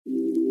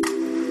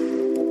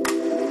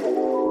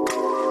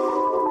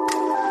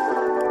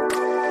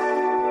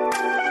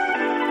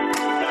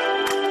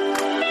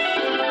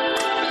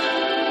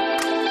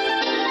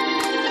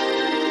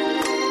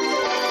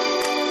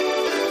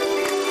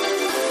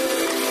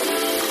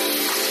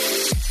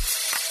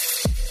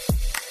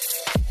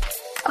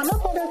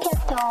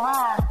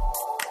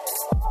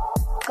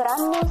フラ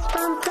ンネス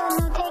パンプの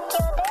提供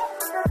で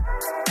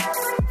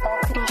お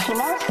送りし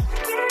ます。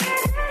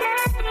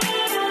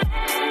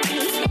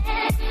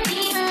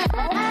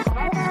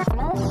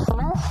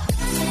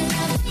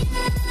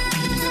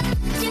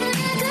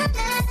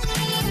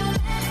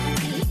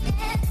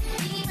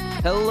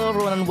Hello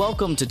everyone and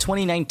welcome to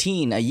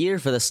 2019, a year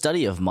for the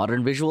study of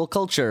modern visual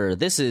culture.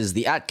 This is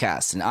the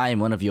Atcast and I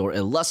am one of your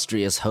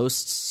illustrious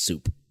hosts,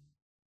 Soup.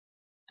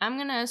 I'm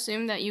gonna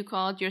assume that you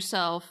called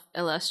yourself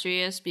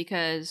illustrious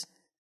because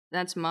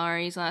that's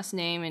Mari's last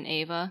name and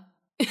Ava.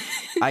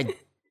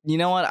 You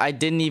know what? I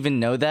didn't even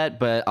know that,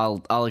 but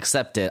I'll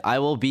accept it. I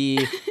will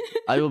be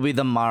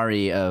the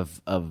Mari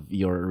of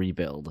your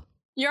rebuild.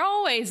 You're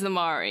always the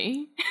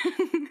Mari.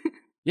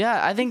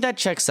 Yeah, I think that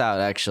checks out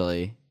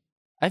actually.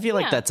 I feel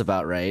like that's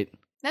about right.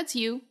 That's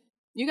you.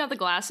 You got the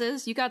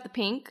glasses. You got the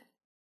pink.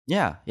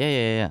 Yeah.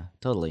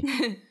 Totally.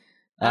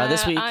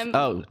 This week.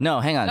 Oh no,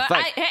 hang on.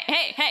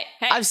 Hey!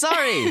 I'm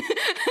sorry.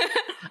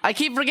 I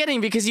keep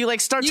forgetting because you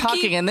start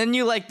talking and then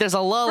there's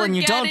a lull and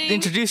you don't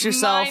introduce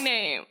yourself. My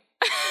name.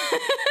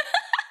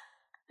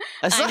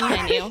 I'm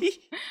Renu.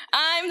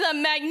 I'm the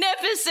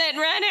magnificent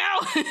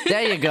Renu.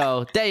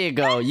 There you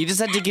go. You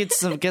just had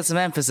to get some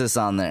emphasis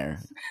on there.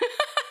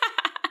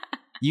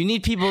 You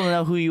need people to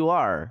know who you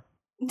are.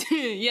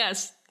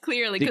 Yes,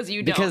 clearly, because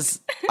you don't.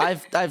 Because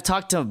I've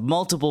talked to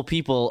multiple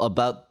people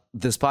about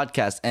this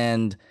podcast,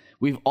 and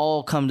we've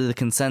all come to the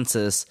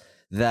consensus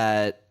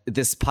that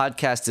this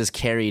podcast is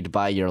carried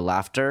by your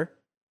laughter.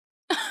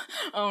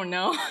 Oh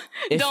no!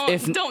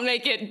 Don't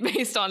make it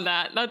based on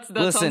that.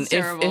 That sounds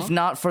terrible. If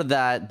not for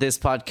that, this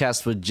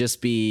podcast would just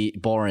be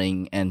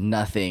boring and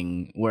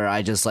nothing. Where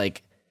I just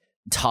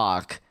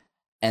talk.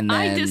 And then,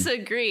 I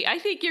disagree. I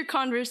think your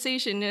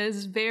conversation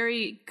is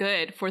very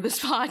good for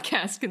this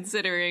podcast,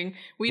 considering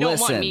we don't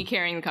want me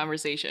carrying the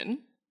conversation.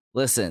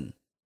 Listen,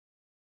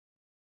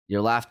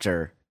 your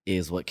laughter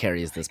is what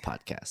carries this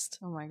podcast.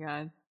 Oh my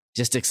god.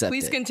 Just accept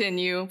Please it.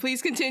 continue.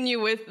 Please continue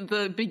with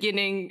the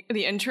beginning,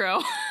 the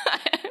intro.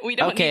 We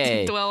don't need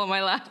to dwell on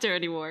my laughter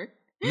anymore.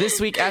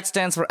 This week, AT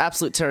stands for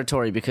Absolute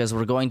Territory because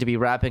we're going to be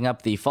wrapping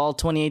up the fall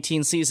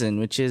 2018 season,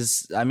 which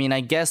is, I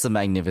guess, a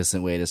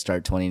magnificent way to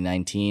start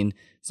 2019.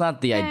 It's not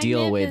the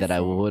ideal way that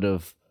I would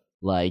have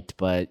liked,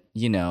 but,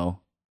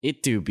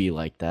 it do be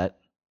like that.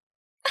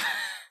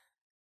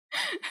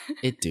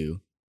 It do.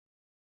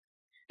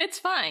 It's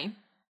fine.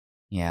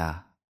 Yeah,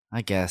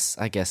 I guess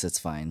it's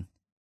fine.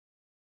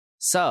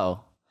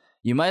 So,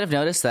 you might have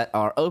noticed that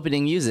our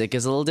opening music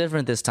is a little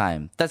different this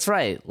time. That's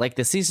right, like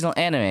the seasonal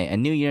anime, a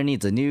new year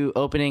needs a new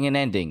opening and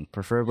ending,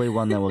 preferably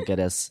one that will get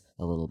us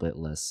a little bit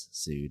less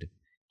sued.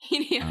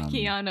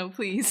 Hideaki Anno,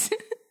 please.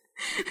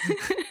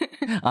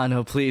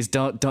 Anno, please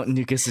don't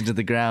nuke us into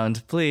the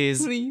ground,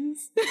 please.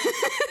 Please.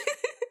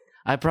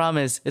 I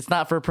promise, it's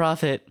not for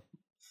profit.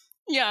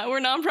 Yeah, we're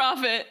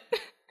non-profit.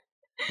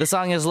 The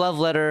song is Love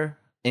Letter,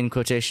 in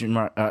quotation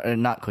mark,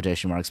 not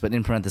quotation marks, but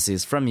in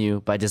parentheses, from you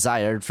by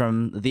Desired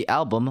from the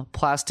album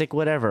Plastic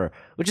Whatever,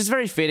 which is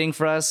very fitting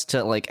for us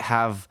to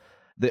have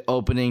the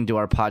opening to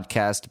our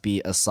podcast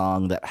be a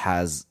song that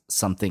has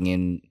something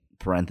in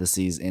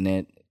parentheses in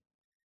it.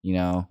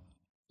 You're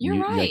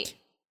right.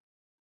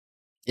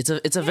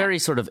 It's a very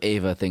sort of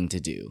Ava thing to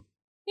do.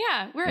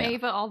 Yeah, we're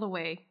Ava all the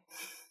way.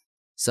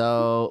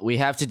 So we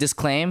have to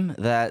disclaim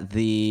that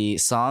the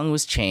song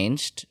was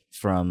changed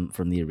from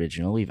the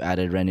original. We've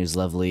added Renu's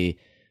lovely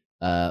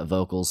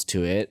vocals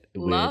to it.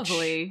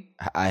 Lovely.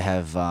 Which I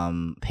have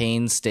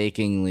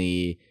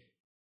painstakingly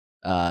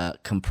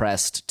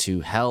compressed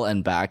to hell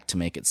and back to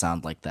make it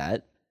sound like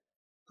that.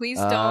 Please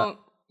don't.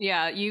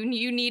 Yeah, you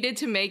needed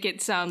to make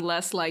it sound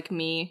less like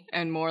me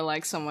and more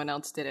like someone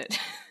else did it.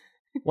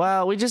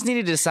 Well, we just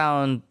needed to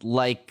sound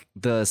like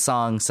the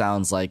song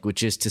sounds like,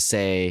 which is to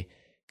say,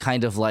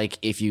 kind of like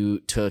if you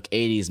took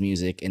 80s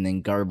music and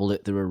then garbled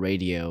it through a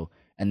radio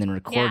and then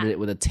recorded it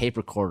with a tape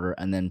recorder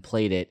and then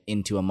played it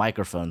into a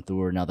microphone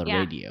through another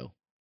radio.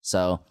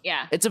 So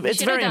it's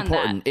very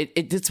important.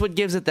 It's what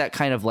gives it that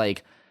kind of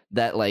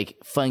that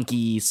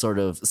funky sort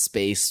of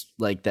space,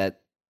 like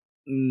that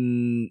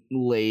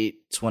late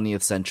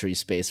 20th century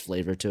space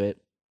flavor to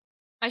it.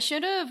 I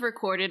should have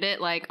recorded it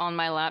on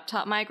my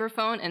laptop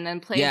microphone and then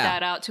played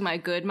that out to my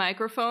good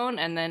microphone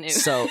and then it...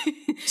 So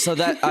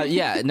that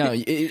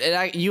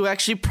you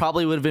actually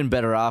probably would have been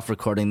better off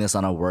recording this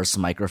on a worse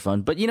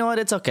microphone, but you know what,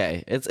 it's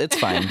okay, it's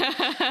fine.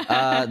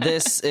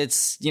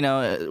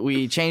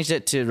 We changed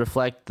it to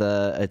reflect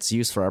its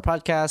use for our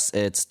podcast.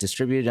 It's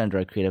distributed under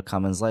a Creative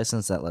Commons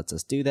license that lets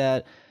us do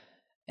that,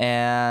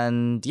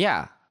 and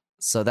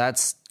so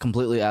that's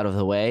completely out of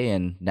the way,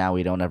 and now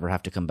we don't ever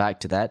have to come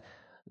back to that.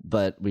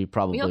 But we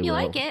probably will. We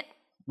hope you like it.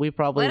 We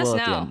probably will.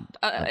 Let us know.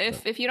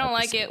 If you don't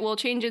like it, we'll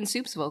change in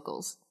Soup's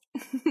vocals.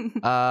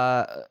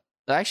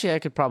 Actually, I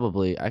could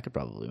probably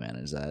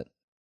manage that.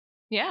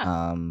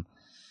 Yeah.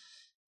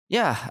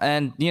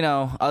 And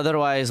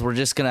otherwise we're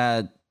just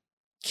gonna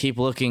keep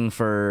looking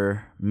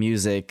for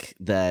music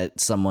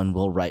that someone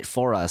will write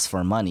for us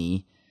for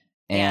money.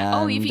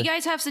 And if you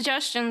guys have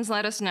suggestions,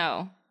 let us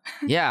know.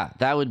 Yeah,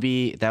 that would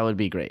be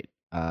great.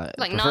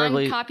 Like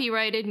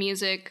non-copyrighted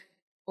music,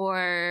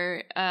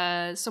 or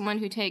someone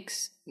who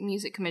takes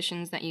music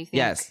commissions that you think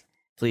yes,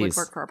 please. would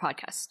work for our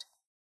podcast.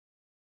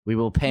 We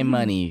will pay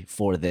money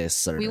for this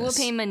service. We will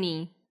pay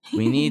money.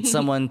 We need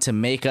someone to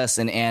make us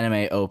an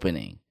anime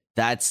opening.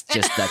 That's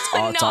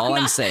all. That's all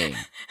I'm saying.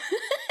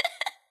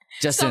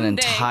 Just someday, an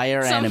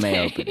entire anime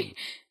opening.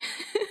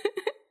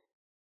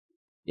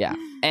 Yeah.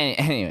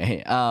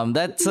 Anyway,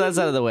 that's out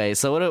of the way.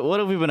 So what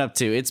have we been up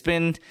to? It's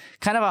been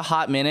kind of a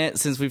hot minute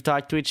since we've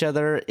talked to each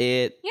other.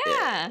 It's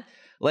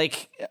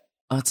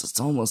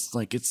almost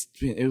like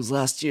it was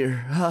last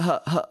year.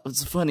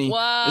 It's funny.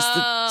 Whoa.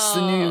 It's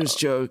the New Year's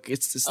joke.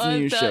 It's the New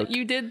Year's joke.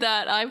 You did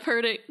that. I've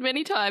heard it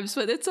many times,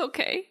 but it's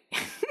okay.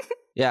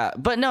 Yeah,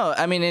 but no,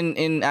 I mean,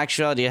 in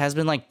actuality, it has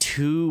been like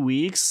 2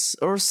 weeks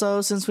or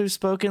so since we've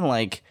spoken.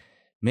 Like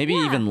maybe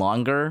even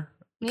longer,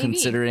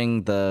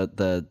 considering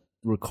the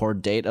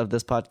record date of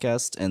this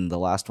podcast and the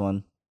last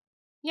one.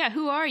 Yeah,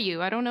 who are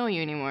you? I don't know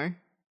you anymore.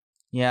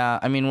 Yeah,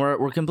 I mean,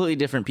 we're completely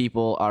different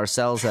people. Our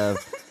cells have,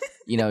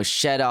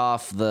 shed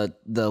off the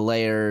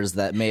layers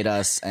that made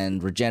us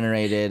and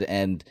regenerated,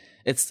 and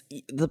it's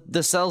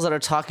the cells that are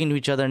talking to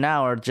each other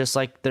now are just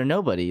like they're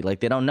nobody, like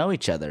they don't know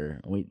each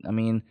other.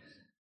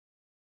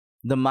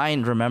 The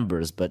mind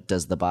remembers, but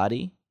does the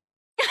body?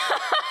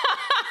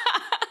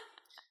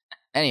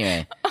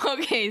 Anyway.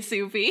 Okay,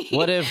 Soupy.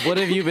 What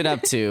have you been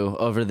up to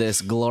over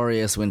this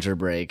glorious winter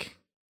break?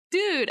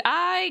 Dude,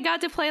 I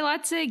got to play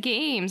lots of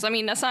games. I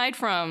mean, aside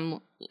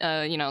from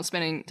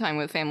spending time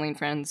with family and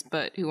friends,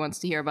 but who wants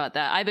to hear about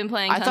that? I've been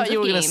playing tons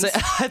of games.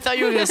 I thought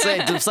you were going to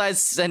say besides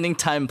spending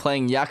time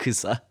playing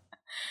Yakuza.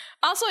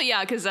 Also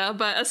Yakuza,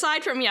 but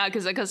aside from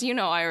Yakuza, because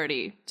I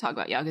already talk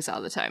about Yakuza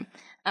all the time.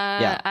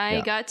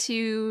 I got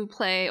to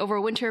play over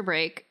winter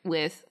break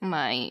with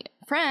my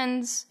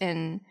friends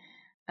in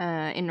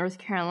North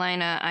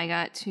Carolina. I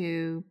got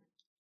to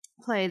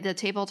play the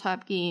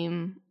tabletop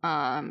game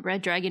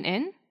Red Dragon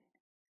Inn.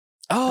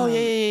 Oh,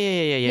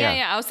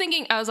 yeah. I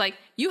was like,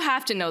 you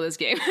have to know this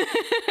game.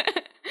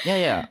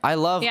 Yeah. I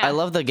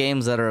love the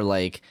games that are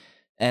like,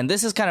 and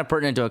this is kind of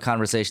pertinent to a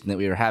conversation that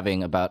we were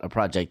having about a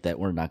project that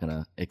we're not going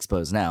to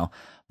expose now,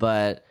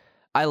 but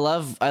I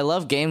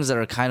love games that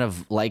are kind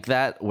of like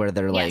that, where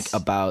they're like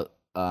about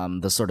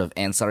the sort of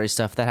ancillary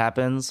stuff that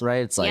happens,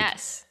 right? It's like,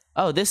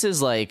 oh, this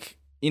is like,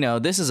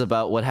 this is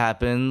about what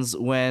happens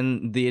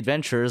when the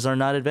adventurers are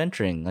not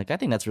adventuring. Like, I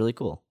think that's really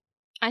cool.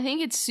 I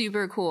think it's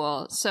super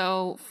cool.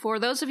 So for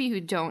those of you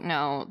who don't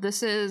know,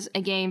 this is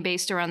a game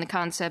based around the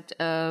concept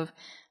of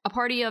a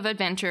party of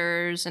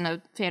adventurers in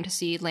a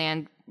fantasy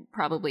land,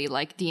 probably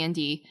like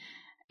D&D,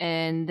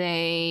 and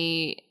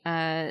they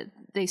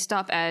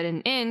stop at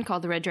an inn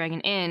called the Red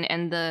Dragon Inn,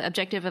 and the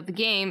objective of the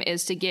game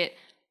is to get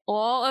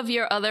all of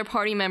your other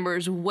party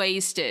members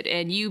wasted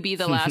and you be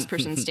the last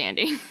person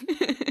standing.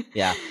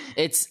 Yeah.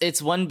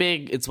 It's one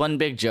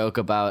big joke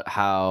about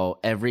how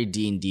every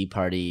D&D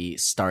party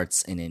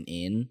starts in an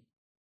inn.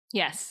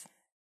 Yes.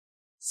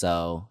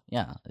 So,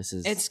 yeah,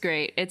 it's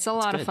great. It's a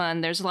lot of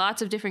fun. There's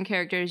lots of different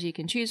characters you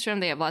can choose from.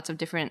 They have lots of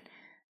different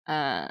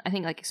I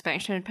think like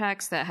expansion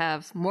packs that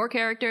have more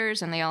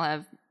characters, and they all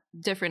have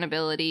different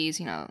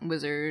abilities,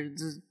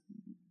 wizards,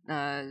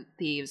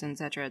 thieves,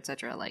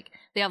 etc. Like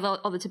they have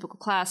all the typical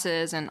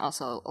classes, and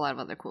also a lot of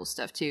other cool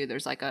stuff too.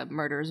 There's like a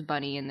murderous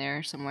bunny in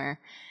there somewhere.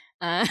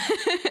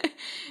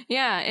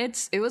 Yeah,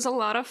 it was a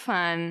lot of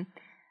fun.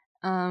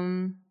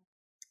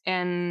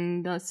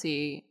 And let's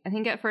see, I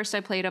think at first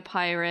I played a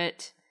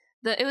pirate.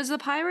 It was the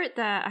pirate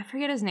that I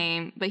forget his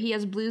name, but he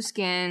has blue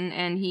skin,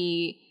 and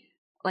you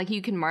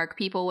can mark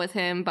people with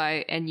him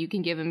and you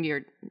can give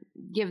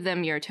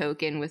them your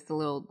token with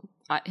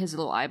his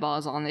little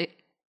eyeballs on it.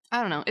 I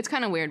don't know. It's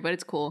kind of weird, but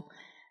it's cool.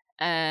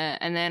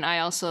 And then I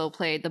also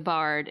played the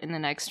bard in the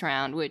next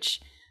round,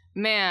 which,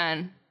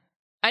 man,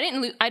 I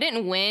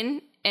didn't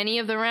win any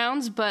of the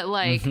rounds, but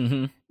like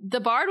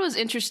the bard was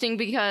interesting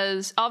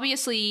because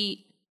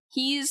obviously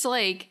he's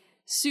like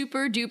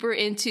super duper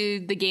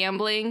into the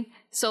gambling,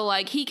 so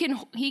like he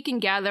can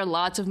gather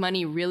lots of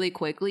money really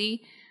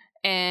quickly,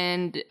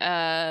 and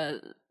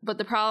but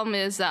the problem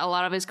is that a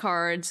lot of his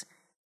cards,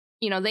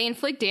 they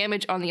inflict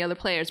damage on the other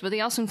players, but they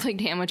also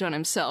inflict damage on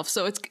himself.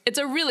 So it's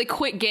a really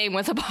quick game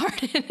with a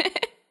bard in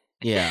it.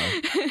 Yeah.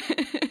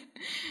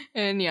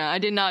 And yeah, I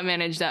did not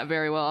manage that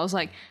very well. I was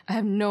like, I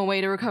have no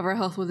way to recover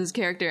health with this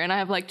character, and I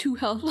have like 2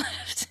 health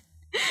left.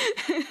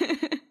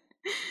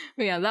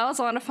 But yeah, that was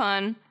a lot of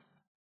fun.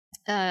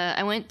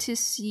 I went to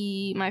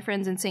see my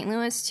friends in St.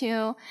 Louis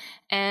too,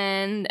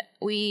 and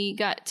we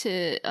got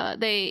to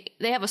they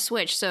have a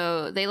Switch,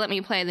 so they let me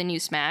play the new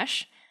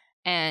Smash,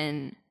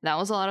 and that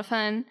was a lot of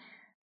fun.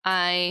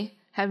 I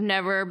have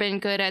never been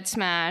good at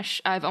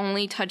Smash. I've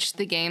only touched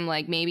the game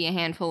like maybe a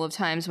handful of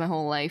times my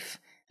whole life.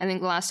 I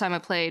think the last time I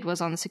played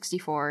was on the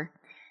 64.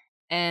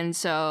 And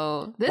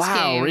so this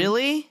game... Wow,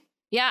 really?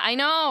 Yeah, I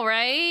know,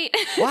 right?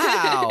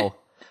 Wow.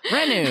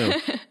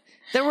 Renu.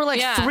 There were like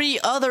Yeah. 3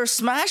 other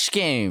Smash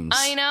games.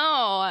 I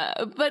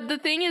know, but the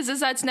thing is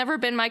that's never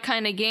been my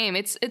kind of game.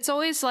 It's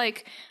always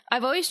like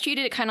I've always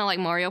treated it kind of like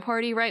Mario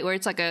Party, right? Where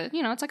it's like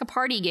it's like a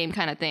party game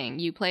kind of thing.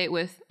 You play it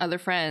with other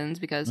friends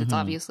because it's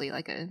obviously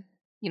like a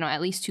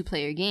at least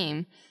 2-player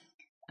game.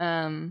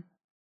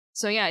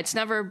 So yeah, it's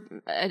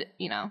never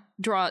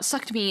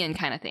sucked me in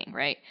kind of thing,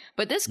 right?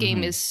 But this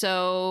game is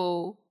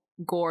so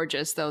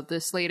gorgeous, though.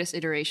 This latest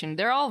iteration,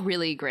 they're all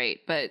really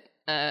great, but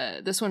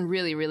this one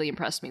really, really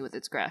impressed me with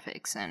its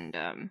graphics.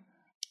 And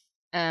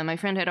my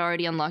friend had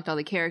already unlocked all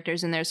the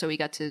characters in there, so we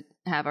got to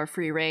have our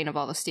free reign of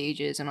all the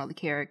stages and all the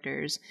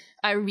characters.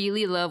 I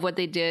really love what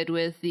they did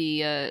with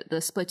the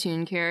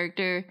Splatoon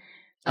character.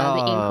 The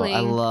Inkling. I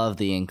love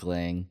the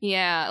Inkling.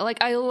 Yeah,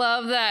 like I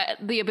love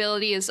that the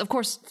ability is, of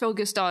course,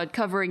 focused on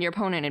covering your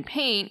opponent in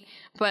paint,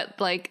 but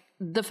like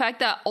the fact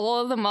that all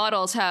of the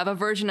models have a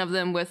version of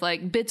them with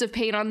like bits of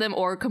paint on them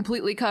or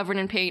completely covered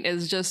in paint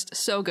is just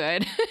so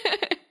good.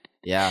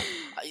 Yeah.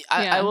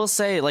 I will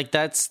say, like,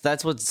 that's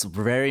what's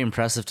very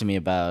impressive to me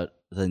about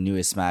the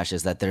newest Smash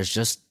is that there's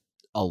just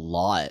a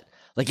lot.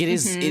 Like, it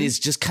is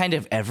just kind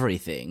of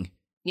everything.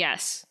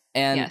 Yes.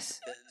 And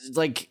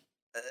like,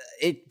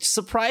 it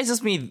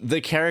surprises me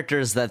the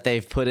characters that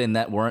they've put in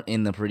that weren't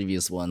in the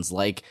previous ones,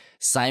 like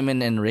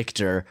Simon and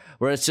Richter,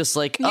 where it's just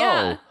like,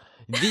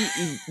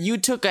 you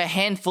took a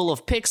handful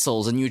of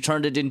pixels and you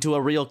turned it into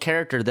a real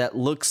character that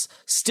looks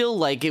still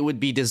like it would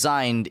be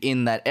designed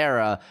in that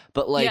era,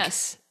 but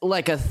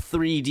like a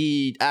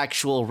 3D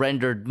actual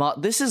rendered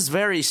mod. This is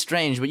very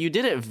strange, but you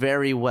did it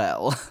very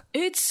well.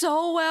 It's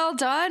so well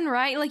done,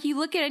 right? Like you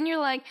look at it and you're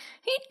like,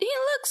 he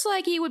looks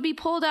like he would be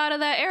pulled out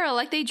of that era.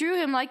 Like they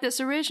drew him like this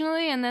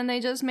originally and then they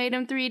just made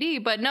him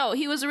 3D. But no,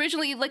 he was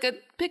originally like a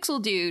pixel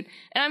dude.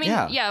 And I mean,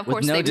 of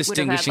course they would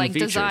have had like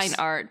design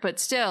art, but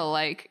still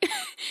like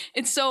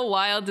it's so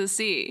wild to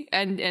see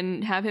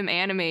and have him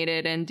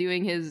animated and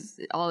doing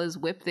all his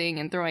whip thing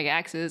and throwing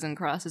axes and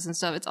crosses and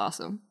stuff. It's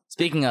awesome.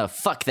 Speaking of,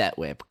 fuck that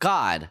whip.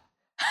 God,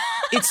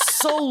 it's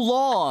so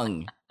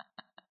long.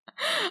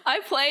 I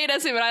played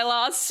as him and I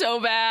lost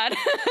so bad.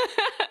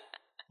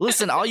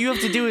 Listen, all you have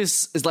to do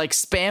is like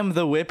spam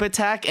the whip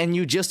attack and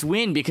you just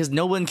win because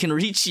no one can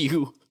reach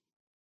you.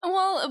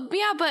 Well,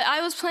 yeah, but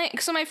I was playing...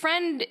 So my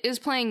friend is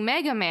playing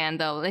Mega Man,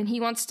 though, and he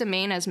wants to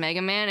main as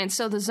Mega Man, and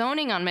so the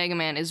zoning on Mega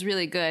Man is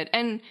really good.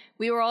 And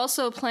we were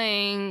also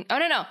playing... Oh,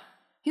 no.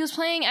 He was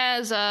playing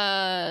as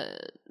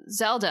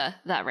Zelda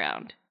that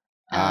round.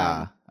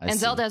 I and see.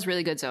 Zelda has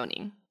really good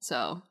zoning,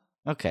 so...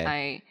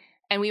 Okay.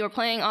 And we were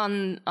playing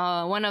on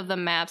one of the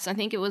maps. I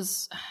think it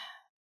was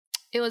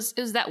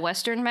that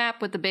western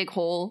map with the big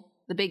hole,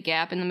 the big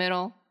gap in the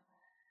middle.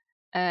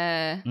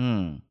 I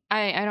don't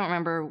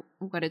remember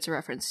what it's a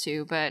reference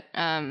to, but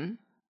I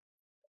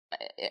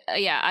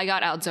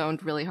got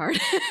outzoned really hard.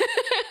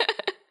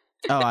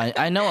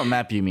 I know what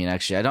map you mean,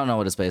 actually. I don't know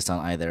what it's based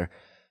on either.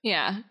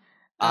 Yeah.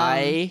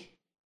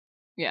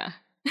 Yeah.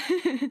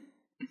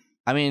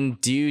 I mean,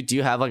 do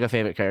you have like a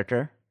favorite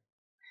character?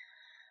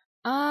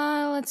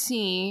 Let's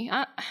see.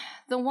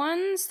 The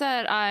ones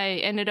that I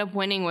ended up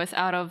winning with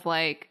out of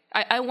like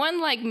I won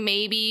like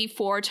maybe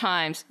 4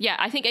 times. Yeah,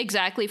 I think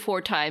exactly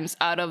 4 times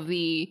out of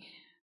the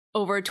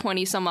over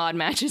 20 some odd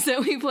matches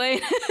that we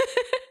played.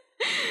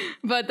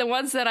 But the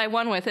ones that I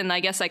won with and I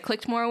guess I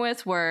clicked more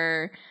with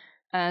were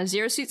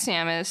Zero Suit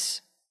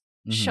Samus,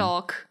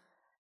 Shulk.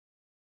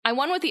 I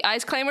won with the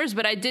Ice Climbers,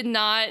 but I did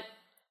not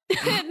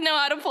know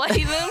how to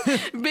play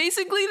them.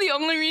 Basically, the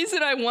only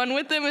reason I won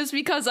with them is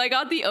because I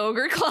got the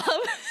Ogre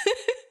Club.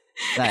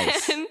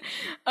 Nice.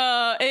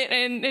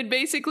 And it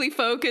basically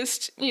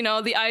focused,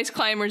 the Ice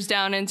Climbers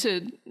down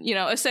into,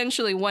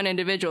 essentially one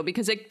individual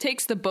because it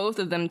takes the both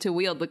of them to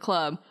wield the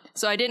club.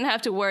 So I didn't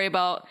have to worry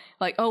about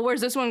like, oh,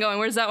 where's this one going?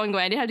 Where's that one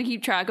going? I didn't have to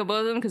keep track of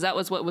both of them because that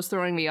was what was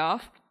throwing me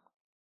off.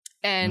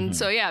 And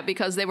so, yeah,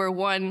 because they were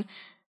one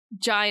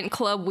giant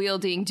club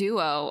wielding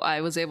duo,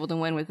 I was able to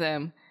win with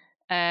them.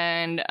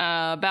 And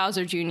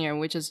Bowser Jr.,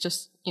 which is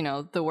just,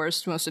 the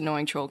worst, most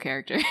annoying troll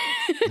character.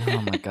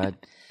 Oh my god.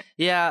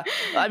 Yeah,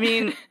 I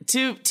mean,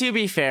 to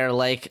be fair,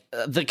 like,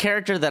 the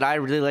character that I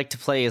really like to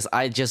play is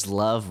I just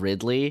love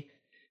Ridley.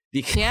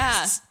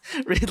 Because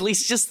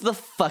Ridley's just the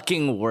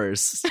fucking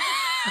worst.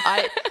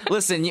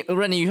 Listen,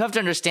 Rennie, you have to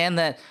understand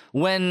that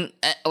when,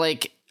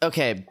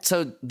 okay,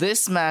 so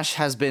this Smash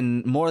has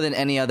been, more than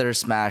any other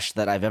Smash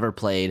that I've ever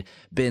played,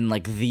 been,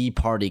 like, the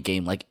party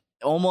game. Like,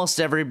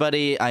 almost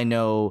everybody I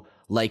know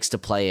likes to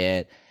play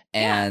it,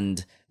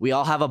 and we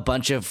all have a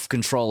bunch of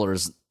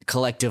controllers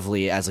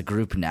collectively as a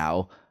group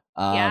now.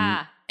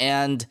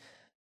 And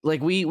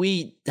like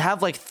we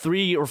have like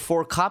 3 or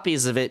 4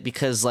 copies of it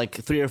because like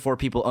 3 or 4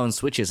 people own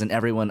Switches and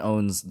everyone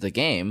owns the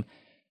game.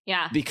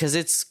 Yeah. Because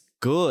it's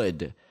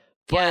good.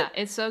 But yeah,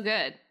 it's so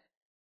good.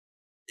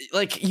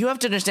 Like you have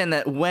to understand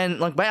that when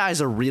like my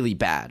eyes are really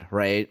bad,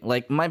 right?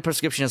 Like my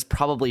prescription is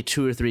probably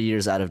 2 or 3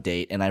 years out of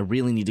date and I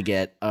really need to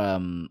get a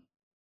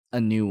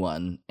new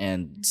one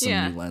and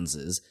some new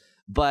lenses.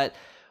 But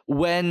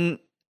when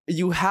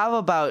you have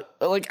about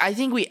like I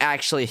think we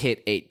actually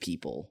hit 8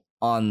 people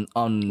on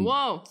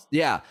Whoa.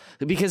 yeah,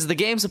 because the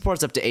game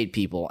supports up to 8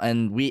 people,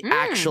 and we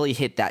actually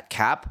hit that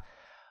cap.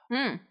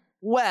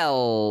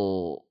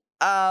 Well,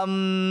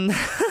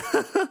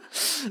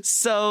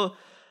 so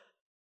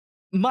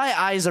my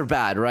eyes are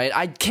bad, right?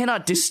 I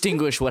cannot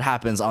distinguish what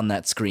happens on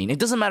that screen. It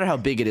doesn't matter how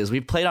big it is.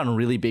 We've played on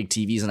really big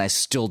TVs, and I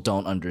still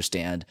don't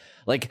understand.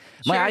 Like,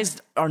 my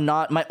eyes are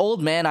not, my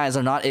old man eyes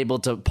are not able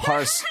to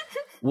parse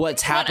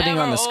what's happening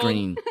on the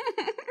screen.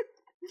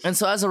 And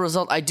so as a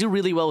result, I do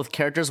really well with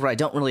characters where I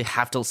don't really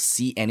have to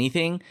see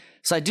anything.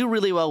 So I do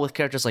really well with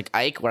characters like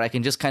Ike, where I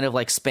can just kind of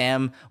like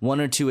spam 1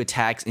 or 2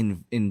 attacks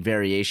in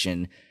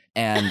variation.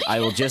 And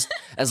I will just,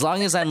 as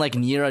long as I'm like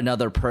near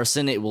another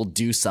person, it will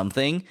do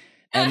something.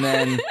 And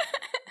then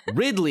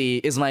Ridley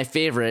is my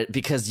favorite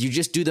because you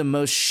just do the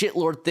most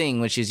shitlord thing,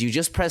 which is you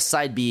just press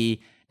side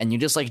B and you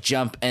just like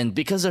jump. And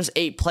because there's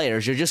 8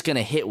 players, you're just going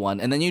to hit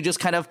one. And then you just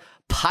kind of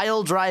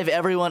pile drive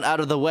everyone out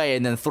of the way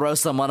and then throw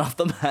someone off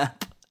the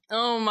map.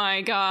 Oh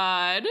my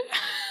god.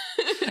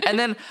 And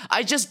then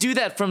I just do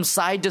that from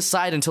side to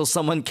side until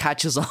someone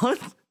catches on.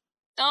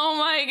 Oh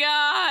my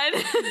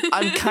god.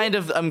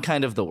 I'm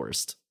kind of the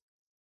worst.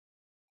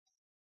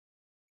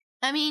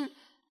 I mean,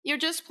 you're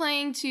just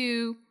playing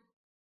to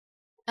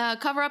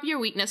cover up your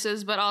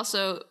weaknesses, but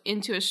also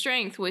into a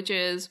strength, which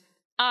is,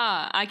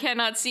 I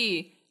cannot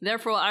see,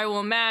 therefore I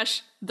will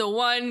mash the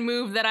one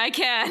move that I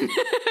can.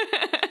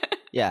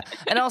 Yeah,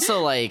 and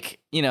also, like,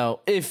 you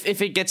know,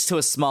 if it gets to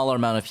a smaller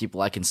amount of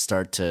people, I can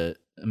start to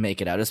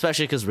make it out,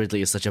 especially because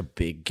Ridley is such a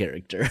big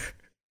character.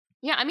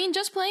 Yeah, I mean,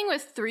 just playing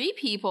with 3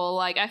 people,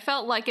 like, I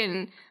felt like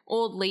an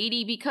old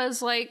lady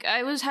because, like,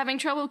 I was having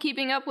trouble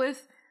keeping up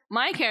with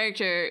my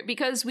character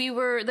because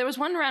there was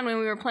one round when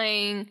we were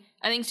playing,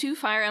 I think 2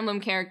 Fire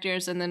Emblem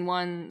characters and then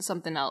 1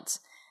 something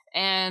else.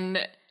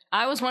 And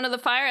I was one of the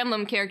Fire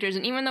Emblem characters,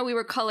 and even though we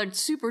were colored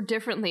super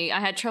differently, I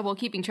had trouble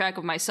keeping track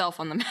of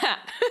myself on the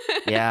map.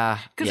 Yeah.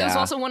 Because it was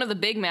also one of the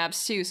big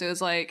maps, too, so it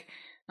was like,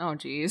 oh,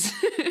 geez.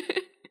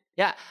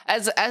 Yeah,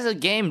 as a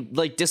game,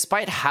 like,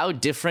 despite how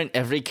different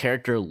every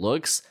character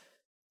looks,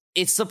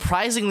 it's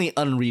surprisingly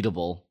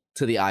unreadable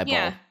to the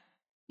eyeball.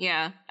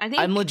 Yeah. I think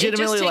I'm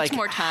legitimately it just takes like,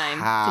 more time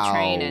how? to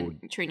train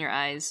and train your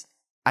eyes.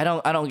 I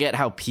don't get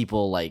how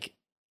people, like,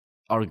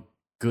 are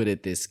good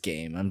at this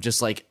game. I'm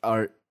just like,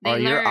 Are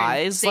your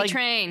eyes they like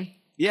train?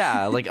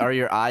 Yeah, like, are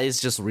your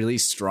eyes just really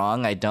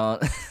strong? I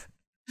don't.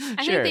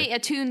 I think they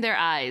attune their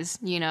eyes,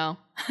 you know.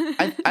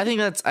 I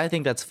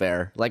think that's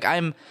fair. Like,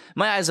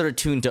 my eyes are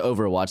attuned to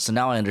Overwatch, so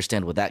now I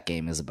understand what that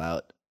game is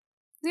about.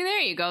 See,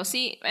 there you go.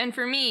 See, and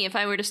for me, if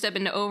I were to step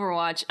into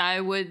Overwatch, I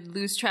would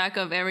lose track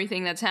of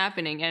everything that's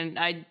happening, and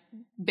I'd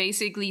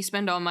basically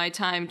spend all my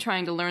time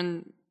trying to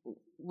learn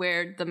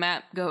where the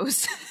map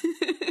goes.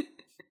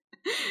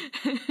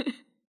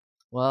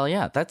 Well,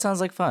 yeah, that sounds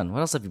like fun.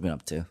 What else have you been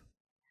up to?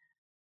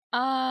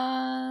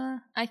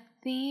 I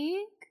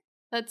think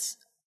that's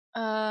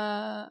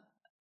oh,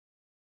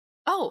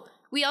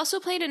 we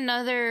also played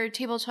another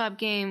tabletop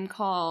game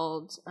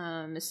called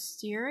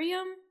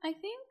Mysterium, I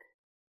think.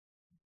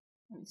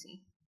 Let me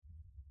see.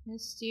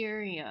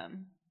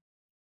 Mysterium.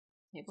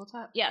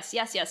 Tabletop? Yes,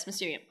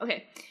 Mysterium.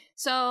 Okay.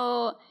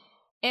 So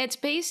it's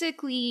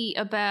basically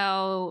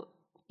about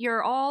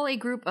you're all a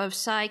group of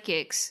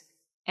psychics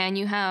and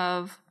you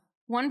have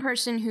one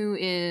person who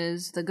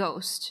is the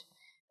ghost,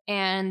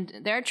 and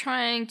they're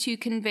trying to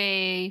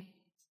convey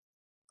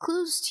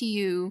clues to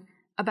you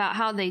about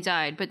how they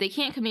died, but they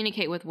can't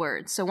communicate with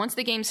words. So once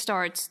the game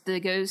starts, the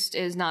ghost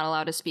is not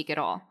allowed to speak at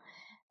all,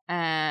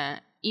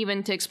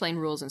 even to explain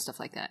rules and stuff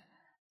like that.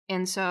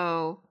 And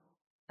so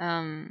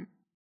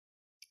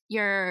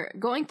you're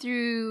going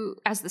through,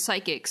 as the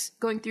psychics,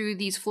 going through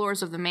these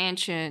floors of the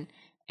mansion,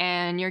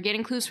 and you're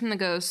getting clues from the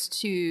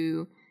ghost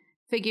to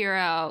figure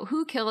out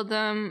who killed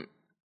them,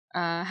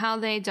 how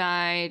they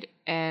died,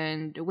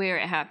 and where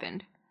it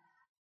happened.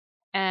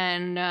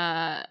 And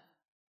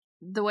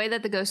the way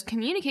that the ghost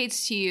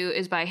communicates to you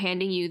is by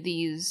handing you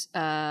these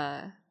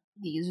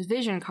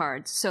vision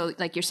cards. So,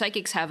 like, your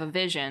psychics have a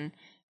vision,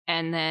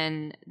 and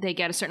then they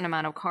get a certain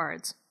amount of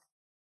cards.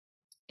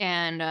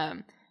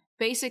 And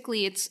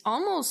basically, it's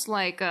almost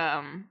like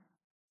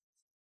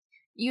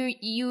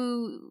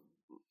you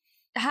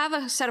have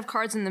a set of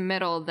cards in the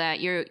middle that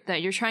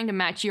you're trying to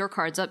match your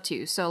cards up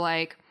to. So,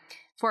 like,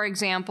 for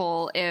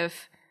example,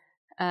 if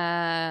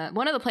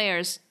one of the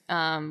players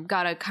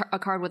got a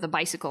card with a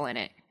bicycle in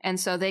it, and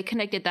so they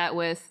connected that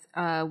with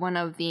one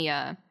of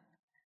the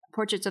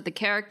portraits of the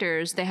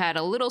characters. They had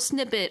a little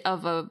snippet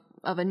of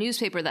a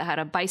newspaper that had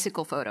a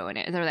bicycle photo in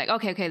it. And they're like,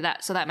 okay,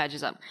 that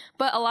matches up.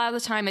 But a lot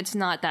of the time, it's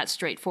not that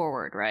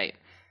straightforward, right?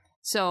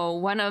 So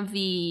one of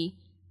the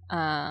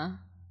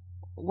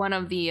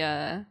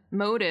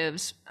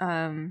motives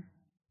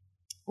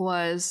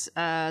was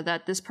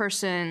that this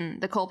person,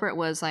 the culprit,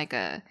 was like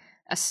a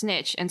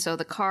snitch, and so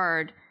the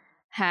card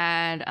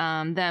had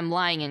them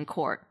lying in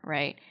court,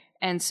 right?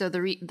 And so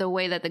the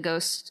way that the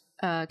ghost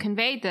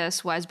conveyed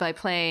this was by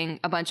playing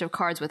a bunch of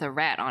cards with a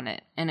rat on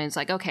it, and it's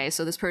like, okay,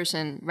 so this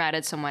person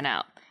ratted someone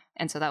out,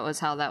 and so that was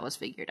how that was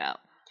figured out.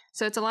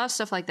 So it's a lot of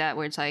stuff like that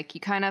where it's like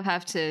you kind of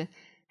have to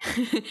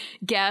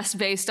guess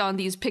based on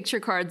these picture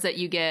cards that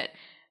you get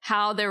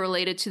how they're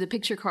related to the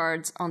picture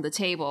cards on the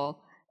table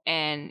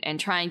and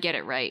try and get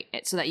it right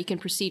so that you can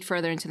proceed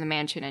further into the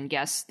mansion and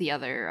guess the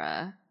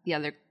other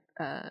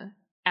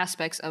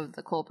aspects of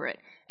the culprit.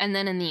 And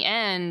then in the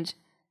end,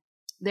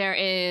 there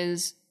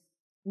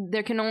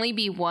can only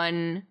be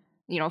one,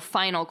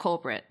 final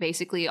culprit.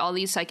 Basically, all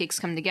these psychics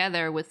come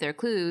together with their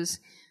clues,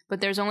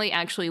 but there's only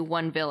actually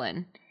one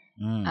villain.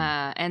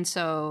 And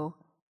so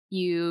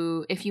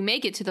if you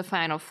make it to the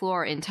final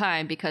floor in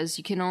time, because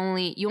you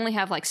only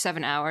have like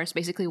 7 hours,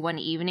 basically one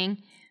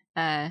evening,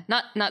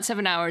 not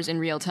 7 hours in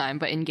real time,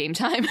 but in game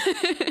time,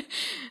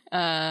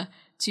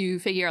 to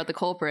figure out the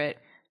culprit.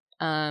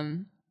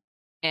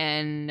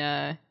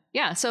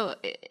 So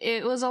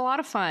it was a lot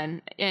of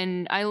fun,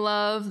 and I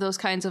love those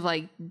kinds of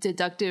like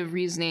deductive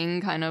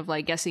reasoning, kind of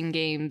like guessing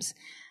games,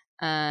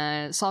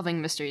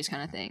 solving mysteries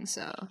kind of thing.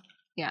 So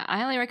yeah, I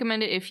highly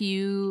recommend it if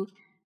you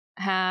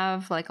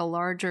have like a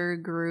larger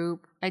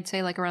group. I'd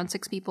say like around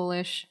 6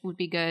 people-ish would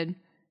be good.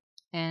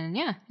 And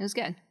yeah, it was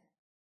good.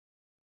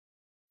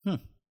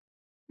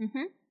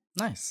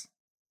 Nice.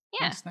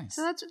 Yeah. Nice.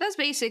 So that's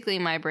basically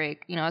my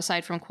break,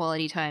 aside from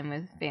quality time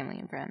with family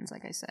and friends,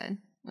 like I said,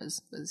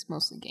 was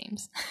mostly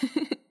games.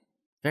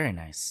 Very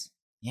nice.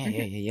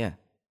 Yeah.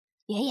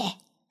 Yeah.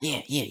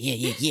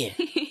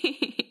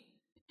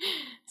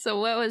 So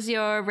what was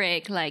your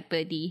break like,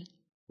 buddy?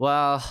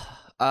 Well,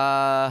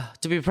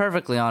 to be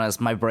perfectly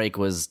honest, my break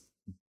was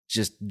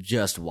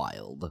just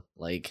wild.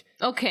 Like,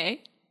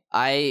 okay,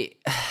 I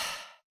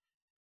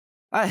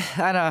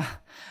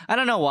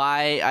don't know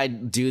why I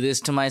do this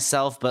to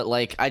myself, but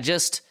like I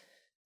just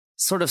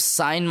sort of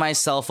sign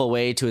myself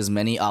away to as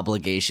many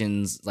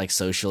obligations like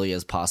socially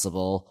as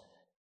possible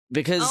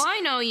because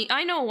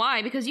I know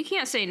why, because you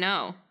can't say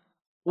no.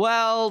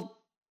 Well,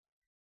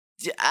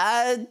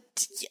 yeah.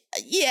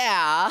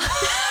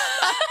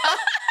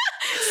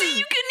 See,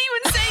 you couldn't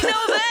even say no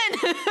then.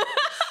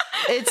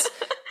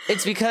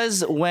 It's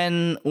because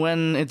when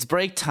it's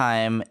break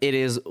time, it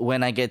is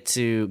when I get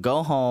to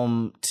go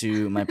home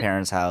to my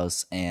parents'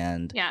 house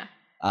and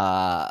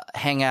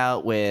hang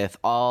out with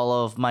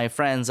all of my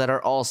friends that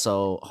are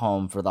also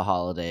home for the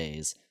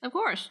holidays. Of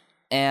course.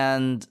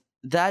 And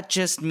that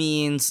just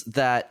means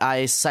that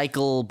I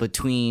cycle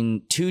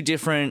between 2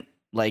 different,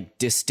 like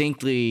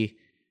distinctly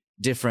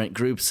different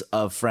groups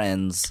of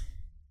friends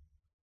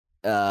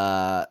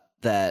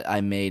that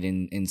I made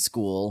in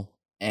school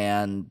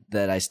and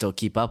that I still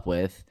keep up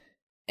with,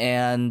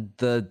 and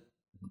the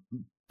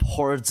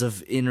hordes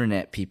of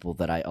internet people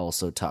that I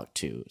also talk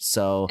to.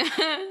 So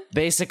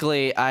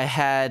basically I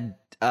had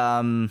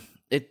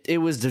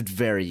it was a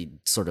very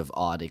sort of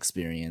odd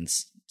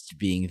experience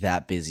being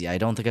that busy. I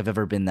don't think I've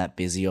ever been that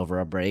busy over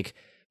a break,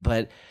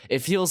 but it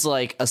feels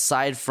like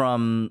aside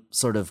from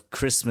sort of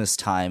Christmas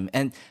time,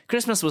 and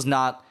Christmas was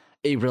not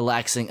a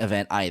relaxing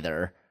event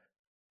either,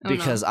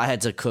 because I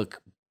had to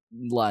cook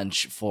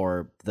lunch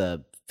for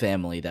the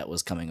family that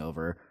was coming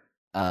over,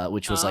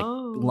 which was like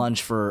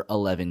lunch for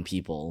 11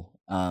 people.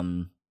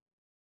 And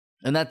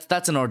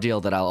that's an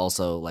ordeal that I'll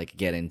also like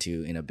get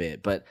into in a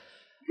bit. But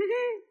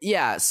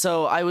yeah,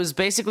 so I was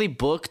basically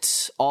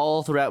booked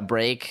all throughout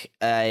break.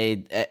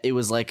 It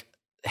was like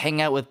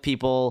hang out with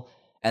people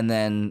and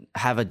then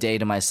have a day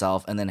to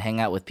myself and then hang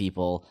out with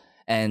people.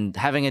 And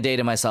having a day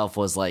to myself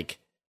was like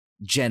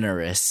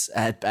generous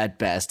at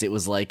best. It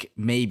was like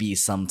maybe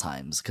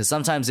sometimes, because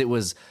sometimes it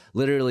was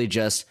literally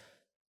just,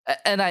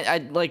 and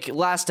I like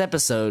last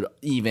episode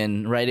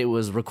even, right? It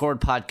was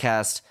record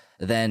podcast,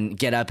 then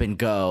get up and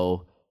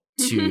go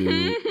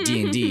to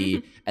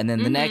D&D, and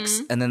then the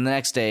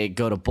next day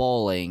go to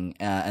bowling,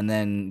 and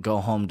then go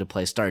home to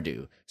play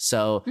Stardew.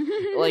 So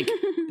like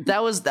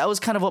that was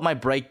kind of what my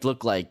break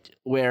looked like,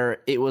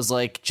 where it was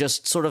like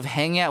just sort of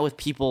hanging out with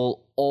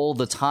people all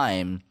the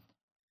time,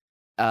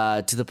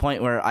 to the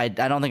point where I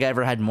don't think I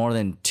ever had more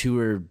than 2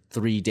 or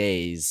 3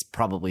 days,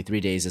 probably 3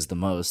 days is the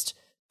most,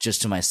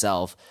 just to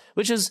myself,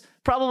 which is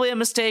probably a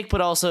mistake,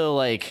 but also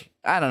like,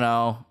 I don't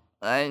know.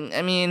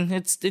 I mean,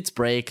 it's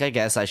break. I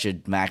guess I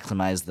should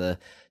maximize the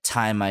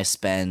time I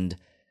spend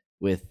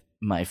with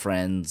my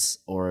friends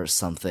or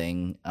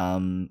something.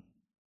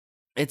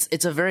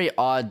 It's a very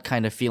odd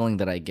kind of feeling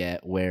that I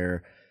get,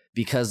 where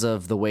because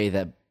of the way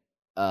that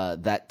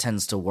that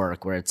tends to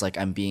work, where it's like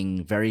I'm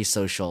being very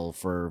social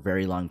for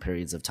very long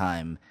periods of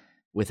time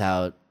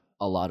without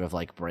a lot of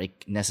like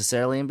break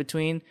necessarily in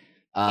between.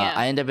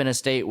 I end up in a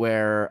state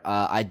where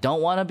I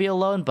don't want to be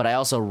alone, but I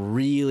also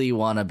really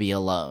want to be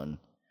alone.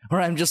 Or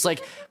I'm just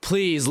like,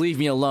 please leave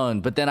me alone.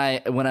 But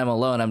then when I'm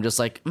alone, I'm just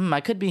like, I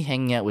could be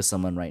hanging out with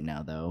someone right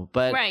now, though.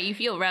 But right, you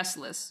feel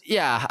restless.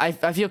 Yeah, I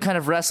feel kind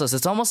of restless.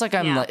 It's almost like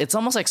it's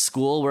almost like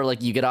school, where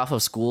like you get off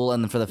of school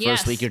and then for the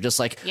first week you're just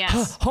like,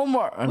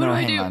 homework. Oh, no,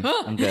 hang on.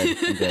 I'm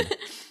good.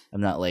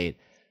 I'm not late.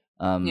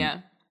 Yeah.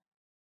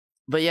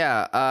 But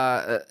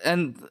yeah,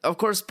 and of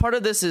course, part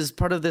of this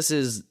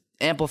is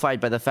amplified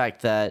by the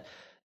fact that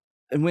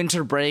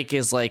winter break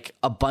is like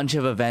a bunch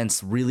of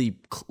events really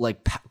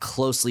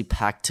closely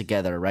packed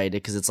together, right?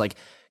 Because it's like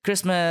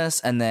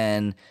Christmas, and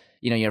then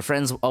your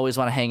friends always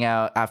want to hang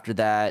out after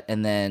that,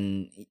 and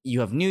then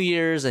you have New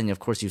Year's, and of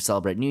course you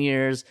celebrate New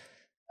Year's.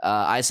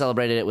 I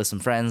celebrated it with some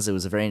friends. It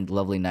was a very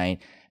lovely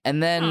night,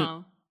 and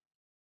then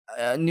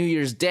New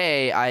Year's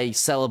Day I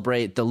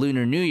celebrate the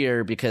Lunar New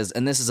Year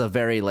and this is a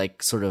very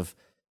like sort of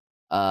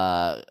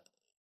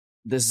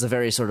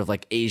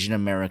like Asian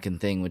American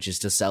thing, which is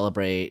to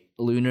celebrate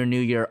Lunar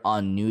New Year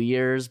on New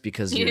Year's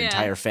because your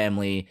entire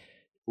family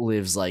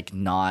lives like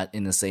not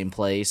in the same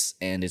place,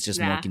 and it's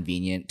just more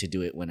convenient to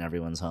do it when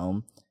everyone's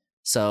home.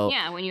 So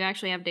when you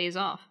actually have days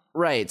off.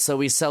 Right. So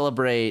we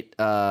celebrate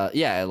you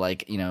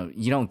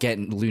don't get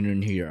Lunar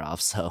New Year off,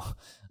 so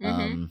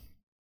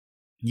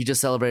you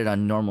just celebrate it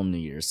on normal New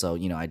Year. So,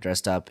 I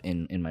dressed up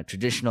in my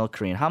traditional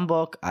Korean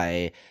hanbok.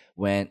 I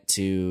went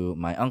to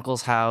my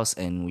uncle's house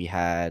and we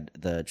had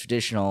the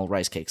traditional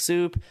rice cake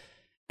soup.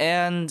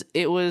 And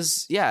it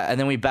was, and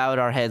then we bowed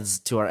our heads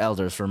to our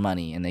elders for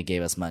money, and they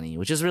gave us money,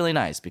 which is really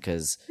nice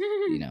because,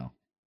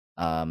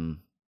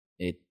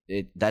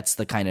 that's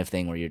the kind of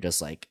thing where you're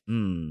just like,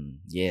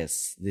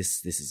 yes,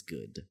 this is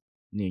good.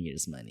 New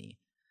Year's money.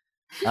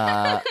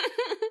 But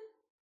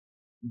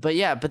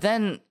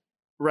then,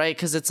 right,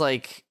 because it's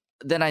like,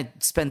 then I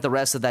spent the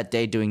rest of that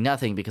day doing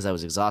nothing because I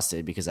was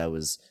exhausted because I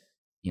was,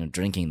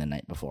 drinking the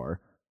night before.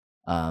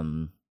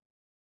 And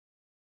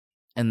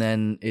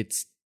then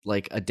it's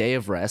like a day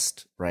of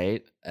rest,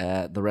 right?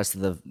 The rest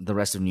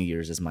of New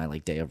Year's is my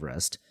like day of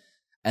rest.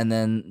 And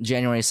then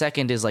January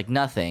 2nd is like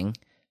nothing.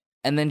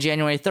 And then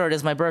January 3rd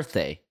is my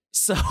birthday.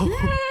 So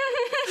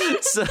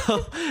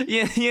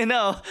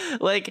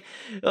like,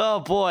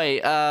 oh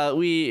boy,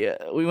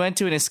 we went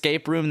to an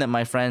escape room that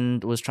my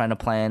friend was trying to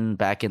plan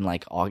back in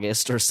like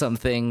August or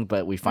something,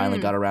 but we finally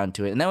got around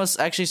to it, and that was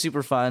actually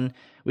super fun.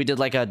 We did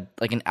like an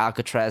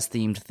Alcatraz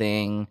themed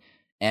thing,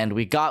 and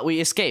we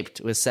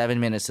escaped with 7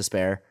 minutes to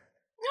spare.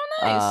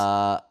 Oh,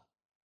 nice.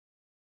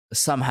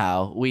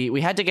 Somehow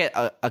we had to get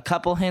a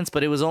couple hints,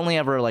 but it was only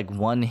ever like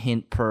one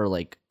hint per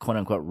like quote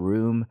unquote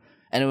room,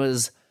 and it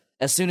was.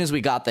 As soon as we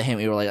got the hint,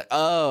 we were like,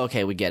 oh,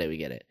 okay, we get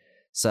it.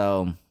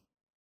 So,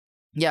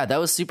 yeah, that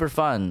was super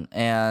fun.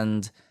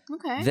 And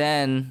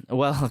then,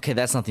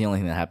 that's not the only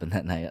thing that happened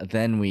that night.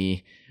 Then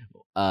we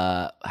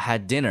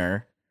had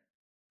dinner,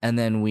 and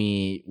then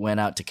we went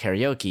out to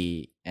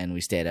karaoke, and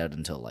we stayed out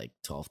until like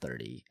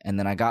 12:30. And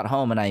then I got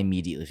home, and I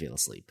immediately fell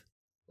asleep.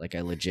 Like, I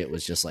legit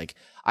was just like,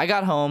 I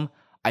got home,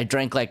 I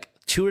drank like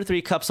 2 or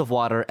 3 cups of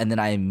water, and then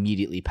I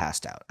immediately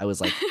passed out. I was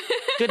like,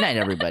 good night,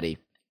 everybody.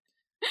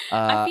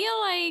 I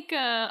feel like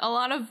a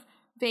lot of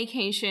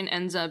vacation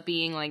ends up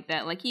being like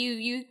that. Like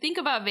you think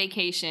about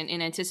vacation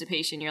in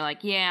anticipation. You're like,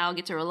 yeah, I'll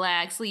get to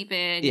relax, sleep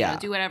in,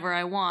 do whatever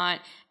I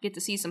want, get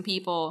to see some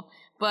people.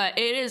 But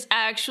it is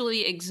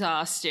actually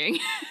exhausting.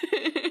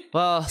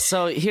 Well,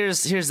 so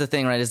here's the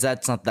thing, right? Is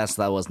that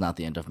was not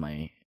the end of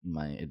my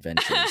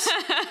adventures.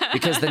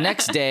 Because the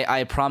next day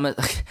I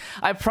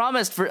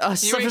promised for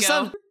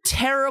some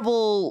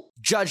terrible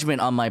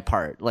judgment on my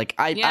part. Like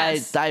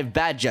I have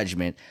bad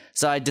judgment.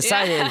 So I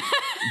decided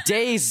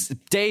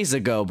days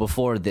ago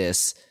before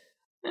this,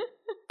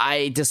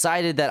 I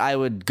decided that I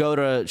would go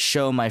to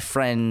show my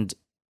friend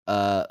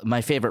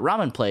my favorite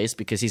ramen place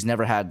because he's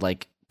never had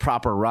like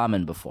proper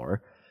ramen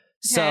before.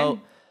 So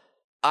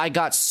I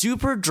got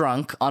super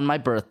drunk on my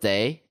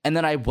birthday, and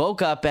then I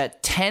woke up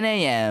at 10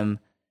 a.m.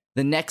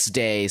 the next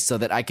day so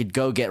that I could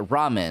go get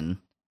ramen.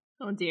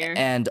 Oh dear.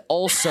 And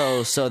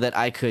also so that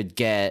I could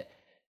get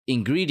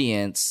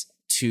ingredients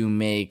to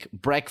make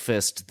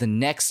breakfast the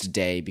next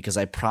day, because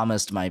I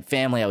promised my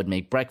family I would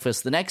make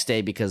breakfast the next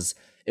day because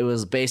it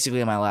was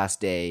basically my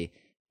last day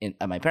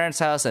at my parents'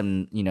 house,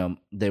 and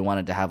they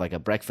wanted to have like a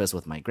breakfast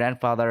with my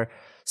grandfather.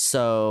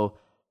 So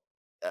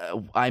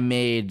I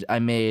made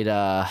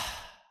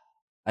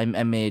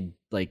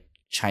like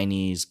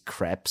Chinese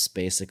crepes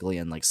basically,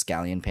 and like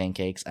scallion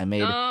pancakes. I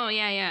made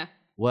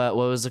what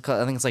was it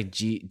called? I think it's like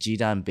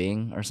jidan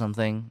bing or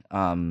something.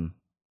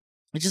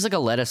 It's just like a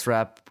lettuce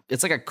wrap.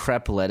 It's like a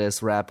crepe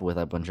lettuce wrap with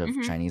a bunch of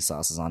Chinese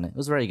sauces on it. It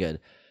was very good.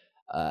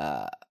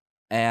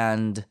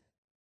 And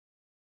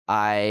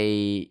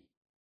I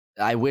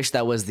wish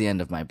that was the end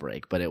of my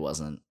break, but it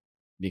wasn't,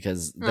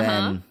 because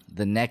then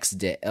the next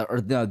day,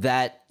 or no,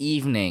 that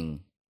evening.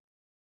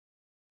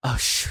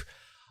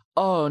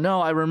 Oh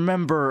no, I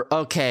remember.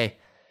 Okay.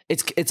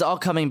 It's all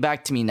coming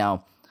back to me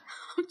now.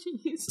 Oh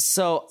jeez.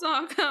 So it's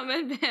all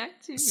coming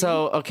back to me.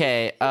 So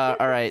okay, all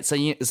right. So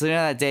you know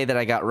that day that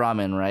I got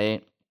ramen,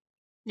 right?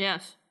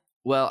 Yes.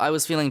 Well, I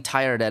was feeling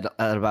tired at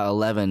about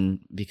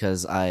 11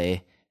 because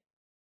I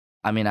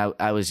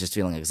was just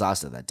feeling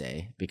exhausted that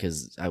day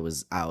because I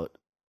was out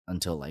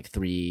until like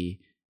 3,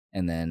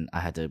 and then I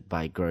had to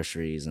buy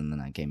groceries, and then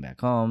I came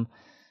back home.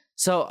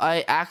 So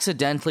I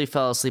accidentally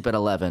fell asleep at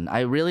 11.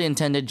 I really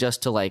intended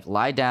just to like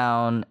lie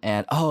down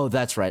and, oh,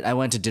 that's right, I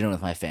went to dinner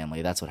with my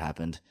family. That's what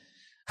happened.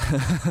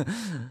 So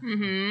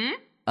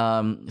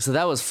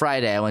that was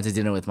Friday. I went to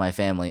dinner with my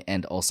family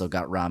and also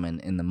got ramen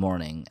in the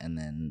morning. And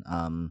then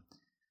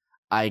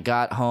I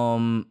got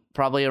home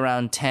probably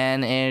around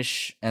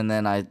 10-ish, and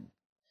then I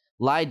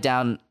lied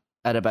down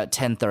at about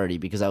 10:30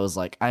 because I was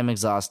like, I'm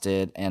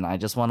exhausted and I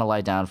just want to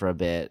lie down for a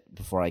bit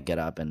before I get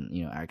up and,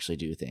 actually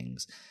do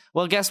things.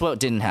 Well, guess what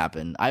didn't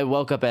happen? I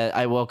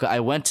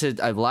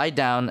lied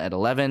down at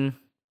 11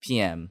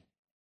 p.m.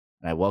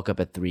 and I woke up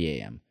at 3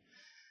 a.m.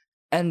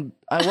 And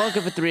I woke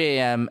up at 3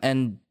 a.m.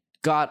 and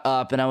got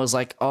up and I was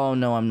like, oh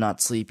no, I'm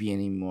not sleepy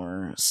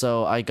anymore.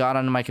 So I got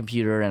onto my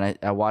computer and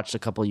I watched a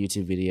couple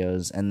YouTube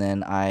videos, and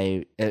then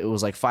it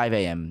was like 5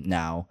 a.m.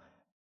 now.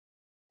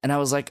 And I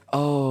was like,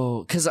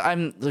 oh, because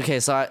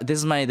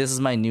this is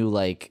my new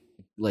like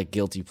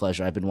guilty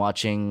pleasure. I've been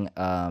watching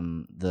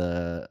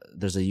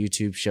there's a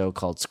YouTube show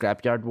called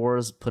Scrapyard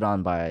Wars put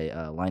on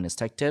by Linus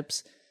Tech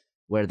Tips,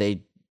 where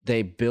they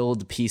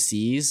build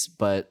PCs,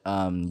 but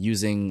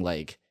using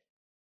like,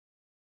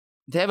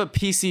 they have a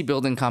PC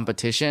building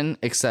competition,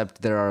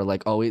 except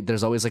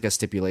there's always like a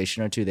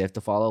stipulation or two they have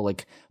to follow.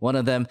 Like one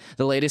of them,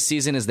 the latest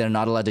season is they're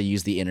not allowed to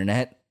use the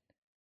internet.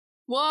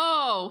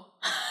 Whoa.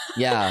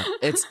 Yeah,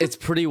 it's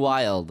pretty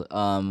wild.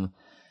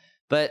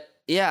 But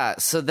yeah,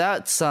 so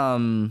that's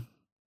I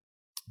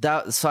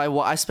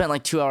spent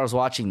like 2 hours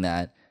watching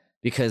that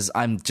because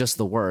I'm just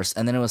the worst.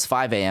 And then it was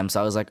 5 a.m. So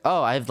I was like,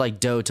 oh, I have like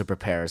dough to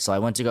prepare. So I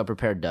went to go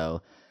prepare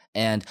dough.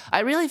 And I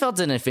really felt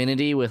an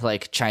affinity with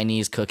like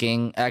Chinese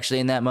cooking actually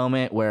in that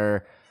moment,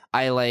 where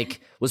I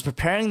like was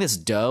preparing this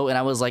dough and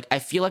I was like, I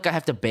feel like I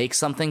have to bake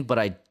something, but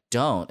I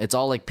don't. It's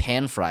all like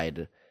pan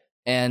fried.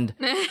 And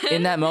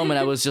in that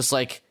moment, I was just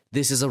like,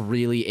 this is a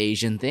really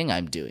Asian thing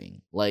I'm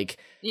doing. Like,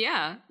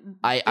 yeah,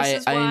 I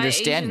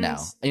understand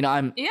Asians, now.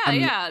 I'm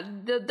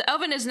The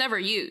oven is never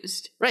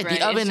used. Right. Right?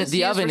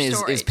 The oven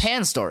is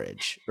pan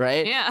storage,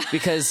 right? Yeah.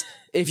 Because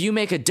if you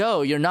make a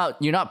dough, you're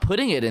not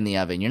putting it in the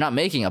oven. You're not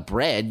making a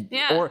bread.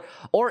 Yeah.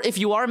 Or if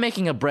you are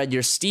making a bread,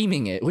 you're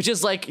steaming it, which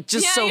is like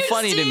just so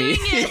funny to me.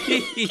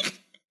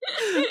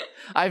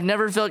 I've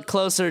never felt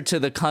closer to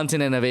the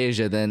continent of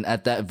Asia than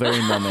at that very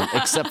moment,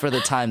 except for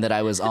the time that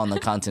I was on the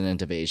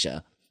continent of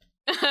Asia.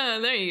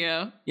 There you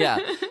go. Yeah.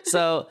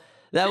 So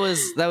that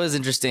was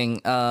interesting.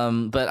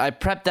 But I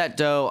prepped that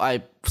dough.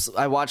 I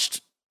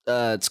watched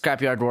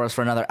Scrapyard Wars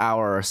for another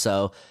hour or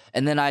so,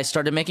 and then I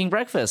started making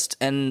breakfast.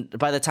 And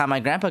by the time my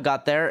grandpa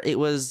got there,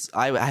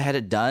 I had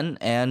it done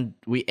and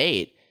we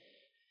ate.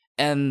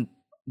 And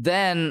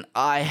then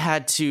I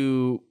had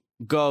to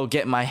go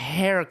get my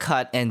hair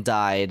cut and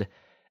dyed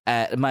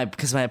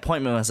because my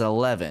appointment was at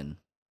 11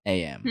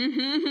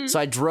 a.m. So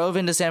I drove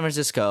into San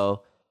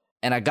Francisco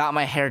and I got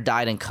my hair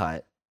dyed and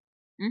cut.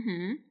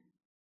 Mm-hmm.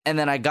 And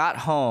then I got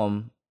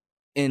home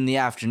in the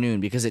afternoon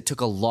because it took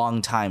a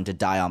long time to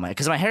dye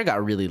because my hair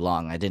got really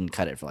long. I didn't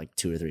cut it for like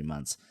 2 or 3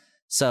 months.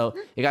 So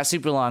it got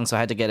super long. So I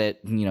had to get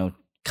it,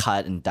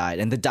 cut and dyed.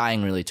 And the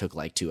dyeing really took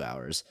like 2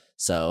 hours.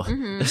 So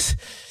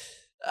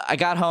I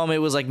got home. It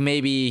was like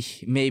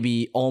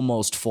maybe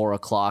almost 4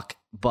 o'clock,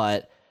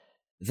 but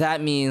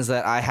that means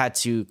that I had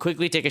to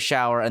quickly take a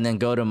shower and then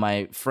go to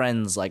my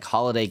friend's like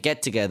holiday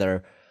get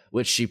together,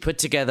 which she put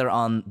together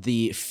on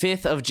the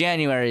 5th of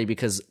January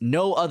because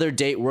no other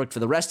date worked for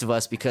the rest of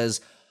us, because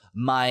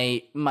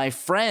my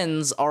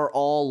friends are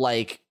all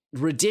like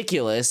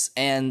ridiculous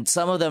and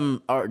some of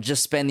them are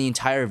just spend the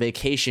entire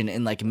vacation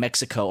in like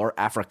Mexico or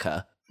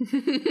Africa.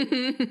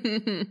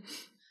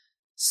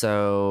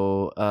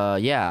 So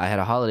yeah, I had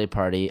a holiday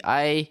party.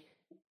 I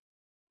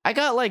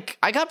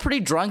got pretty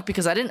drunk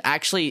because I didn't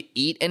actually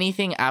eat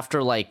anything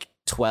after like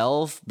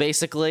 12,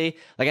 basically.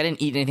 Like I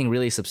didn't eat anything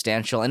really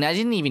substantial, and I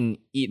didn't even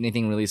eat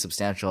anything really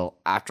substantial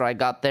after I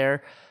got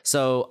there.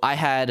 So I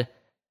had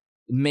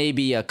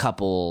maybe a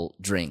couple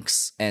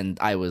drinks and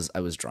I was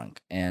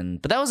drunk.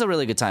 But that was a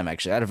really good time,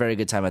 actually. I had a very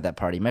good time at that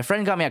party. My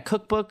friend got me a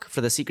cookbook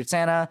for the Secret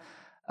Santa.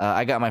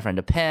 I got my friend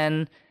a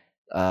pen.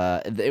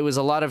 It was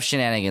a lot of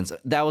shenanigans.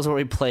 That was where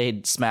we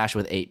played Smash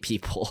with 8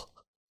 people.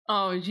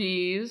 Oh,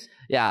 geez.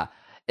 Yeah.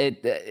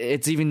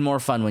 It's even more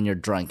fun when you're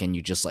drunk and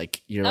you just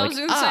like I was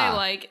gonna say,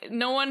 like,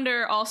 no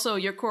wonder also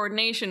your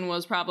coordination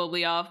was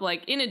probably off,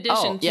 like, in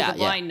addition to the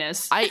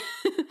blindness.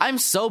 I'm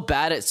so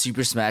bad at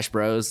Super Smash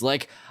Bros.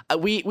 Like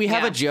we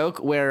have a joke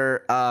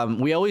where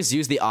we always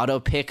use the auto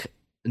pick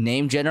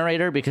name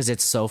generator because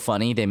it's so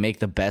funny. They make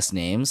the best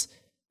names.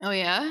 Oh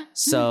yeah.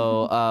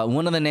 So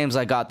one of the names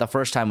I got the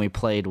first time we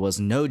played was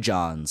No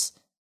Johns,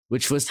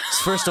 which was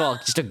first of all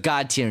just a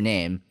god tier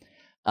name.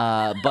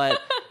 But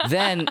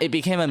then it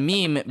became a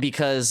meme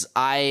because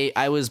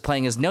I was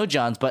playing as No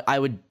Johns, but I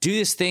would do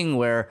this thing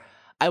where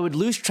I would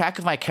lose track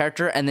of my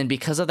character and then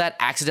because of that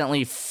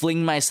accidentally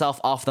fling myself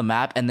off the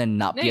map and then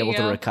not be able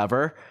to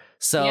recover.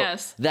 So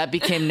that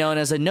became known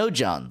as a No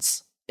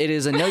Johns. It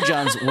is a No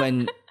Johns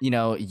when,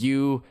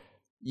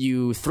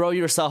 you throw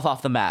yourself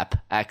off the map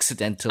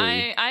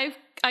accidentally.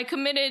 I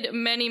committed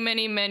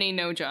many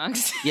No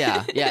Johns.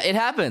 yeah, it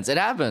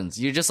happens.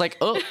 You're just like,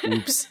 oh,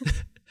 oops.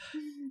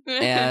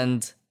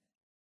 And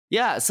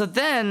yeah, so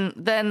then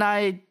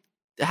I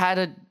had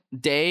a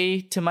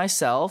day to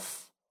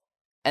myself,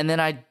 and then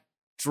I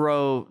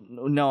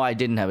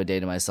didn't have a day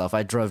to myself.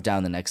 I drove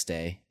down the next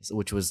day,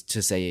 which was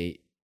to say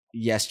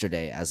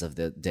yesterday as of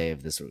the day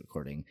of this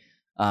recording.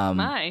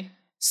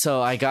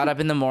 So I got up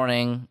in the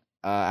morning,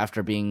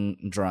 after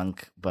being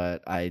drunk,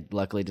 but I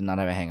luckily did not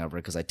have a hangover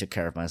because I took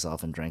care of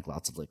myself and drank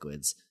lots of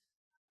liquids.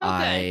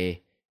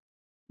 Okay.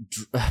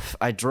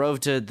 I drove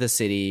to the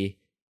city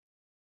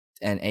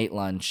and ate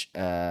lunch,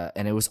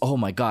 and it was, oh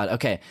my god.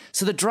 Okay,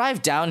 so the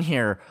drive down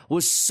here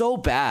was so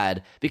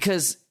bad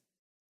because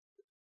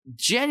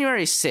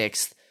January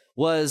 6th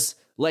was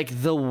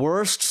like the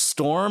worst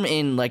storm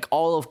in like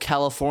all of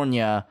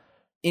California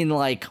in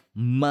like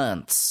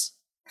months.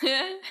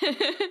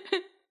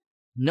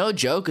 No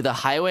joke, the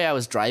highway I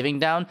was driving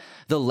down,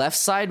 the left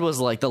side of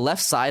the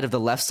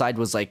left side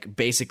was like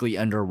basically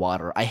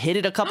underwater. I hit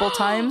it a couple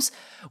times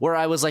where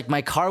I was like,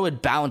 my car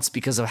would bounce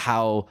because of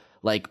how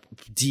like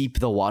deep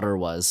the water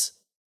was.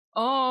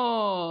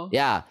 Oh.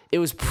 Yeah, it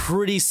was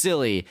pretty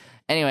silly.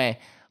 Anyway,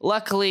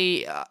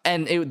 luckily,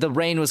 the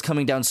rain was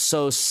coming down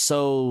so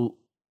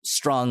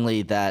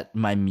strongly that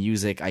my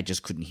music, I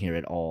just couldn't hear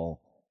it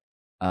all.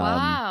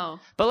 Wow.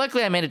 But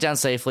luckily I made it down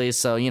safely,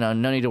 so, no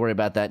need to worry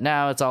about that.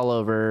 Now it's all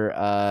over.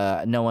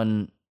 I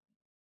didn't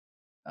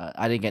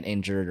get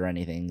injured or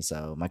anything,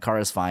 so my car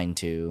is fine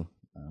too,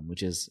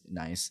 which is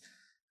nice.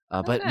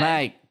 But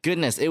my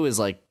goodness, it was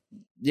like,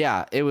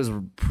 yeah, it was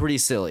pretty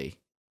silly.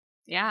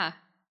 Yeah.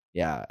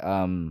 Yeah.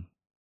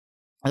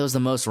 It was the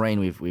most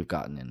rain we've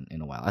gotten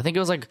in a while. I think it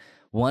was like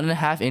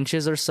 1.5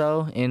 inches or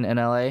so in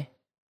LA.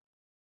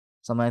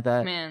 Something like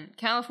that. Man,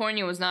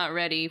 California was not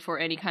ready for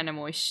any kind of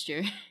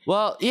moisture.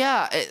 Well,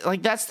 yeah,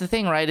 that's the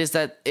thing, right? Is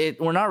that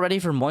we're not ready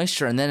for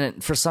moisture, and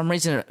then for some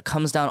reason it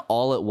comes down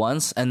all at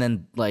once, and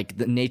then like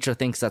the nature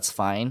thinks that's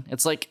fine.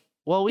 It's like,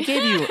 well, we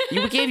gave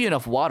you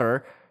enough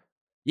water,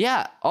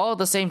 yeah, all at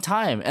the same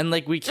time, and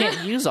like we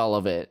can't use all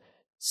of it.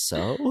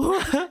 So,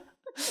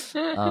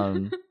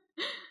 but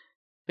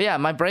yeah,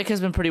 my break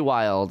has been pretty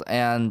wild,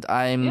 and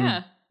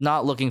I'm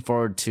not looking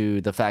forward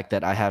to the fact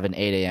that I have an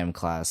 8 a.m.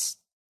 class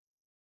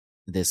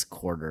this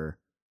quarter,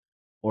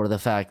 or the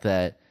fact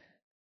that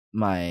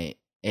my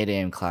 8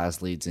 a.m. class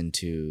leads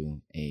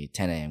into a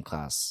 10 a.m.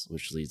 class,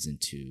 which leads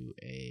into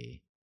a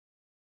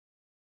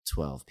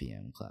 12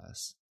 p.m.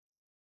 class,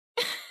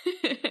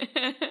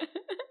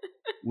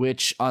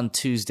 which on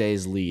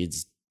Tuesdays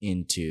leads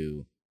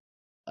into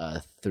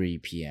a 3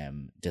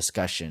 p.m.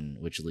 discussion,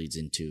 which leads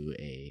into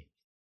a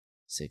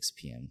 6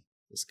 p.m.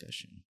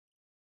 discussion.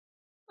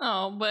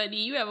 Oh, buddy,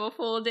 you have a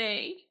full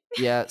day.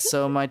 Yeah,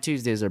 so my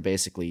Tuesdays are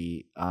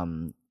basically,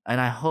 and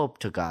I hope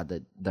to God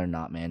that they're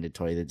not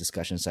mandatory, the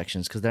discussion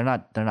sections, because they're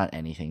not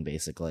anything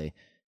basically.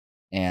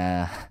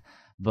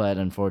 But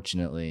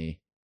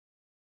unfortunately,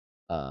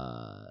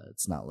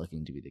 it's not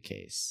looking to be the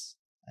case.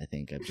 I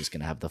think I'm just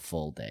gonna have the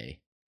full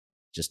day,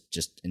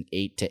 just an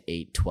 8 to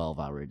 8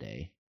 12-hour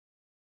day.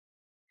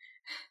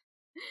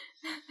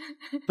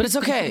 But it's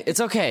okay.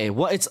 It's okay.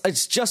 Well,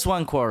 it's just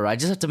one quarter. I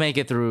just have to make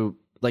it through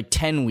like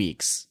 10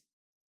 weeks.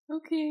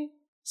 Okay.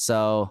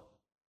 So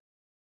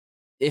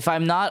if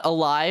I'm not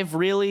alive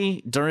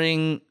really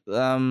during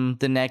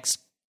the next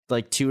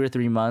like 2 or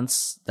 3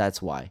 months,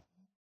 that's why.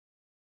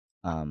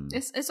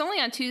 It's only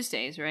on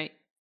Tuesdays, right?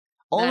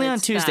 Only on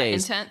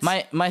Tuesdays. Intense?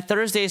 My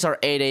Thursdays are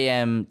 8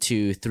 a.m.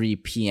 to 3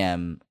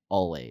 p.m.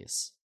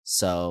 always.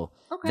 So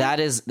that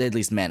is at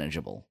least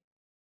manageable.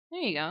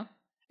 There you go.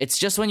 It's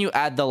just when you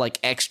add the like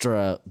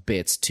extra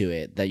bits to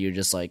it that you're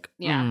just like,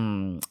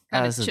 kind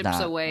of chips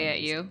away at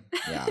you.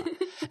 Yeah.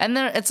 And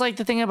then it's like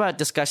the thing about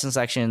discussion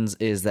sections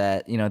is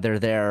that, they're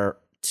there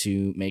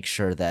to make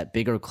sure that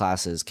bigger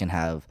classes can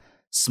have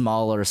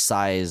smaller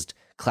sized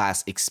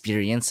class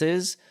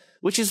experiences,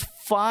 which is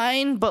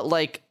fine, but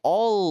like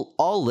all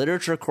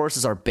literature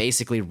courses are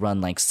basically run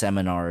like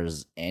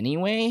seminars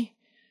anyway.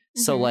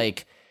 Mm-hmm. So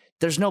like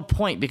there's no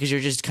point because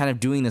you're just kind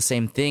of doing the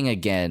same thing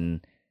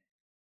again.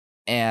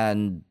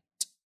 And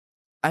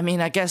I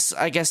mean, I guess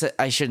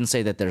I shouldn't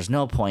say that there's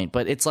no point,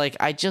 but it's like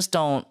I just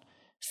don't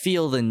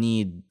feel the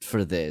need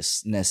for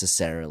this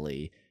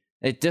necessarily.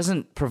 It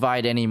doesn't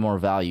provide any more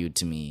value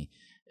to me.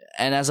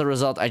 And as a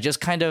result, I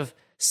just kind of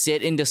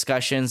sit in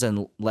discussions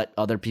and let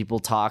other people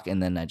talk,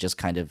 and then I just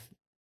kind of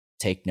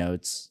take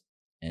notes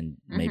and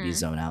maybe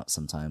zone out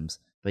sometimes.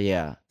 But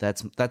yeah,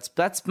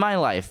 that's my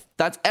life.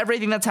 That's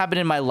everything that's happened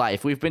in my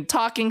life. We've been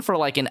talking for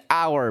like an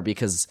hour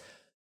because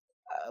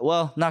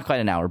well, not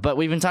quite an hour, but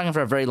we've been talking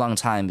for a very long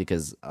time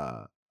because,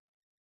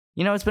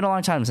 it's been a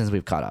long time since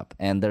we've caught up,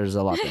 and there's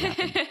a lot that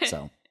happened.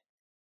 So,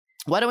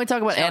 why don't we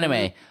talk about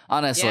anime?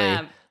 Honestly,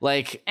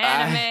 like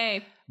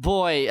anime.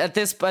 Boy, at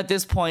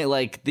this point,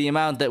 like the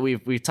amount that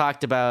we've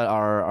talked about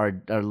our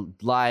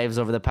lives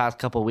over the past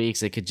couple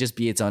weeks, it could just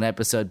be its own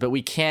episode. But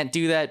we can't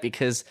do that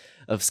because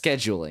of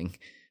scheduling,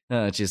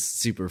 which is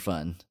super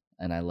fun,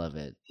 and I love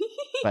it.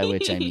 By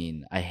which I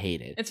mean I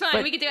hate it. It's fine.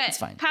 But we can do it. It's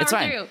fine. Power it's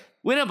fine. through.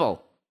 Winnable.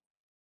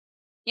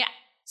 Yeah.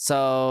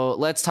 So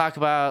let's talk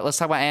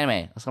about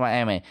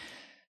anime.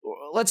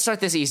 Let's start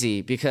this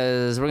easy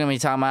because we're gonna be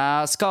talking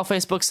about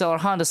Skullface Bookseller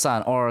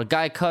Honda-san or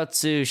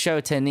Gaikotsu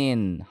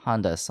Shotenin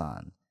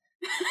Honda-san.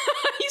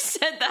 You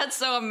said that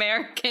so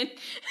American.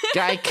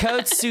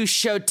 Gaikotsu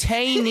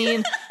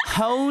Shotenin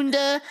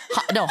Honda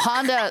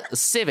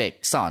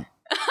Civic-san.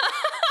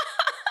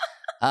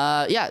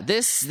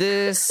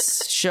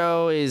 This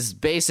show is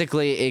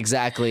basically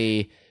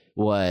exactly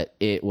what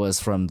it was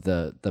from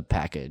the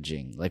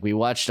packaging. Like, we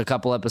watched a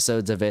couple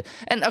episodes of it,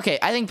 and okay,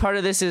 I think part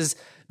of this is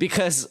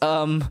because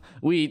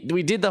we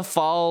did the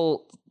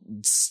fall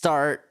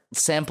start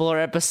sampler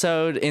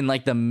episode in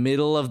like the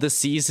middle of the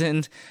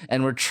season,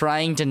 and we're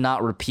trying to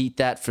not repeat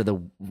that for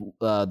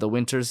the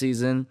winter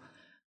season.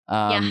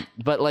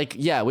 But like,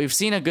 yeah, we've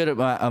seen a good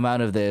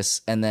amount of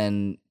this, and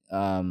then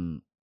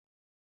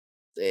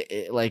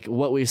like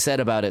what we've said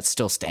about it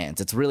still stands.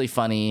 It's really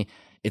funny.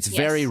 It's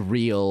very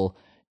real.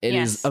 It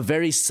is a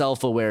very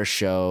self-aware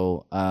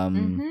show.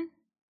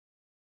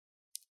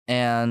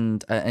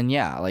 And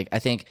yeah, like, I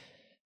think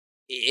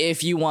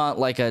if you want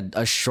like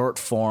a short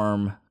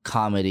form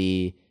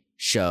comedy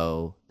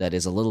show that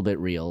is a little bit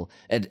real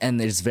and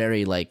there's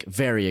very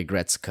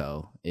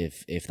Agretzko,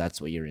 if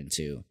that's what you're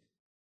into,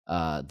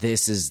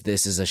 this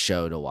is a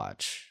show to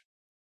watch.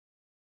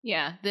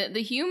 Yeah,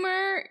 the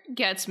humor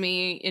gets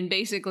me in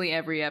basically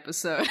every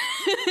episode.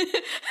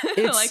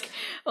 like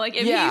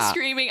if he's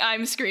screaming,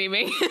 I'm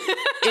screaming.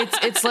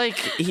 it's like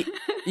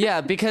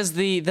because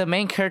the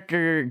main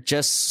character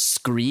just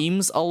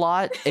screams a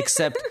lot,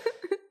 except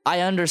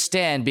I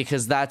understand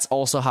because that's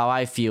also how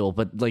I feel,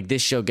 but like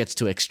this show gets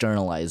to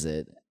externalize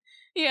it.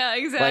 Yeah,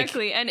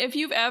 exactly. Like, and if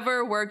you've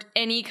ever worked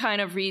any kind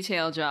of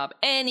retail job,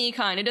 any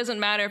kind, it doesn't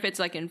matter if it's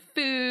like in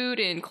food,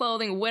 in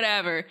clothing,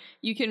 whatever,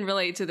 you can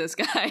relate to this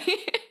guy.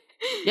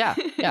 Yeah.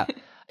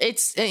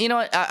 It's, you know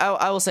what,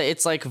 I will say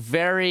it's like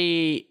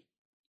very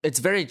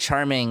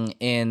charming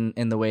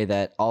in the way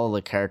that all of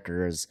the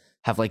characters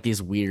have like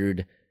these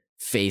weird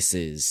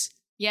faces.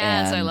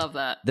 Yes, and I love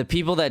that. The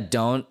people that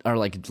don't are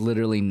like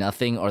literally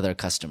nothing, or their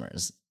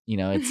customers. You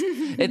know,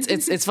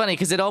 it's funny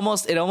because it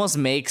almost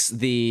makes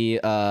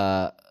the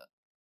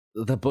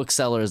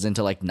booksellers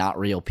into like not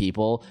real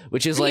people,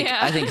 which is like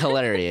I think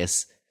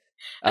hilarious,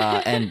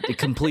 and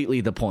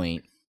completely the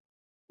point.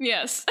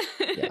 Yes.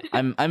 Yeah,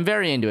 I'm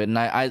very into it, and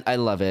I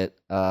love it.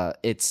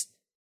 It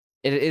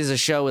is a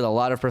show with a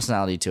lot of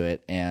personality to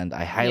it, and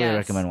I highly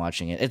recommend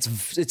watching it.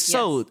 It's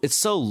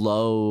so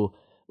low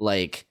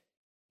like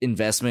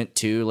investment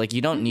too. Like,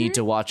 you don't need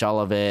to watch all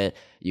of it.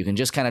 You can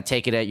just kind of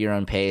take it at your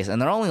own pace, and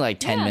they're only like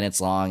 10 minutes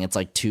long. It's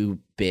like 2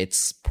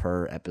 bits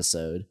per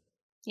episode.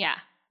 Yeah,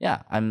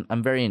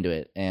 I'm very into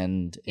it,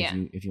 and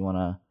if you want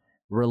a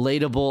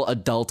relatable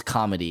adult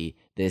comedy,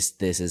 this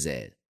is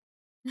it.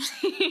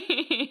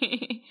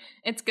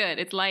 It's good.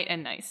 It's light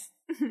and nice.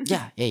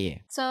 Yeah.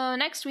 So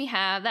next we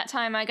have That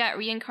Time I Got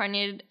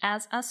Reincarnated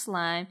as a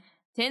Slime.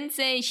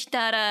 Tensei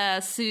shitara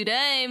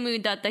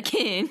suraimu datta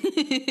ken.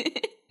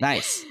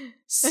 Nice.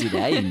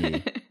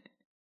 Suraimu.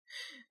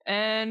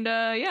 And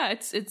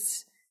it's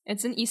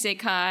an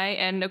isekai,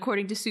 and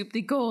according to Soup,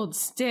 the gold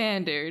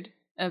standard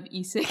of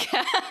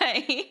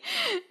isekai.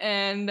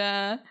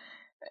 And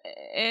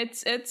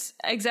it's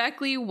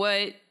exactly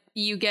what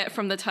you get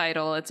from the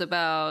title. It's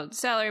about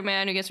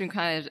salaryman who gets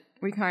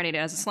reincarnated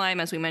as a slime,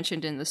 as we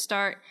mentioned in the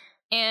start,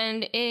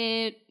 and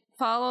it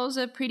follows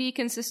a pretty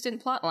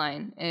consistent plot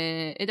line.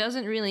 It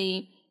doesn't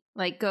really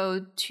like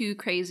go too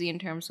crazy in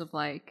terms of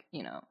like,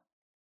 you know,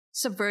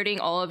 subverting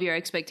all of your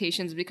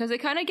expectations, because they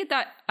kind of get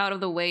that out of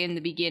the way in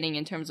the beginning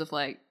in terms of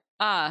like,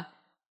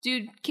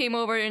 dude came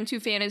over into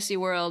fantasy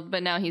world,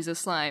 but now he's a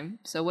slime,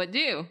 so what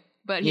do?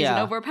 But he's an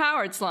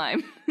overpowered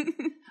slime.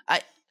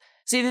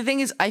 See, the thing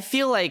is, I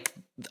feel like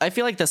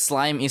the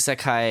slime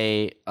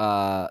isekai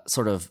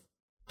sort of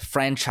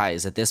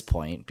franchise at this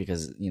point,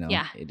 because you know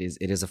it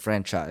is a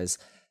franchise,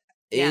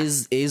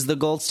 is the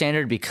gold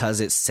standard because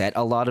it set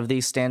a lot of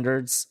these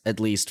standards, at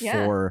least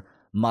for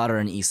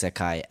modern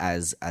isekai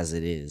as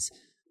it is,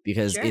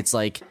 because it's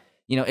like,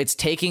 you know, it's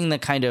taking the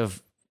kind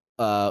of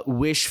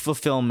wish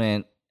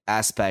fulfillment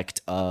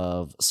aspect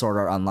of Sword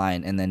Art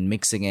Online and then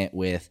mixing it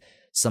with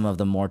some of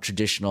the more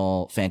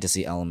traditional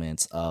fantasy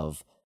elements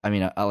of, I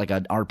mean, like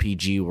an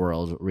RPG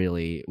world,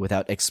 really,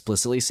 without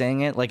explicitly saying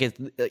it. Like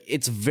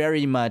it's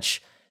very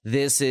much,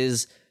 this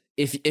is,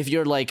 if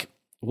you're like,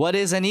 what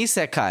is an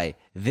isekai?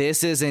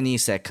 This is an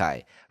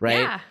isekai, right?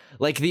 Yeah.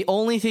 Like, the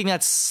only thing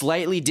that's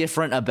slightly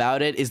different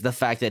about it is the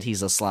fact that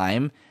he's a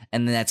slime,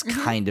 and then that's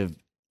kind of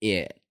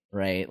it,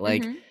 right?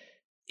 Like,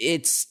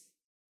 it's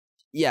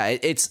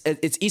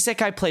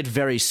isekai played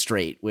very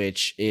straight,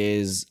 which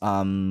is,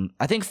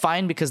 I think,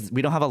 fine, because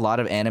we don't have a lot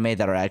of anime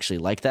that are actually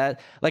like that.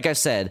 Like I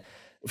said,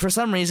 for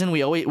some reason,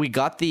 we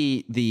got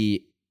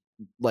the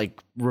like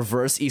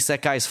reverse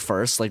isekais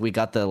first. Like, we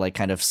got the like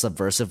kind of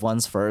subversive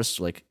ones first,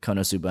 like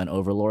Konosuba and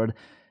Overlord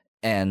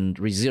and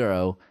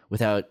ReZero,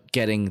 without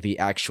getting the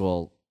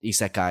actual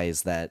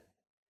isekais that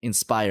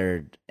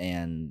inspired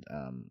and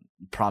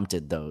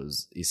prompted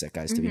those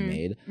isekais to be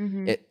made.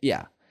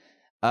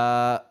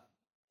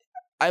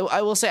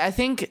 I will say, I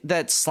think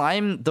that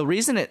Slime, the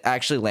reason it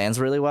actually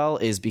lands really well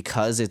is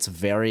because it's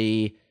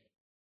very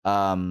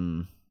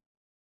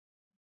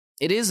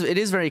it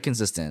is very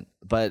consistent,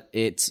 but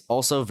it's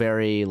also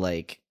very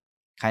like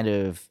kind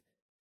of,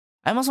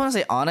 I almost want to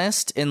say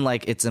honest in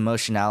like its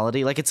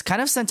emotionality. Like, it's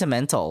kind of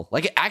sentimental.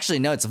 Like, actually,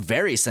 no, it's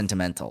very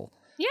sentimental.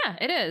 Yeah,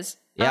 it is.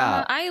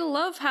 Yeah. I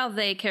love how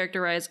they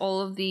characterize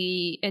all of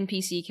the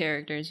NPC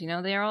characters. You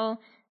know, they're all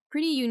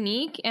pretty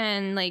unique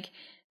and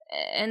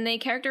they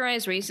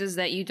characterize races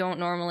that you don't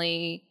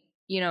normally,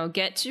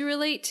 get to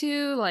relate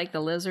to, like the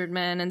lizard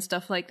men and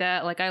stuff like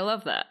that. Like, I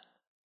love that.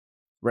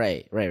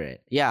 Right.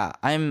 Yeah,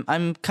 I'm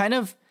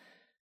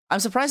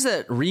surprised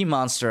that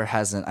Remonster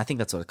hasn't. I think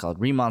that's what it's called.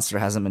 Remonster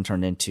hasn't been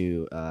turned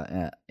into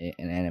an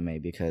anime,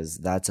 because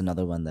that's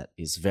another one that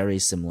is very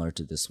similar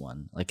to this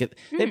one. Like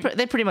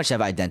they pretty much have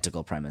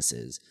identical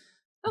premises.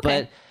 Okay.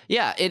 But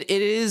yeah, it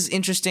is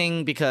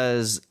interesting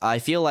because I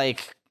feel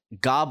like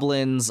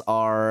goblins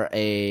are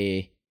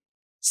a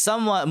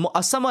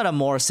somewhat a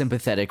more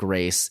sympathetic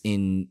race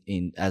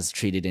in as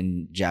treated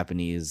in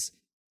Japanese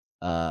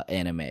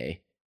anime.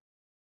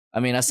 I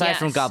mean, aside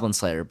from Yes. Goblin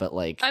Slayer, but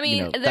that's a I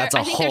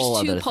think whole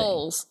there's two other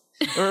poles.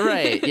 thing.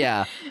 Right,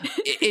 yeah.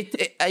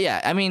 Yeah,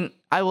 I mean,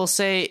 I will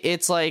say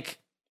it's like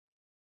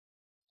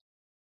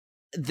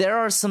there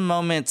are some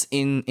moments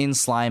in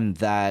Slime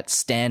that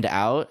stand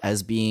out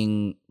as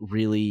being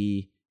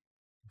really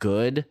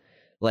good.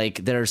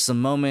 Like, there are some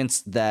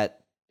moments that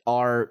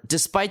are,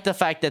 despite the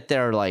fact that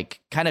they're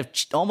like kind of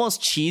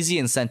almost cheesy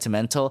and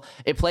sentimental,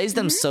 it plays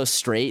them so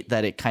straight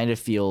that it kind of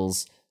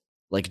feels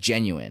like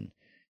genuine.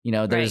 You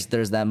know, there's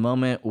that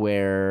moment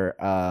where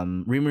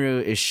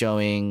Rimuru is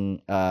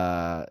showing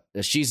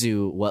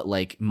Shizu what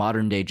like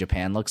modern day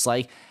Japan looks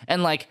like,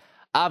 and like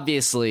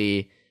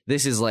obviously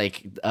this is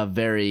like a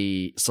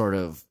very sort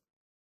of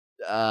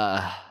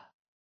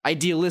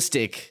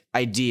idealistic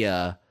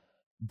idea,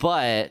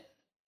 but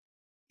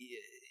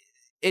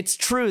it's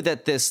true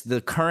that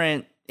the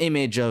current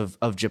image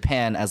of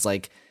Japan as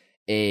like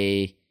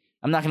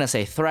I'm not gonna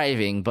say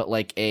thriving, but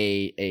like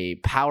a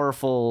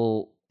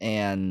powerful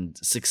and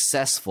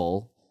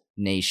successful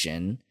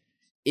nation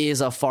is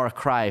a far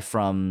cry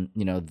from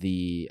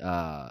the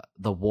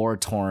war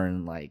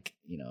torn, like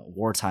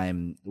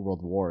wartime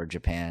World War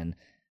Japan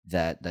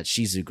that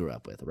Shizu grew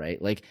up with,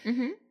 right? Like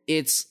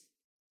it's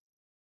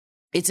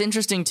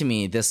interesting to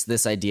me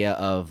this idea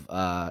of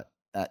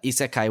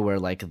isekai, where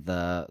like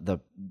the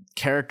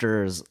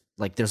characters,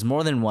 like there's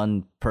more than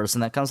one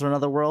person that comes from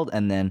another world,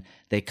 and then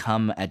they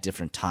come at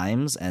different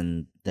times,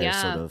 and their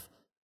sort of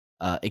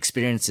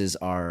experiences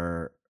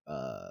are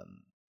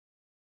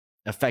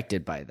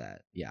affected by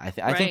that. Yeah, I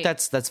think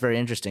that's very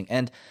interesting,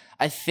 and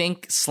I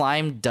think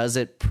Slime does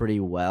it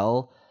pretty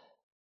well,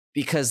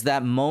 because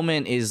that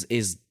moment is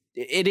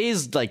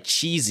like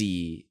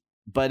cheesy,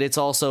 but it's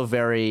also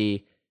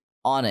very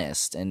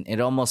honest, and it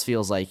almost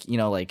feels like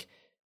like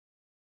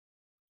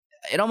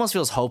it almost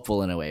feels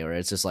hopeful in a way, where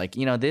it's just like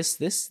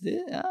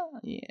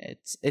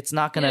it's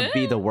not gonna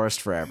be the worst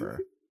forever,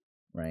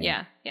 right?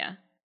 Yeah.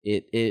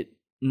 It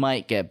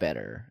might get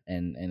better,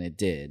 and it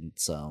did.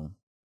 So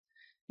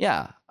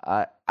yeah,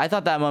 I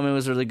thought that moment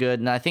was really good,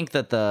 and I think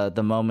that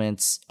the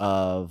moments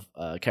of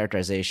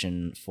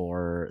characterization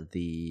for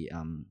the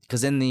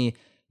because in the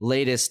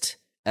latest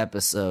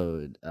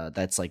episode,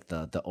 that's like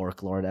the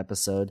Orc Lord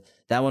episode,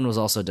 that one was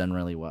also done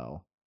really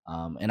well,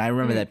 and I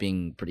remember that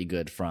being pretty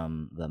good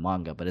from the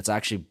manga, but it's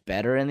actually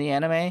better in the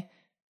anime.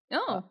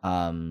 But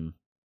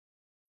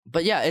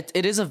yeah,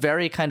 it is a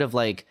very kind of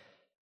like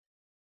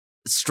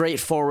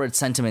straightforward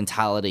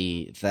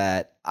sentimentality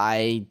that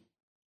I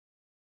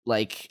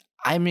like.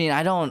 I mean,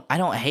 I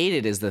don't hate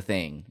it, is the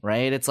thing,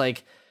 right? It's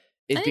like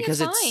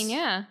because it's fine,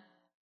 yeah.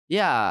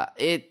 Yeah,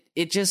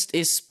 it just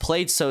is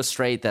played so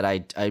straight that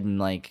I'm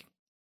like,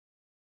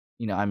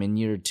 I'm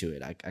inured to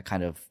it. I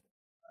kind of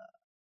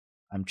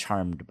I'm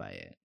charmed by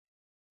it.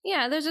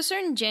 Yeah, there's a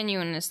certain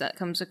genuineness that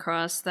comes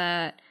across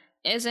that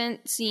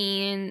isn't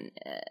seen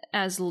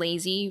as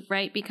lazy,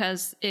 right?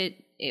 Because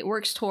it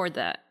works toward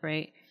that,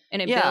 right?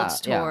 And it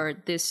builds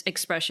toward this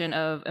expression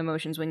of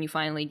emotions when you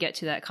finally get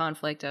to that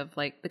conflict of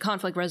like the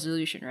conflict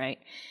resolution, right?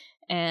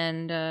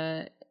 And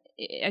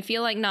I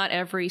feel like not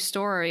every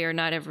story or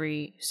not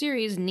every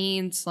series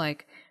needs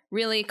like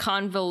really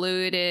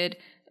convoluted,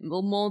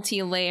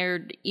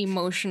 multi-layered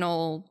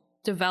emotional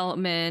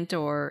development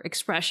or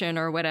expression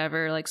or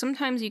whatever. Like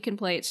sometimes you can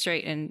play it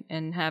straight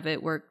and have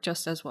it work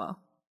just as well.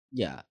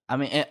 Yeah. I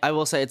mean, I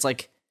will say it's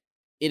like,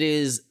 it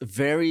is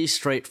very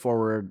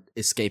straightforward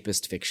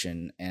escapist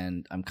fiction,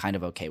 and I'm kind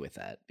of okay with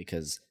that,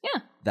 because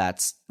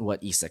that's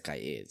what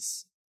isekai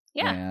is.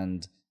 Yeah.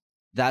 And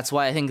that's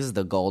why I think this is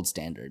the gold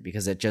standard,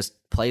 because it just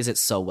plays it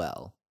so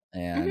well.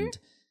 And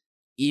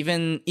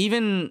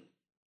even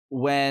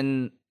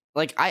when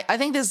like I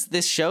think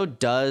this show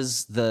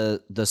does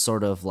the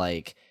sort of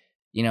like,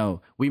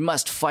 we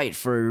must fight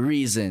for a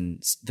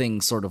reason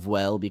thing sort of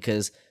well,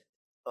 because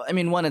I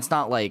mean, one, it's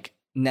not like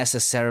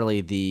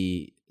necessarily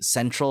the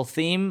central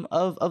theme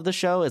of the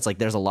show. It's like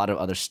there's a lot of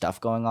other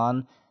stuff going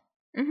on.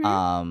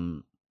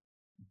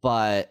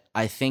 But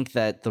I think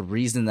that the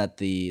reason that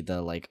the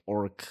like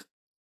orc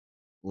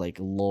like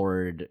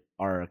lord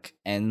arc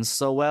ends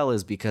so well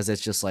is because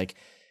it's just like,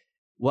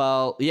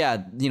 well,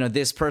 yeah,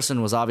 this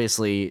person was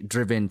obviously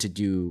driven to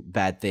do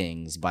bad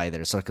things by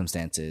their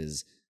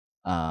circumstances,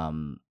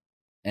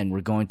 and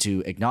we're going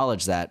to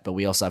acknowledge that, but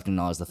we also have to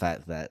acknowledge the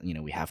fact that, you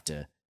know, we have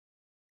to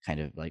kind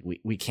of like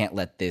we can't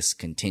let this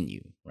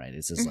continue, right?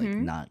 This is like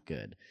not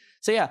good.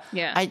 So yeah.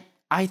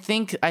 I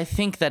think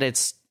that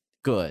it's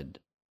good.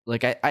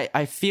 Like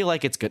I feel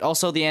like it's good.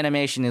 Also, the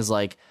animation is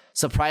like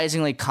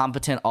surprisingly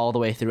competent all the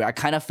way through. I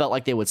kind of felt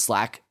like they would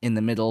slack in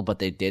the middle, but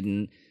they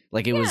didn't.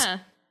 Like it was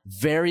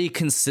very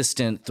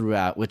consistent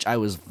throughout, which I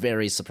was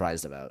very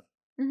surprised about.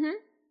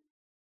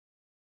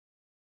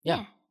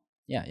 Yeah.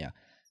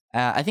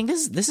 I think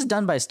this is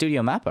done by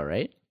Studio Mappa,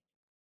 right?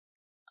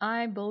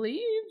 I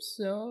believe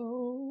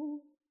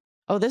so.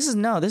 Oh, this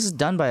is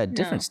done by a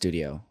different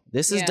studio.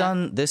 This is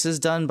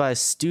done by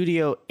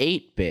Studio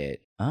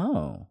 8-Bit.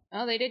 Oh,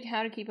 they did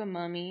How to Keep a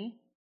Mummy.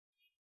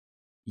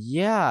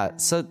 Yeah.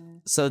 So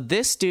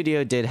this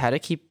studio did How to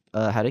Keep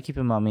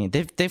a Mummy.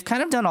 They've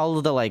kind of done all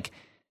of the like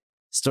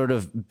sort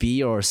of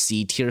B or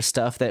C tier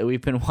stuff that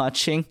we've been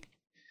watching.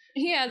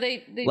 Yeah,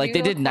 they like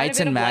they did Knights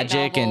and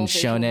Magic and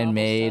Shonen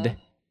Maid. Stuff.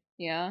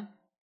 Yeah.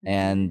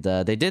 And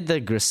they did the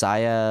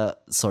Grisaya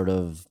sort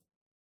of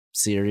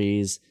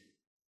series.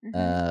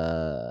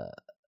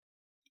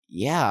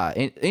 Yeah,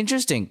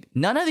 interesting.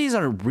 None of these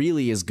are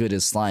really as good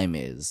as Slime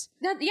is.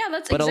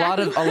 That's but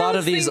exactly a lot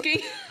of these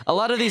thinking. a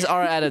lot of these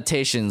are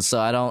adaptations, so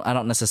I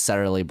don't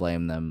necessarily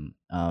blame them.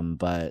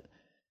 But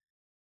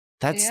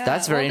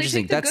that's very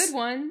interesting. That's a good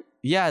one.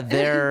 Yeah,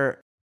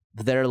 they're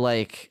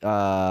like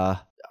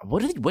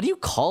what do you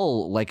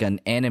call like an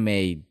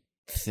anime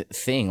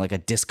thing, like a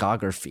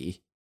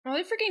discography? Oh,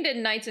 they freaking did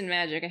Knights and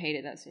Magic. I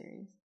hated that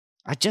series.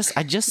 I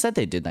just said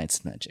they did Knights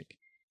and Magic.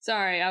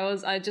 Sorry,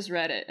 I just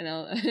read it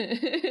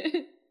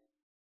and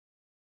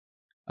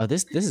Oh,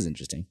 this is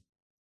interesting.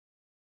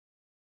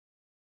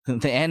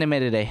 They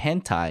animated a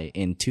hentai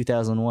in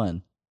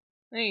 2001.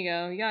 There you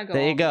go. You gotta go.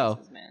 There you go,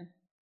 places, man.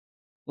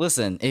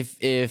 Listen,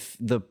 if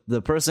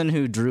the person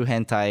who drew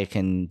hentai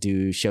can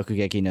do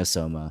Shokugeki no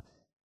Soma,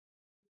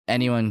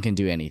 anyone can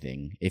do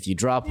anything. If you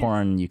draw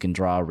porn, you can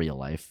draw real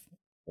life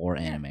or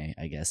anime,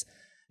 I guess.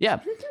 Yeah,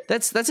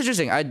 that's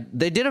interesting.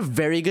 They did a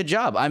very good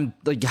job. I'm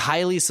like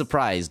highly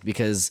surprised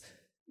because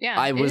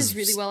I was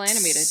really well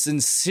animated.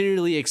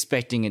 Sincerely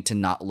expecting it to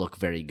not look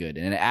very good,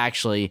 and it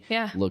actually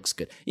looks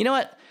good. You know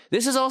what?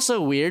 This is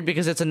also weird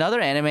because it's another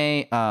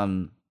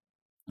anime.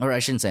 Or I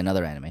shouldn't say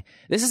another anime.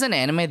 This is an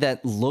anime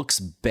that looks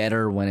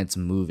better when it's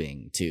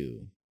moving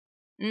too.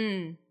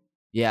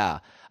 Yeah,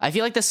 I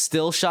feel like the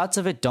still shots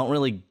of it don't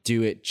really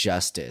do it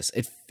justice.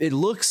 It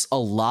looks a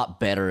lot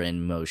better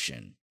in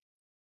motion.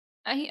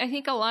 I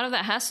think a lot of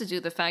that has to do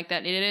with the fact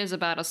that it is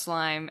about a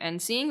slime,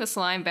 and seeing the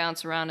slime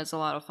bounce around is a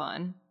lot of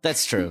fun.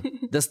 That's true.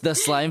 The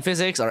slime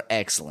physics are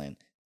excellent.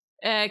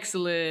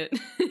 Excellent.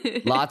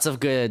 lots of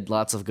good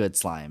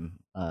slime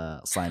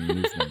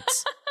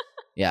movements.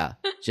 Yeah,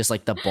 just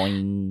like the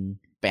boing,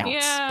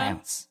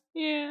 bounce.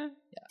 Yeah.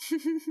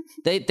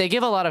 They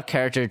give a lot of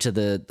character to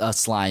the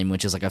slime,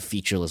 which is like a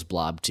featureless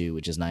blob too,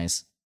 which is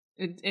nice.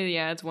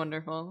 It's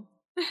wonderful.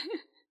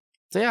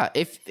 So yeah,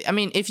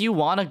 if you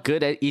want a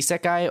good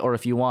isekai, or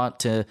if you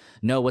want to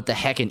know what the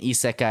heck an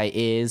isekai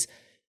is,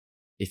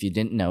 if you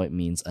didn't know, it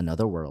means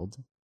another world,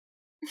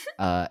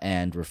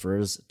 and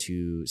refers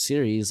to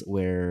series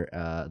where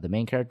the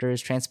main character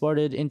is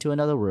transported into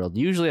another world,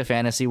 usually a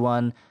fantasy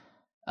one.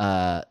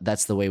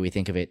 That's the way we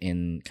think of it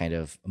in kind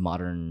of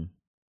modern,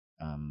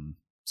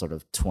 sort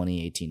of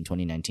 2018,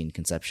 2019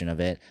 conception of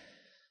it.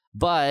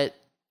 But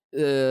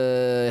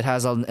it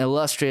has an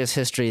illustrious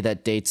history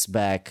that dates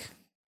back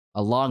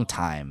a long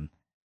time,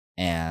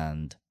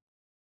 and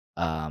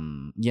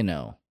you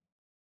know,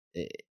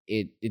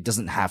 it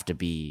doesn't have to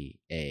be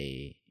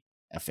a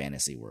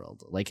fantasy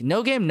world. Like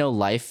No Game No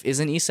Life is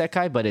an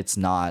isekai, but it's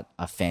not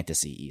a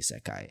fantasy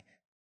isekai.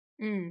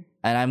 And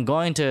I'm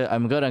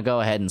gonna go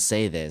ahead and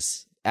say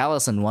this: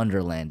 Alice in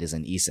Wonderland is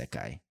an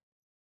isekai.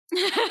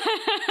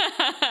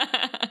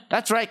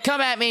 That's right.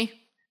 Come at me.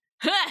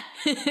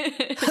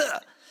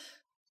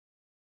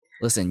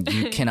 Listen,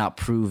 you cannot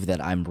prove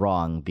that I'm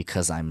wrong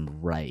because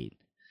I'm right.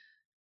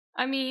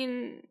 I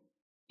mean,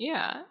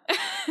 yeah.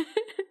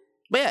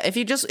 But yeah, if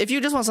you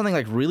just want something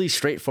like really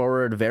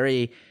straightforward,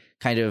 very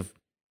kind of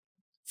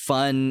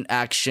fun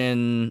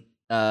action,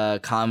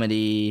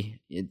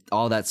 comedy,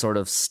 all that sort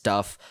of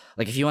stuff.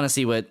 Like if you want to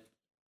see what,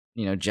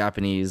 you know,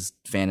 Japanese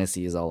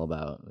fantasy is all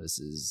about, this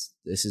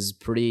is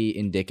pretty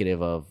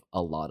indicative of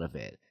a lot of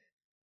it.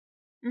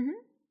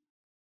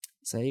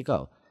 So there you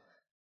go.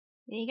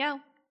 There you go.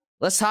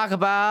 Let's talk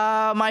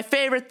about my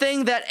favorite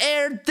thing that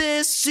aired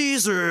this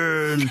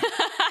season.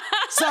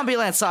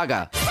 Zombieland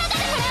Saga.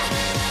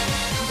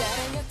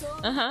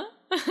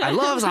 I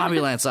love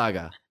Zombieland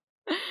Saga.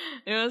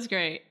 It was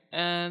great.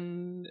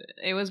 And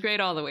it was great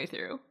all the way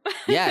through.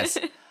 Yes.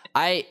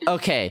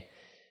 Okay.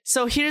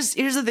 So here's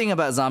the thing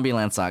about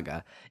Zombieland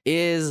Saga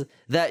is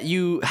that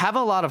you have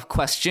a lot of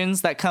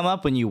questions that come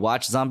up when you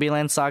watch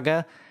Zombieland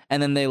Saga,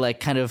 and then they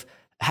like kind of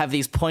have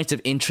these points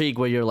of intrigue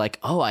where you're like,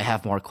 oh, I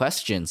have more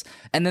questions.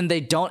 And then they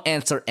don't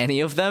answer any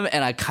of them,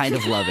 and I kind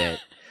of love it.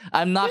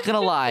 I'm not going to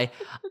lie.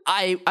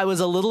 I was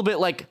a little bit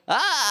like,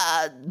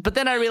 but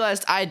then I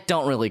realized I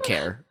don't really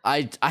care.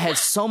 I had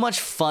so much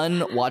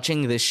fun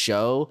watching this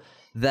show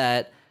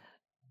that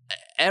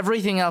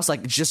everything else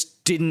like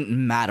just didn't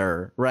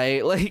matter,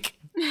 right? Like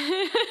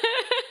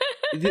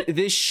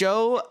this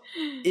show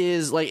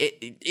is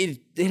like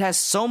it has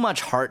so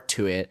much heart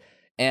to it,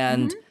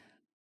 and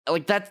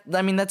like that.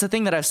 I mean, that's a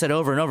thing that I've said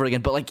over and over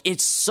again. But like,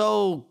 it's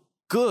so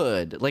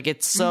good. Like,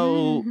 it's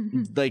so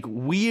like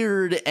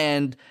weird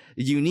and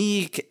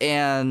unique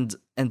and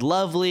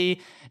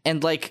lovely,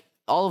 and like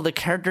all of the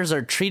characters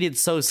are treated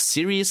so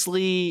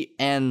seriously,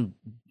 and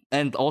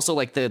also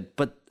like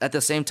but at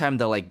the same time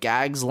the like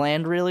gags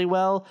land really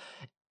well.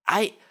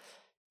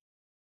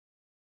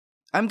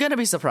 I'm gonna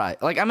be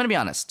surprised. Like, I'm gonna be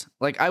honest.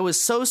 Like, I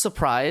was so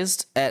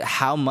surprised at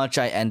how much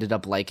I ended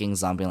up liking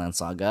Zombieland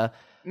Saga.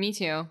 Me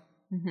too.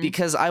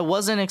 Because I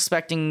wasn't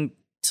expecting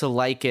to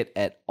like it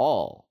at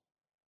all.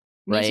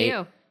 Right? Me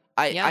too.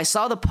 I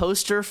saw the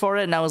poster for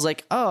it and I was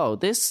like, oh,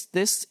 this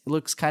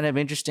looks kind of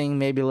interesting,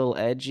 maybe a little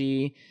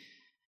edgy.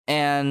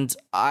 And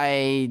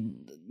I,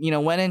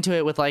 went into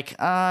it with like,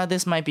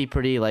 this might be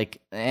pretty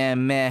like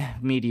meh,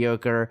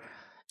 mediocre.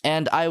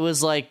 And I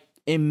was like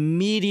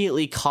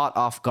immediately caught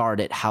off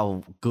guard at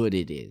how good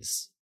it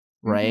is.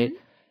 Right?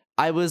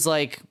 I was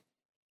like,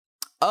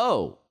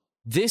 oh,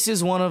 this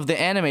is one of the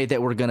anime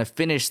that we're gonna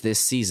finish this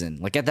season.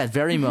 Like at that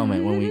very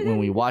moment when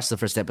we watched the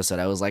first episode,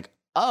 I was like,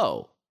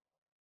 oh,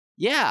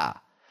 yeah.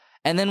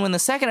 And then when the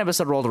second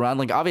episode rolled around,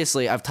 like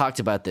obviously I've talked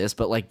about this,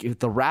 but like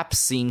the rap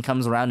scene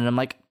comes around and I'm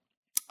like,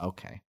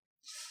 okay.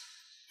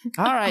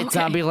 All right, okay.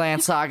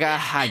 Zombieland Saga,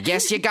 I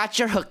guess you got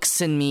your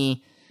hooks in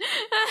me.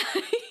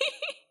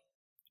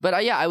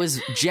 But yeah, I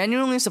was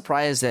genuinely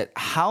surprised at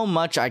how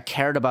much I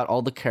cared about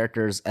all the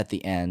characters at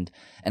the end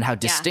and how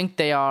distinct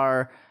they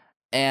are,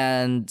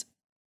 and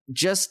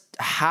just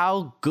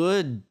how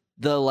good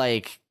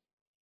the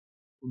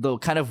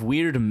kind of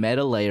weird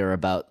meta layer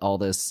about all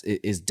this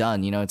is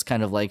done. It's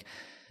kind of like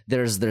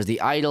there's the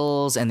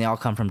idols and they all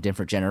come from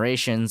different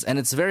generations. And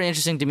it's very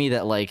interesting to me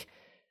that like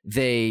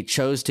they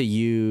chose to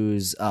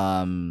use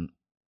Yugiri,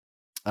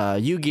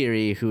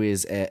 who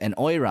is an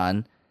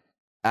Oiran,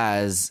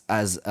 as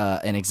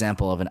an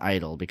example of an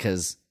idol,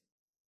 because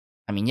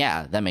I mean,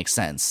 yeah, that makes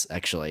sense,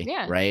 actually,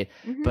 right?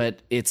 But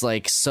it's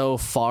like so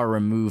far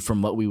removed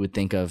from what we would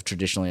think of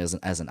traditionally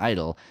as an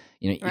idol,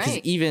 because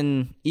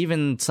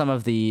even some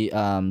of the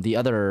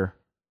other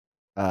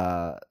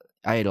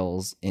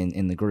idols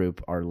in the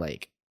group are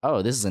like,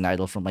 oh, this is an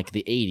idol from like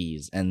the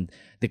 80s, and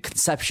the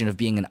conception of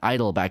being an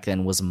idol back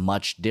then was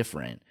much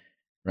different,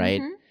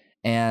 right?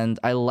 And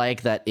I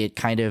like that it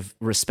kind of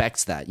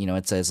respects that.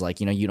 It says like,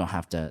 you don't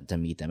have to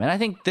meet them. And I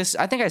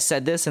think I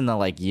said this in the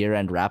like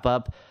year-end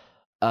wrap-up.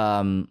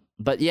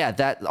 But yeah,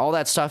 that all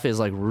that stuff is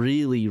like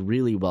really,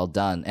 really well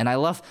done. And I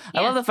love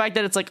the fact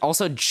that it's like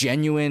also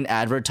genuine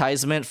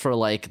advertisement for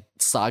like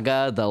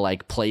Saga, the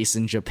like place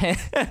in Japan.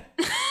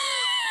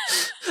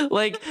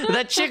 Like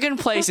that chicken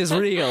place is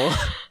real.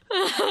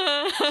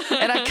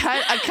 And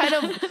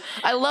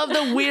I love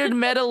the weird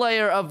meta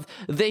layer of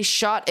they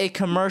shot a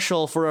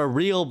commercial for a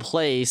real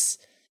place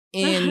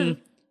in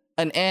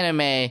an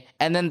anime,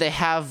 and then they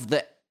have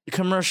the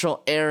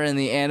commercial air in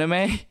the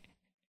anime.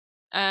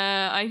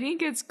 I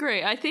think it's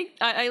great. I think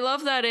I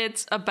love that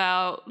it's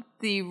about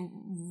the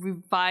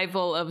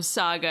revival of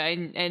Saga,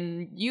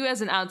 and you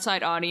as an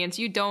outside audience,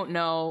 you don't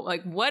know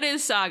like what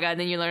is Saga, and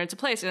then you learn it's a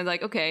place, and it's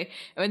like, okay,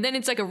 and then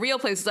it's like a real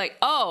place. It's like,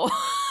 oh,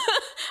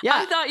 yeah,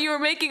 I thought you were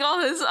making all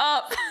this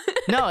up.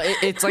 No,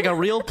 it's like a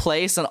real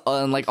place,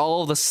 and like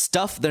all of the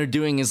stuff they're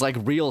doing is like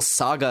real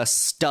Saga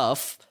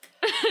stuff.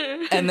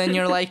 And then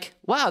you're like,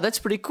 wow, that's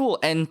pretty cool.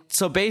 And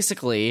so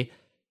basically,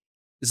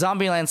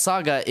 Zombieland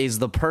Saga is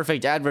the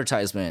perfect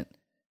advertisement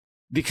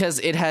because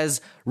it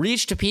has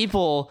reached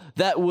people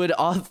that would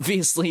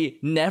obviously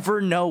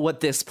never know what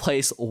this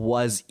place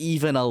was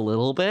even a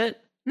little bit.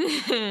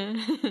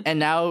 And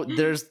now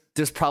there's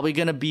probably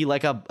going to be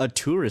like a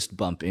tourist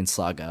bump in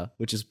Saga,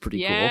 which is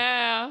pretty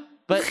cool.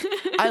 But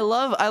I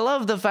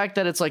love the fact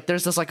that it's like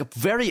there's this like a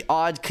very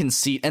odd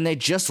conceit and they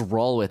just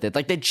roll with it.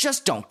 Like they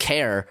just don't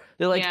care.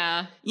 They're like,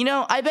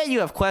 I bet you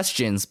have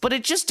questions, but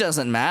it just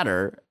doesn't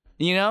matter.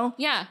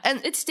 Yeah,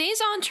 and it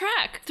stays on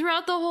track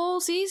throughout the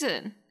whole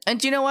season.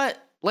 And you know what?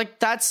 Like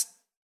that's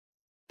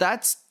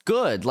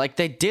good. Like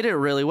they did it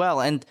really well.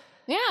 And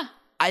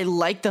I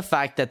like the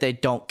fact that they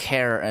don't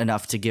care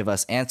enough to give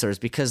us answers,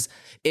 because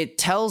it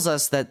tells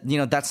us that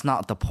that's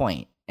not the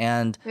point,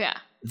 and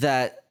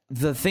that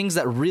the things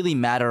that really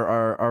matter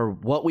are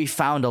what we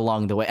found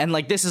along the way. And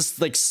like this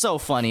is like so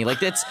funny.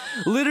 Like it's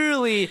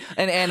literally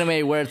an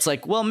anime where it's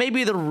like, well,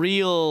 maybe the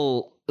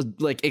real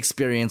like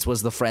experience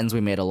was the friends we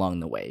made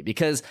along the way,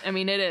 because I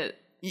mean it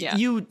is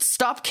you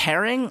stop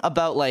caring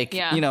about like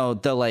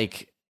the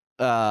like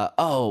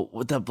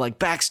the like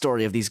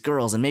backstory of these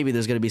girls, and maybe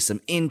there's going to be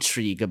some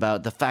intrigue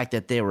about the fact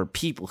that they were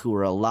people who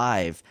were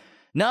alive.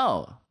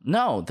 No,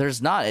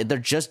 there's not. They're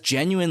just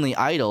genuinely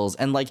idols,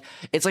 and like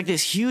it's like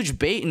this huge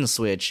bait and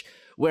switch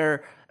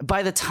where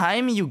by the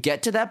time you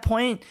get to that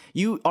point,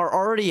 you are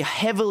already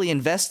heavily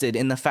invested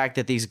in the fact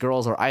that these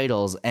girls are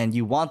idols and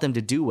you want them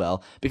to do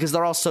well because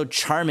they're all so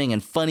charming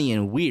and funny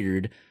and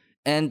weird.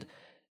 And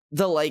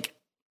the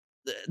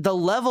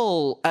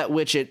level at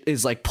which it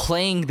is like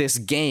playing this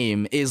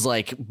game is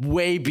like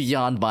way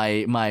beyond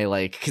my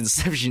like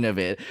conception of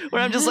it,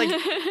 where I'm just like,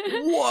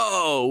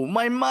 whoa,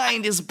 my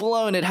mind is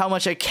blown at how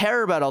much I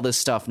care about all this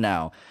stuff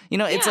now. You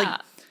know, it's like,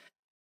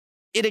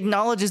 it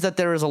acknowledges that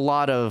there is a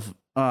lot of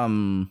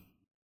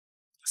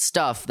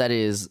stuff that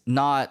is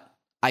not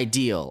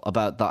ideal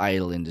about the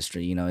idol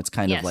industry. You know, it's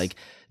kind of like,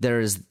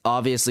 there's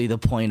obviously the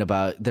point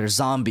about they're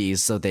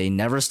zombies, so they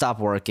never stop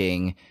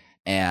working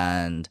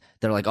and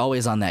they're like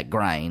always on that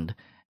grind,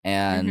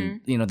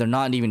 and you know, they're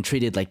not even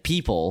treated like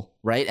people,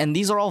 right? And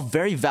these are all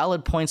very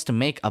valid points to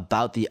make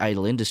about the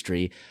idol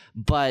industry,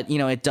 but you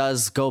know, it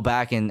does go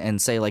back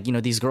and say like, you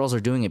know, these girls are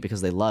doing it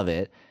because they love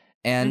it.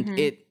 And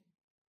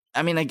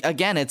I mean,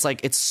 again, it's like,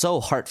 it's so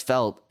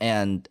heartfelt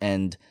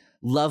and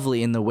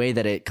lovely in the way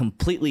that it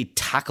completely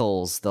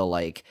tackles the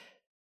like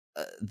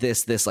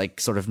this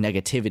like sort of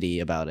negativity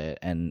about it,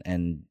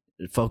 and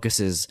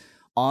focuses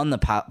on the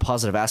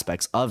positive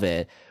aspects of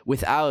it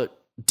without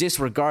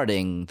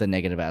disregarding the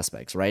negative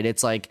aspects, right?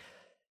 It's like,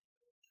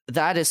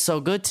 that is so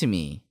good to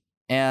me.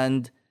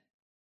 And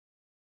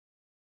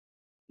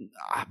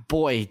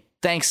boy,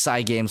 thanks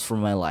Cygames for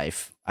my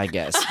life, I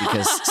guess,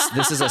 because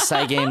this is a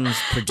Cygames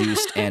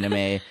produced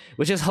anime,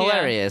 which is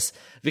hilarious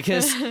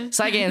because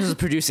Cygames is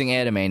producing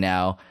anime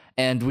now,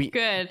 and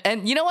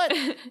and you know what?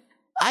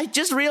 I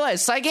just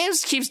realized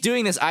Cygames keeps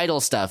doing this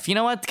idol stuff. You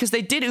know what? Because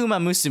they did Uma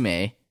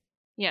Musume.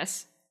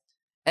 Yes.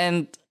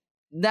 And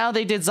now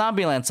they did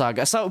Zombieland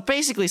Saga. So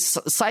basically,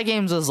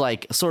 Cygames'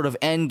 like sort of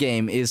end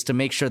game is to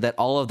make sure that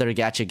all of their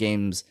gacha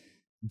games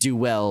do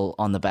well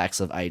on the backs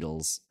of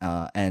idols,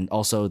 and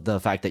also the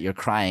fact that you're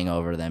crying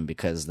over them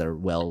because they're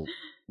well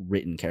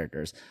written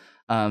characters.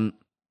 But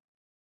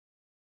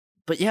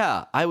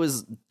yeah, I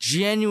was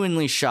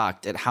genuinely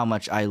shocked at how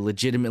much I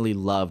legitimately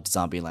loved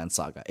Zombieland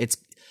Saga. It's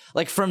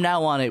like, from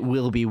now on, it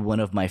will be one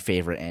of my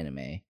favorite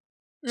anime.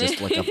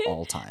 Just like of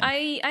all time.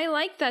 I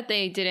like that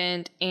they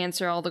didn't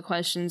answer all the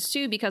questions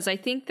too, because I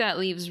think that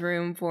leaves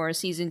room for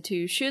season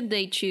 2 should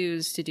they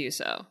choose to do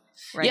so.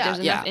 Right? Yeah, there's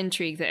enough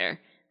intrigue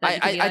there.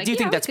 I do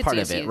think that's part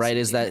of it, right?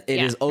 Is that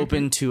it is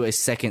open to a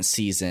second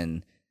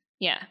season.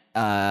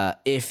 Yeah.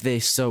 If they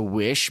so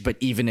wish, but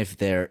even if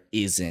there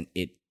isn't,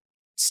 it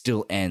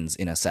still ends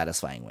in a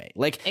satisfying way.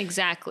 Like,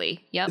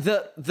 exactly. Yep.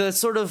 The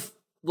sort of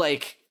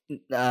like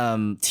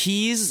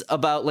tease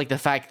about like the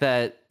fact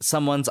that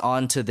someone's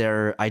onto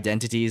their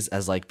identities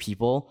as like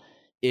people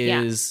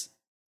is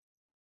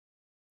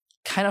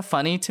kind of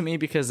funny to me,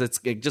 because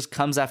it just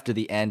comes after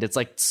the end. It's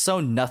like so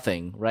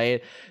nothing,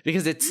 right?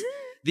 Because it's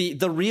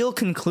the real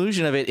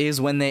conclusion of it is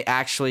when they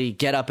actually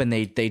get up and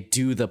they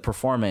do the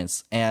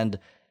performance, and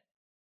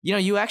you know,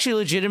 you actually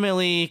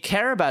legitimately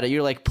care about it.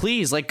 You're like,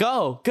 please, like,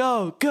 go.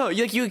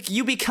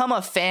 You become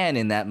a fan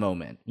in that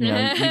moment. You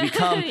know, you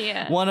become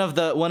one of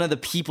the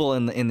people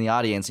in the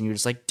audience, and you're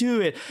just like,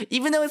 do it.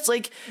 Even though it's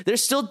like they're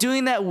still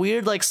doing that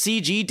weird like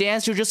CG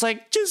dance, you're just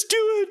like, just do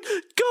it.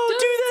 Go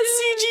do that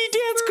CG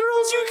dance,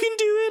 girls. You can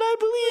do it. I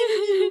believe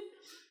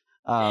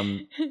in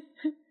you.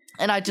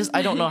 And I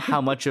don't know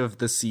how much of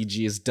the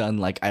CG is done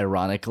like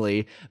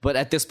ironically, but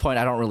at this point,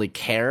 I don't really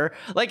care.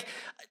 Like,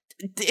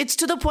 it's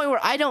to the point where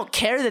I don't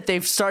care that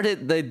they've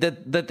started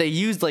that they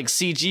used like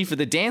CG for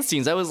the dance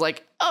scenes. I was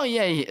like, oh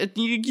yeah,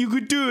 you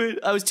could do it.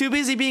 I was too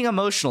busy being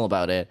emotional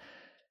about it.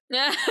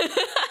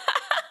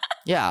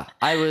 Yeah,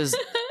 I was,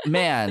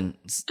 man.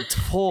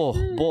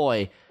 Oh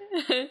boy.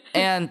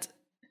 And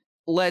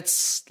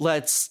let's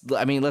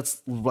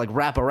like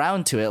wrap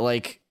around to it.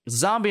 Like,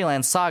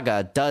 Zombieland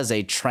Saga does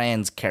a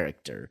trans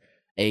character,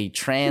 a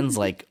trans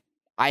like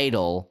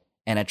idol,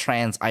 and a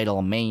trans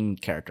idol main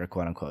character,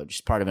 quote unquote,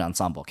 just part of an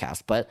ensemble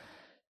cast. But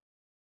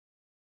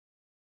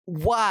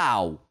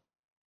wow,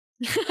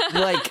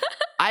 like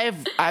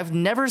I've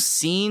never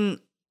seen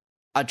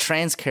a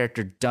trans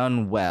character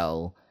done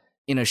well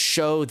in a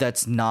show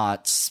that's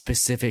not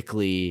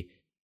specifically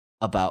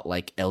about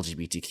like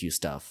LGBTQ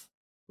stuff,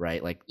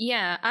 right? Like,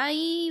 yeah,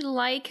 I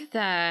like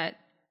that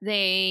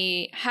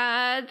they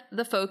had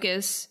the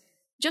focus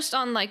just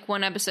on like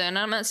one episode. And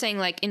I'm not saying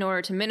like in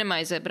order to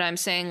minimize it, but I'm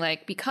saying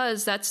like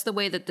because that's the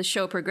way that the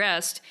show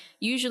progressed.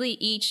 Usually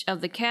each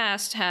of the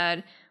cast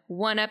had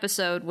one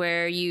episode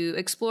where you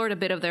explored a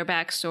bit of their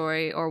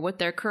backstory or what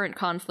their current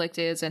conflict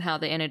is and how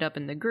they ended up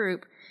in the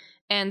group.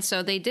 And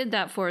so they did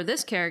that for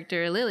this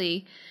character,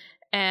 Lily.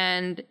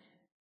 And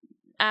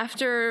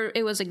after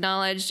it was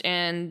acknowledged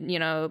and, you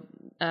know,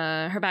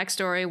 her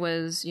backstory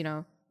was, you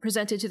know,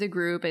 presented to the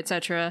group,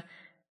 etc.,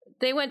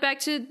 they went back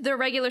to their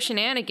regular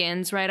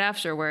shenanigans right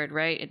afterward,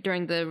 right?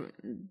 During the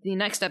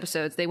next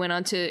episodes, they went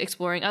on to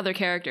exploring other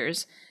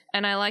characters.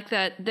 And I like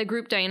that the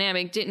group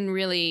dynamic didn't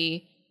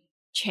really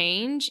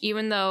change,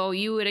 even though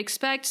you would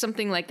expect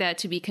something like that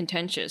to be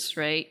contentious,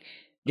 right?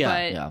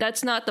 but yeah.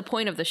 that's not the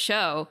point of the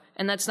show,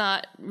 and that's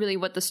not really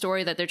what the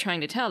story that they're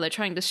trying to tell. They're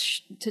trying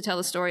to tell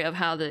the story of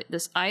how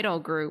this idol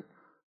group,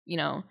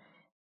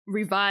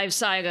 revives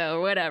Saiga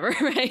or whatever,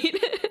 right?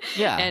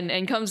 Yeah.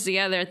 and comes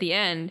together at the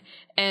end.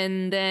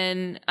 And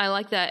then I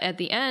like that at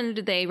the end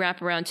they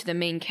wrap around to the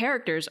main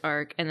character's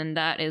arc, and then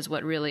that is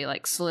what really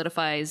like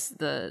solidifies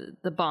the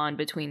bond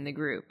between the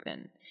group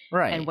and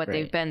what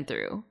they've been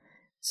through.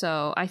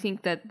 So I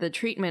think that the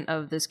treatment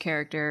of this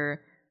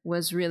character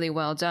was really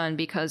well done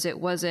because it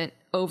wasn't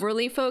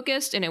overly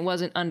focused and it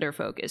wasn't under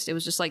focused. It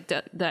was just like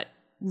that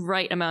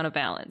right amount of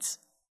balance.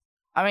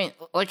 I mean,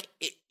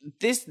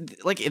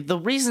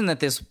 the reason that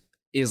this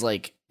is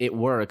like it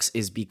works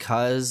is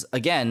because,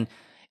 again,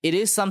 it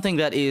is something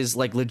that is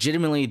like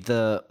legitimately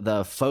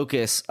the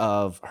focus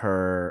of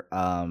her.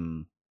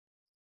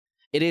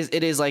 It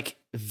is like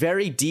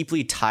very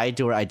deeply tied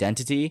to her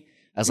identity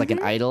as like an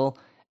idol,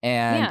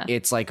 and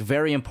it's like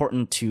very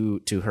important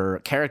to her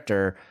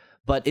character.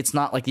 But it's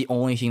not like the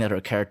only thing that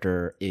her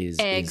character is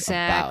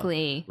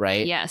exactly about,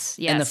 right? Yes.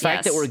 And the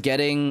fact that we're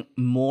getting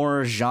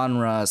more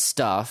genre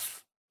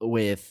stuff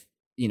with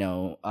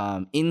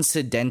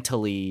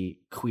incidentally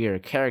queer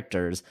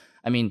characters.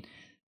 I mean,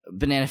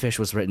 Banana Fish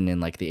was written in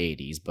like the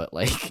 80s, but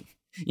like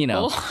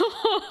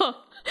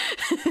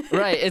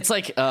right? It's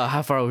like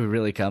how far have we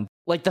really come?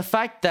 Like the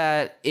fact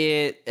that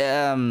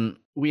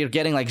we are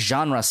getting like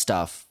genre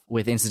stuff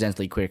with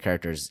incidentally queer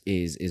characters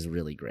is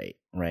really great,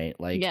 right?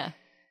 Like yeah.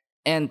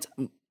 And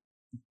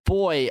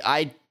boy,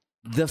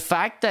 the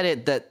fact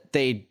that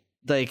they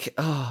like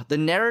the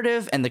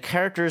narrative and the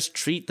characters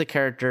treat the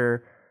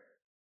character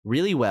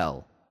really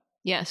well.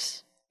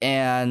 Yes.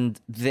 And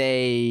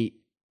they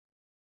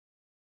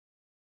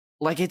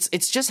like it's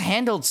just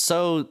handled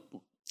so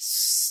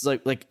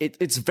like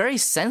it's very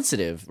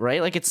sensitive,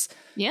 right? Like it's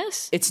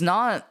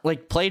not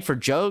like played for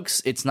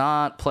jokes, it's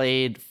not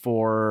played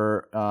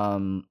for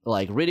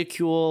like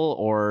ridicule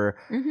or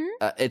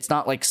it's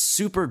not like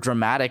super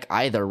dramatic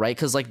either, right?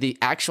 Because like the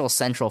actual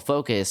central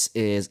focus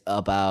is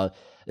about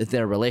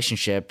their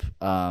relationship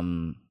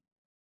or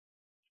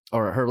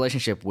her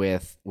relationship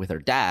with her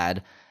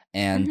dad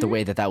and the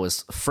way that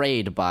was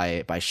frayed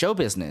by show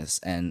business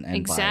and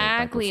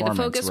exactly by the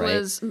focus right?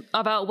 was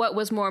about what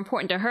was more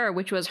important to her,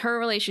 which was her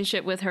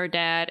relationship with her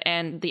dad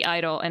and the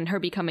idol and her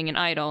becoming an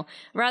idol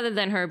rather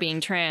than her being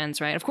trans,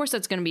 right? Of course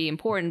that's going to be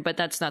important, but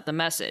that's not the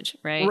message,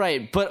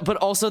 right? But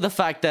also the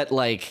fact that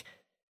like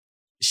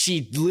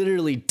she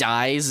literally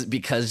dies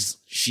because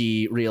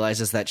she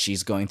realizes that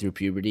she's going through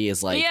puberty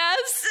is like,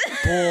 yes,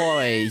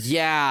 boy,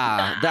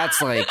 yeah,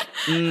 that's like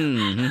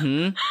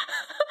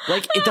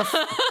like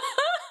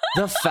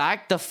the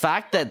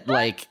fact that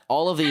like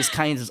all of these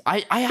kinds of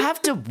I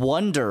have to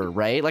wonder,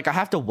 right? Like I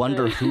have to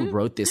wonder who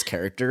wrote this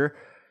character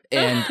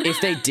and if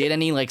they did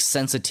any like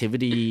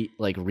sensitivity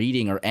like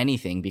reading or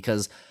anything,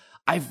 because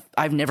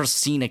I've never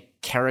seen a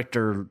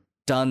character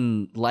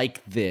done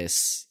like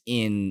this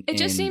in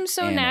just seems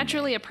so anime.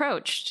 Naturally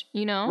approached,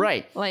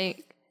 right?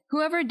 Like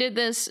whoever did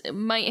this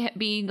might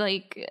be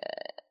like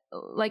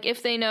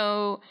if they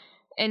know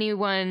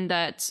anyone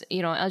that's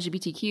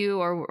LGBTQ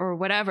or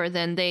whatever,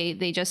 then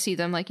they just see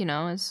them like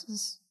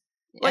as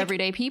like,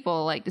 everyday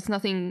people. Like it's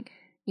nothing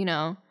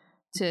to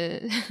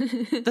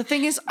the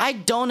thing is I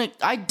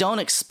don't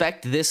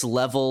expect this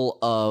level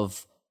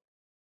of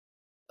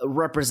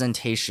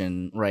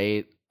representation,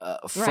 right?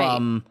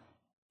 From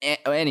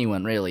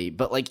anyone really,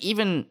 but like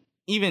even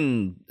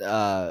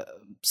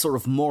sort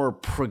of more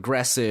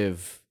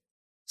progressive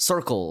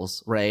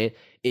circles, right?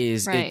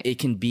 It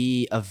can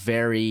be a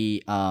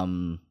very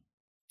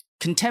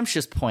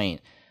contemptuous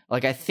point.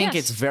 Like I think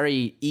it's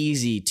very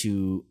easy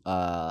to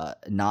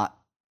not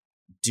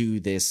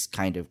do this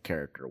kind of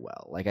character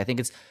well. Like I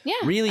think it's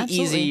really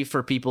easy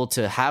for people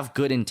to have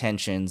good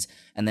intentions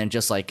and then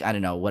just like, I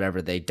don't know,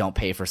 whatever, they don't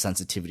pay for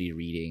sensitivity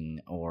reading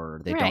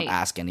or they don't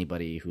ask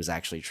anybody who's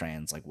actually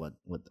trans like what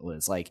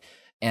it's like,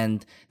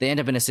 and they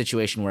end up in a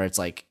situation where it's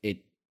like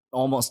it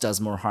almost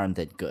does more harm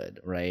than good,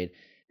 right?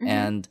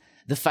 And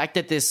the fact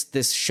that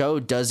this show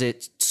does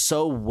it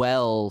so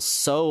well,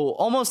 so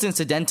almost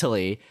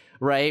incidentally,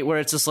 right? Where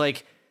it's just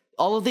like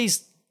all of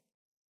these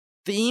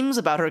themes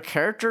about her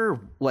character,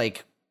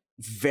 like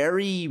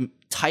very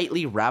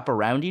tightly wrap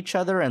around each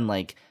other and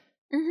like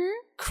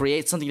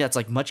create something that's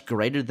like much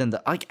greater than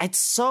like it's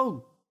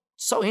so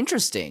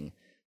interesting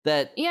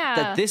that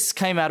this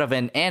came out of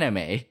an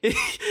anime,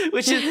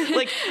 which is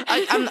like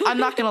I'm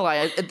not gonna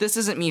lie, this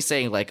isn't me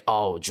saying like,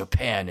 oh,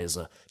 Japan is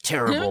a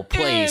terrible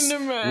place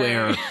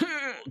where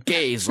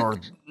gays are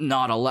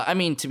not allowed. I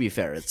mean, to be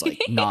fair, it's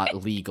like not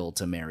legal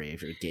to marry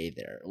if you're gay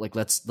there. Like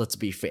let's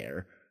be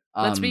fair.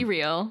 Let's be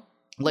real.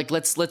 Like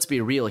let's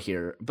be real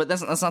here. But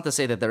that's not to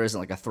say that there isn't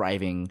like a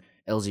thriving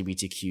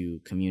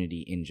LGBTQ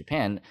community in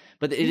Japan.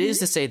 But it is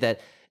to say that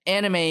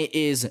anime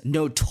is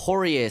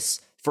notorious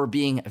for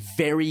being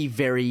very,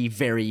 very,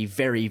 very,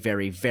 very,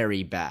 very,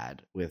 very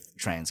bad with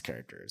trans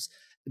characters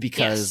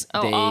because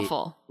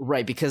awful.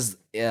 Right, because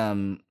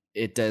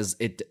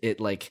it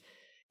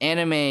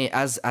anime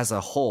as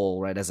a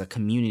whole, right, as a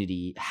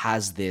community,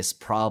 has this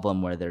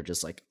problem where they're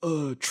just like,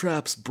 oh,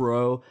 traps,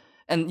 bro.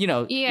 And, you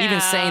know, even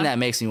saying that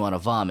makes me want to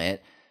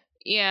vomit.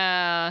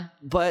 Yeah.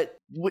 But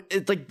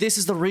like, this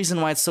is the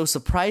reason why it's so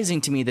surprising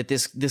to me that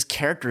this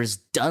character is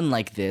done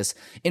like this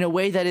in a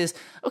way that is,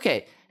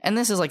 okay, and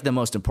this is like the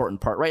most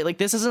important part, right? Like,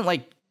 this isn't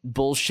like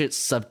bullshit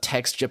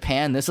subtext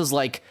Japan. This is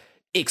like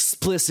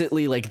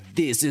explicitly like,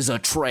 this is a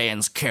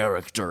trans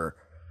character,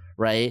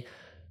 right?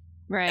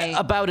 Right.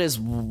 About as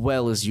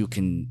well as you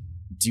can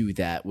do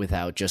that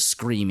without just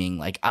screaming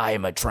like,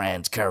 I'm a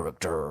trans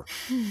character,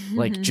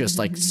 like just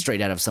like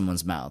straight out of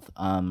someone's mouth.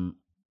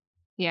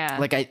 Yeah.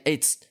 Like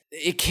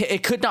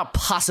it could not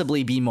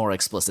possibly be more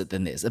explicit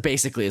than this.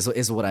 Basically,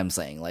 is what I'm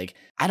saying. Like,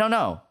 I don't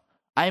know.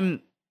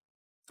 I'm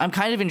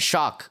kind of in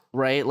shock,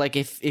 right? Like,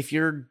 if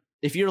you're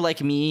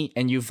like me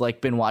and you've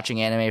like been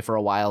watching anime for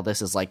a while,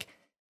 this is like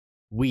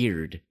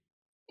weird.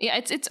 Yeah,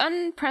 it's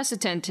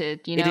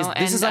unprecedented, you know.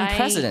 This is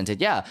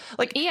unprecedented, yeah.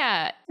 Like,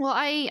 yeah. Well,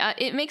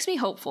 it makes me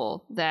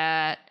hopeful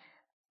that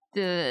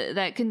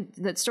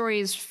that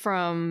stories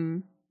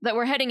from that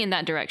we're heading in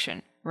that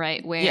direction,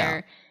 right?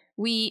 Where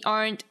we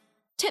aren't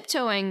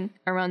tiptoeing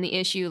around the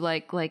issue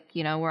like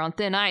you know, we're on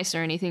thin ice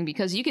or anything,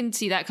 because you can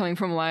see that coming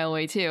from a mile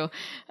away too,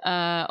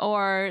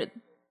 or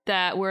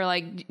that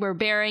we're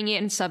burying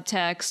it in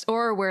subtext,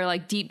 or we're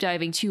like deep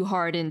diving too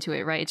hard into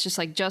it, right? It's just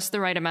like just the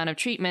right amount of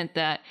treatment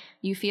that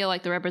you feel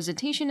like the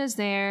representation is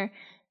there,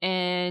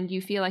 and you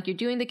feel like you're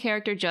doing the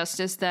character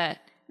justice,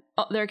 that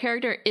their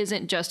character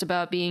isn't just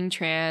about being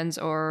trans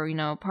or, you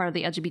know, part of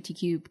the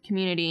LGBTQ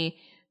community,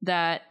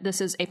 that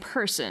this is a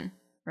person,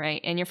 right?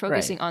 And you're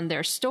focusing on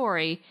their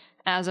story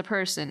as a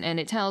person. And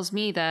it tells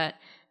me that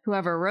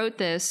whoever wrote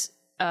this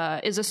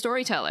is a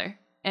storyteller,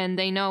 and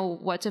they know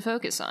what to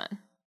focus on.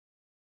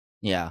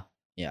 Yeah.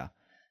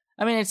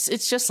 I mean,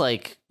 it's just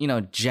like, you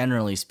know,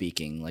 generally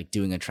speaking, like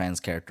doing a trans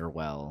character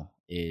well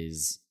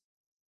is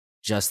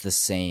just the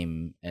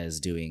same as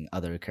doing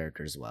other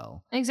characters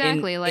well.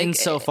 Exactly. Like,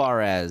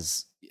 insofar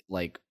as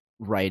like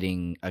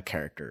writing a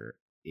character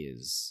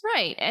is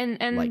right.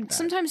 And like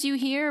sometimes you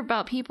hear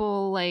about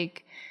people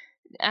like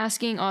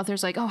asking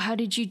authors like, oh, how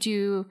did you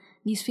do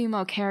these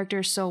female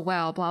characters so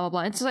well? Blah, blah,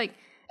 blah. It's like,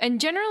 and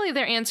generally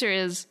their answer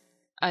is,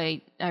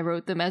 I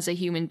wrote them as a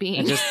human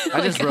being. I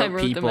just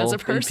wrote people, them as a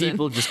person. And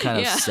people just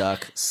kind of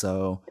suck.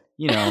 So,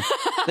 you know,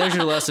 there's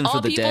your lesson for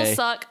the day. All people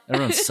suck.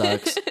 Everyone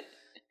sucks.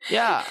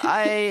 Yeah,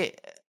 I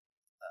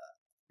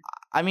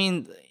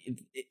mean,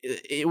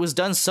 it was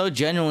done so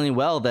genuinely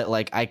well that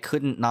like I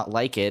couldn't not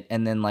like it,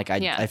 and then like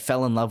I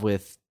fell in love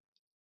with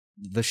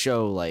the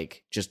show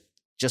like just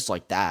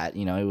like that.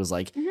 You know, it was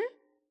like,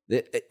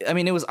 I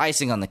mean, it was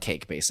icing on the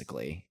cake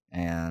basically,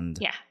 and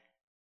yeah.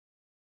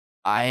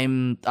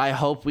 I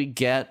hope we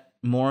get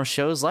more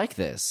shows like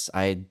this.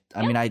 I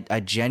mean, I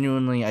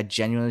genuinely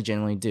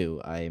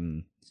do. I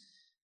mean,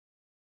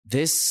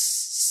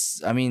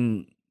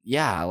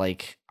 yeah,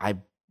 like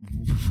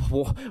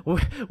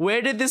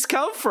where did this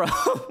come from?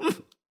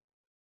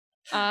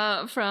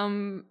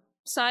 From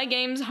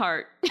Cygames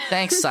Heart.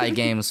 Thanks,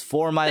 Cygames,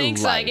 for my life.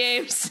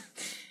 Thanks,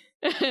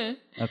 Cygames.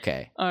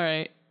 Okay. All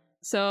right.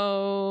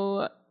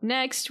 So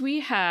next we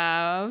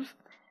have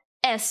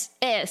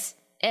S.Gridman.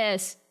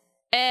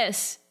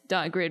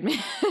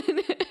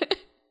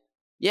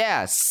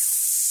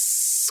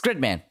 Yes,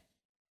 Gridman.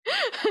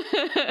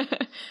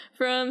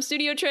 From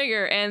Studio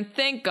Trigger, and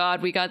thank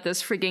God we got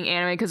this freaking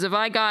anime, because if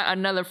I got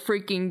another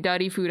freaking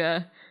Duddy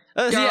Fuda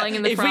darling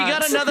in the if we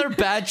got another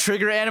bad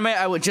Trigger anime,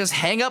 I would just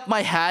hang up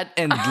my hat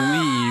and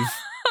leave.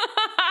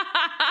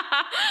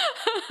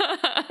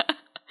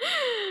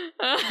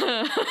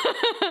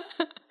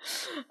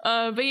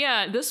 But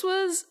yeah, this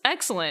was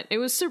excellent. It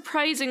was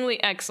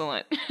surprisingly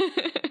excellent.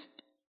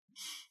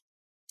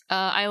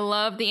 I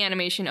love the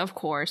animation, of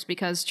course,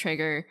 because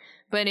Trigger,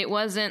 but it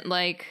wasn't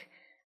like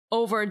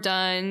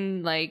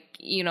overdone, like,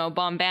 you know,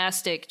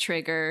 bombastic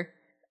Trigger,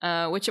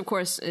 which of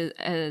course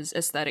is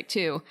aesthetic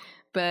too.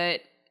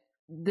 But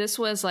this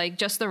was like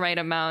just the right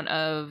amount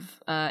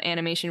of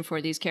animation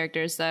for these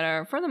characters that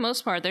are, for the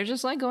most part, they're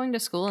just like going to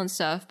school and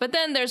stuff. But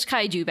then there's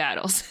kaiju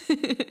battles.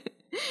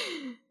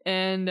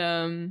 And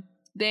I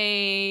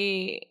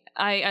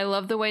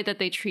love the way that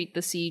they treat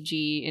the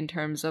CG in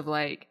terms of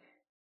like,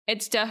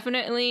 it's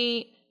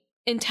definitely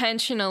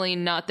intentionally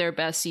not their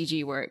best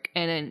CG work,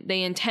 and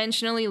they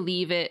intentionally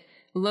leave it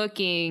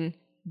looking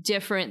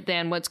different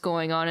than what's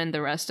going on in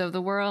the rest of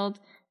the world.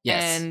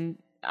 Yes. And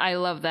I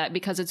love that,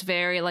 because it's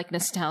very like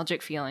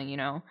nostalgic feeling, you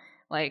know,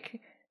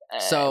 like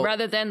so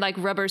rather than like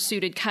rubber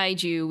suited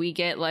kaiju, we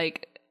get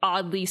like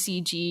oddly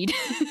CG'd.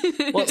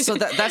 Well, so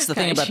that's the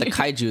thing about the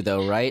kaiju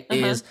though, right?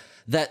 Is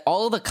that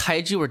all of the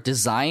kaiju were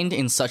designed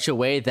in such a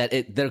way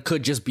that there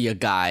could just be a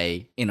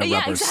guy in a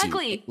rubber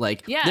suit.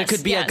 Like, there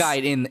could be a guy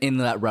in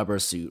that rubber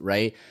suit,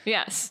 right?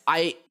 Yes.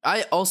 I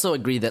also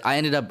agree that I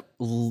ended up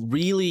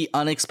really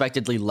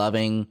unexpectedly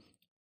loving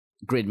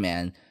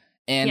Gridman.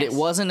 And it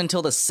wasn't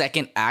until the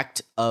second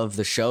act of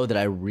the show that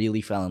I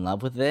really fell in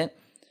love with it.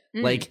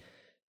 Like,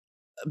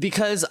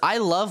 because I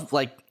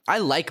I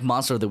like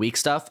Monster of the Week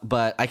stuff,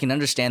 but I can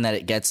understand that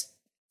it gets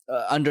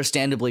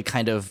understandably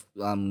kind of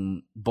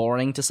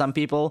boring to some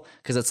people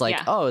because it's like,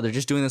 oh, they're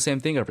just doing the same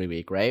thing every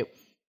week, right?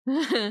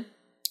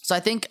 So I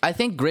think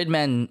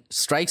Gridman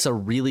strikes a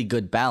really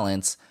good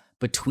balance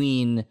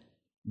between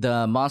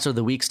the Monster of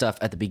the Week stuff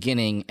at the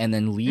beginning and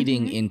then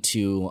leading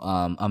into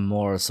a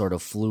more sort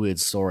of fluid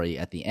story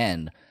at the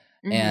end.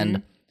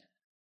 And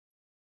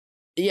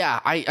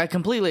yeah, I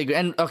completely agree.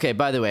 And okay,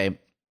 by the way,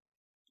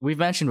 we've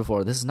mentioned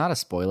before, this is not a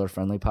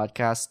spoiler-friendly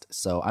podcast,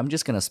 so I'm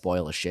just going to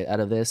spoil the shit out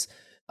of this.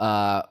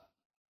 The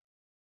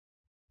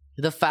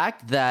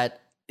fact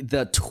that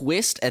the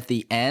twist at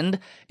the end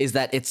is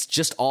that it's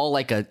just all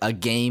like a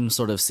game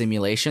sort of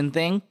simulation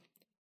thing,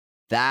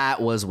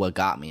 that was what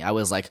got me. I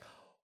was like,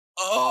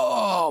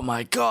 oh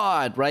my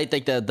God, right?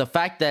 Like the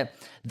fact that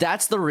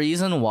that's the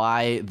reason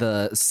why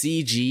the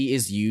CG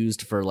is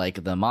used for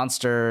like the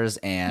monsters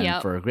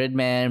and for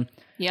Gridman.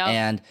 Yeah.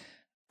 And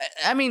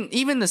I mean,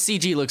 even the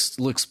CG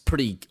looks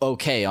pretty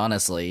okay,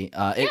 honestly.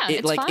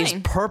 It like fine. Is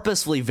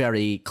purposefully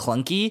very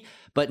clunky,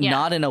 but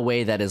not in a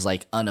way that is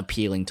like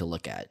unappealing to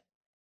look at.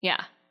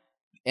 Yeah.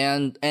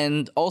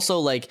 And also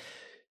like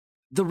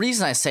the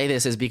reason I say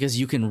this is because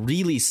you can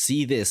really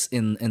see this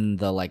in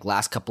the like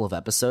last couple of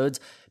episodes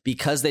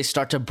because they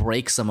start to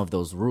break some of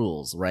those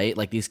rules, right?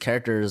 Like these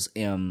characters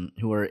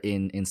who are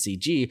in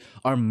CG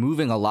are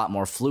moving a lot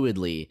more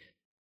fluidly,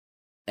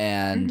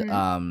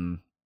 and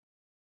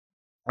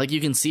like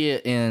you can see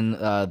it in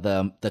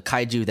the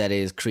kaiju that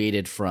is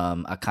created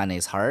from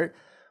Akane's heart,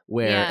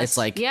 where it's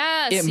like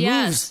it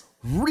moves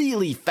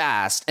really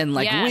fast and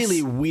like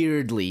really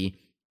weirdly,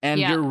 and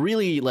you're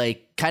really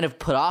like kind of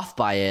put off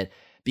by it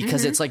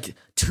because it's like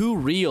too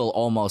real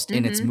almost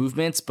in its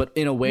movements, but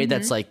in a way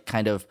that's like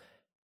kind of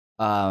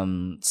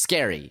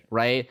scary,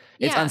 right?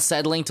 It's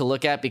unsettling to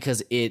look at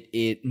because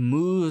it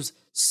moves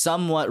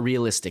somewhat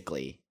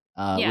realistically,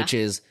 which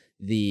is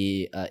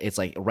it's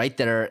like right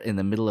there in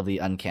the middle of the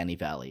uncanny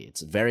valley.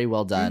 It's very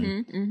well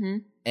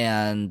done.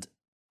 And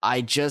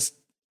I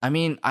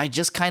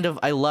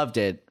loved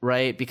it,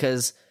 right?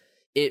 Because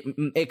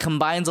it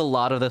combines a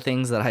lot of the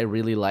things that I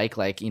really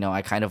like, you know,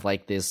 I kind of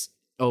like this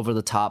over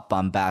the top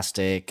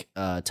bombastic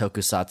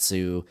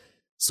tokusatsu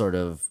sort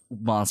of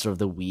Monster of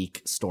the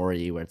Week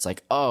story where it's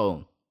like,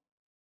 oh,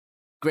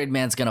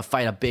 Gridman's gonna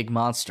fight a big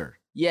monster,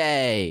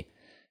 yay!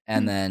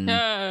 And then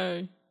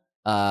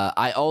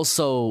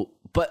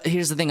but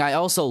here's the thing, I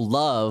also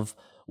love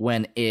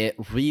when it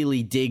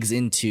really digs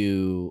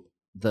into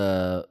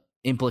the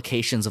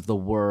implications of the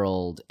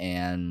world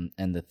and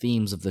the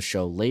themes of the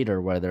show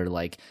later, where they're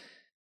like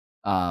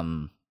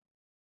Akane's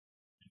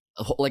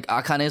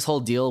whole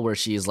deal where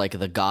she's like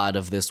the god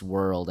of this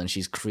world and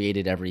she's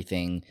created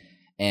everything,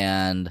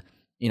 and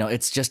you know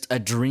it's just a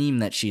dream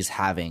that she's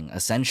having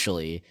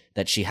essentially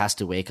that she has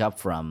to wake up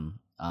from,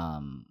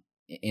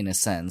 in a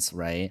sense,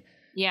 right?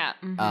 Yeah.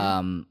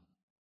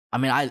 I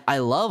mean, I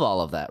love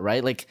all of that,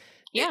 right? Like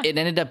it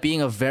ended up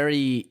being a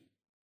very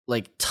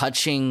like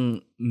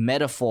touching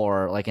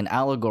metaphor, like an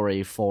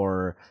allegory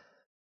for,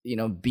 you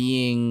know,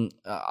 being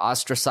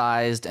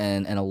ostracized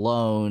and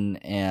alone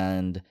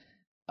and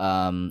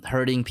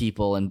hurting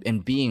people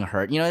and being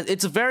hurt. You know,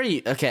 it's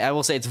very, I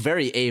will say it's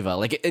very Eva.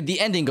 Like the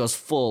ending goes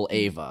full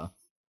Eva.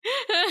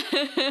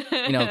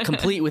 You know,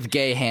 complete with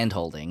gay hand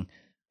holding.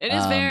 It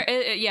is very,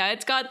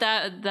 it's got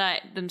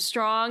them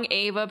strong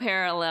Eva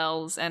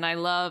parallels, and I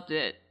loved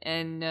it.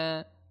 And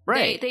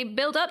they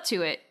build up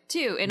to it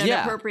too in an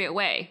appropriate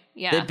way.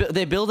 Yeah,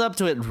 they build up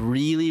to it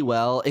really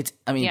well. This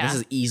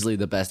is easily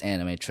the best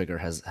anime Trigger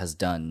has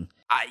done.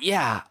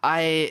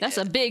 That's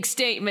a big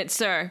statement,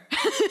 sir.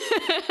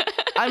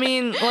 I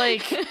mean,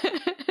 like,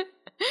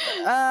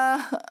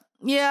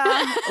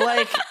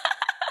 like,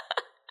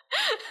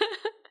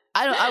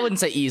 I wouldn't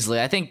say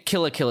easily. I think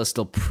Kill la Kill is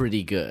still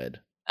pretty good.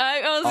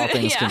 All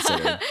things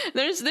considered.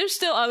 There's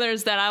still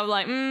others that I'm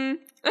like,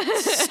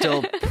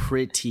 still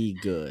pretty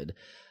good.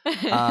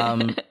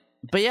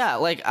 But yeah,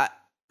 like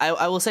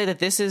I will say that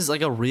this is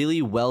like a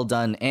really well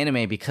done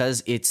anime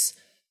because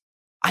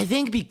I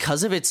think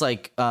because of its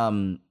like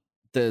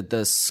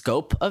the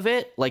scope of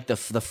it, like the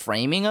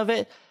framing of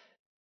it,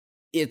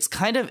 it's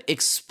kind of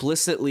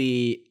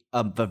explicitly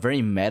a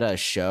very meta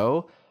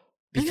show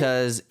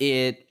because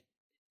it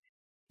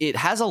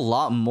has a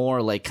lot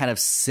more like kind of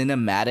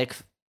cinematic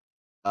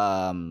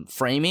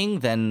framing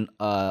than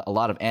a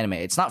lot of anime.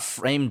 It's not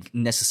framed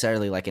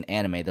necessarily like an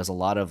anime. There's a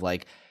lot of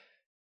like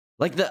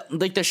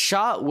the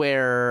shot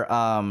where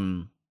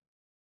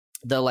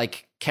the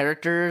like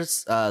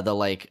characters, the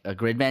like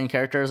Gridman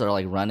characters are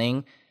like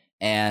running,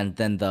 and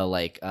then the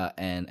like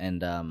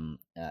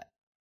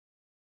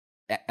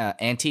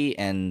Auntie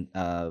and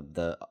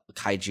the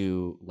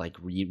kaiju like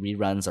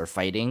reruns are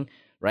fighting,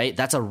 right?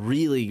 That's a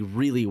really,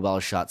 really well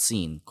shot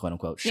scene, quote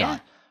unquote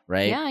shot,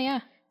 right?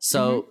 Yeah.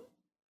 So,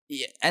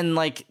 and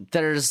like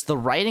there's the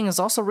writing is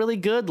also really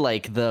good.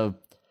 Like the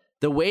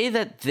way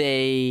that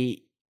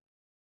they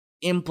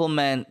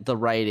implement the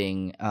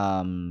writing,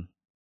 and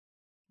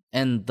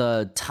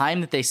the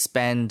time that they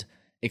spend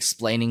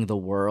explaining the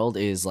world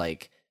is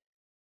like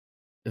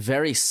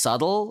very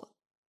subtle,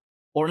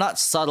 or not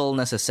subtle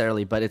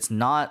necessarily, but it's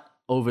not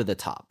over the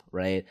top,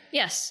 right?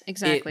 Yes,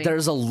 exactly.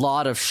 There's a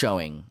lot of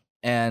showing,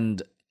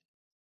 and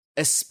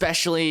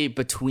especially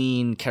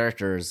between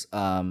characters,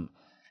 and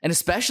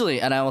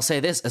I will say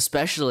this,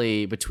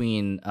 especially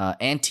between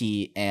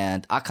Auntie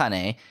and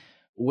Akane,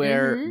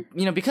 where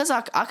because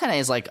Akane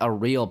is like a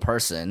real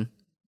person,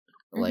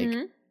 like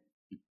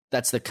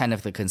that's the kind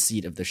of the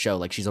conceit of the show,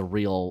 like she's a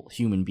real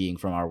human being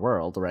from our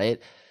world, right?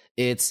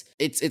 It's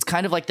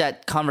kind of like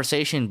that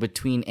conversation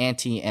between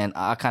Auntie and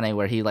Akane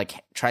where he like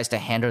tries to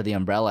hand her the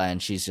umbrella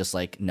and she's just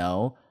like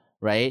no,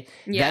 right?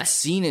 Yeah. That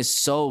scene is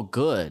so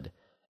good.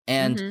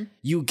 And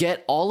you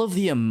get all of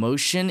the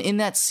emotion in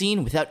that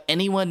scene without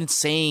anyone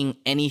saying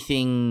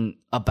anything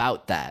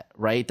about that,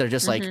 right? They're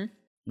just like,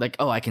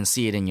 oh, I can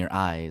see it in your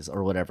eyes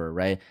or whatever,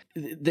 right?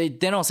 They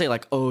don't say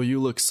like, oh, you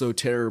look so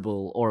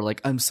terrible, or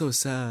like, I'm so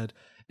sad.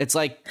 It's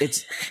like,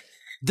 it's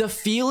the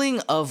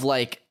feeling of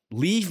like,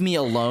 leave me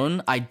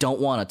alone, I don't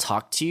want to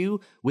talk to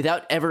you,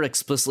 without ever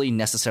explicitly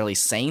necessarily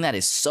saying that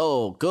is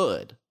so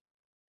good.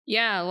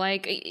 Yeah,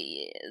 like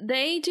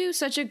they do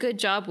such a good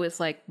job with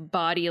like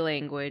body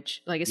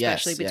language, like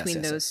especially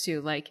between those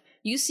two. Like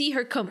you see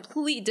her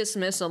complete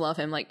dismissal of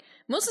him. Like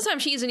most of the time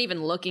she isn't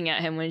even looking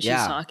at him when she's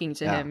talking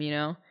to him, you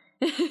know?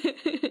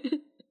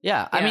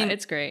 Yeah, I mean,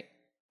 it's great.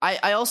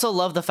 I also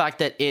love the fact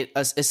that it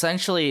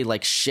essentially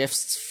like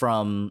shifts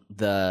from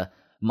the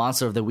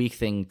Monster of the Week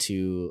thing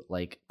to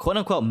like quote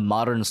unquote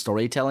modern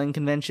storytelling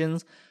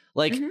conventions.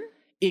 Like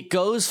it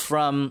goes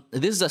from,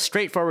 this is a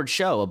straightforward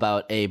show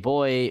about a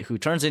boy who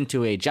turns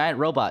into a giant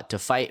robot to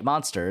fight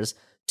monsters,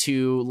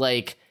 to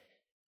like,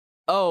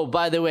 oh,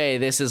 by the way,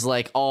 this is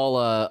like all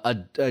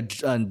a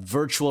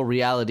virtual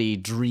reality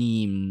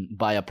dream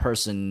by a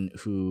person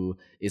who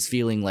is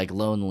feeling like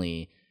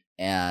lonely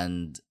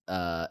and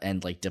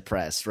like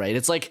depressed, right?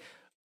 It's like,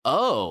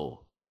 oh,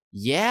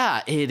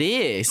 yeah, it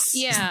is.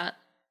 Yeah.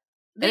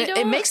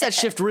 It makes that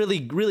shift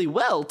really, really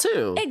well,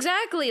 too.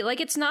 Exactly. Like,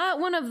 it's not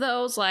one of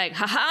those, like,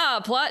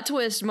 haha, plot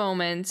twist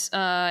moments.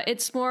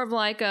 It's more of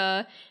like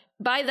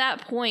by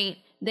that point,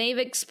 they've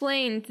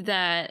explained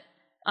that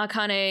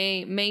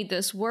Akane made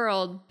this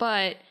world,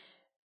 but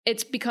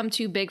it's become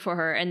too big for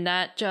her, and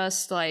that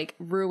just, like,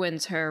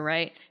 ruins her,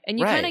 right? And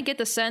you kind of get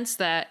the sense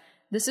that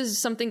this is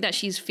something that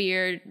she's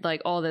feared,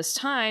 like, all this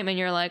time, and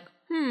you're like,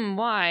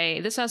 why?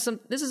 This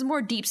is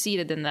more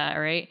deep-seated than that,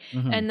 right?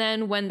 And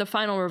then when the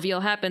final reveal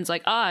happens,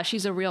 like,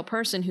 she's a real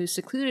person who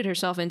secluded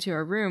herself into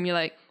her room, you're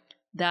like,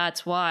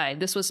 that's why.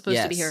 This was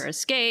supposed to be her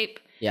escape.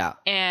 Yeah.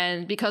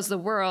 And because the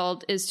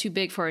world is too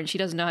big for her and she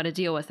doesn't know how to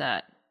deal with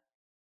that.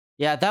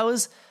 Yeah, that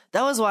was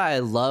why I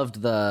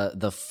loved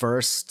the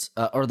first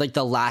or like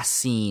the last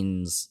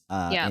scenes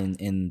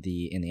in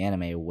the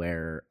anime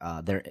where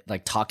they're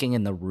like talking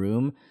in the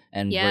room,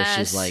 and where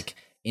she's like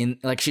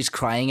she's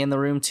crying in the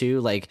room too,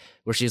 like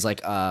where she's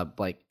like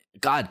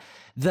God,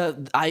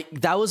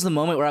 that was the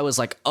moment where I was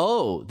like,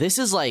 oh, this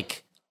is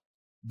like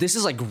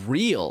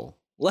real,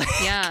 like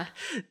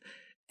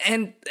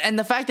and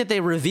the fact that they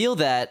reveal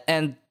that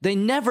and they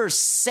never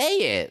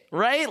say it,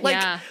 right?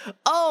 Like,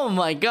 oh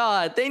my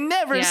God, they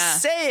never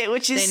say it,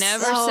 which is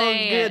so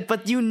good,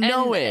 but you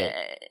know it.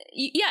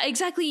 Yeah,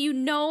 exactly. You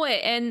know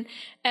it.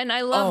 And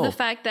I love the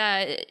fact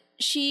that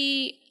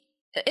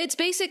it's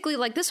basically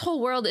like this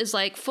whole world is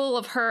like full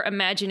of her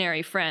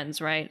imaginary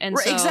friends, right? And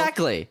so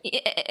exactly.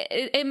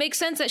 It makes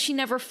sense that she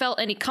never felt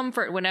any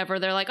comfort whenever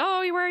they're like,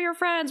 oh, you were your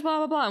friends, blah,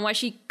 blah, blah. And why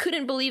she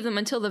couldn't believe them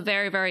until the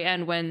very, very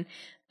end when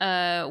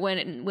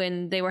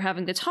they were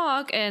having to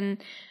talk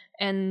and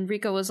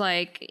Rika was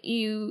like,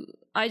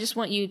 I just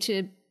want you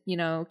to,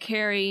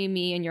 carry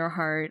me in your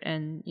heart,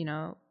 and,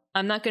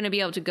 I'm not going to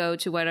be able to go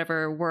to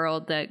whatever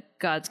world that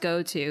gods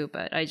go to,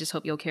 but I just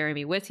hope you'll carry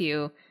me with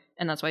you.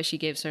 And that's why she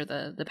gives her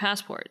the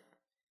passport.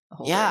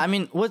 I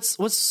mean,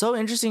 what's so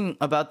interesting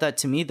about that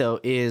to me,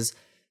 though, is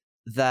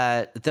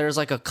that there's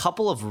like a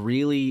couple of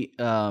really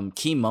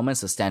key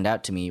moments that stand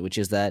out to me, which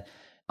is that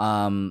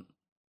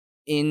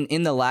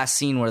in the last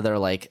scene where they're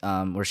like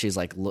where she's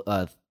like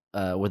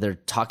where they're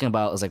talking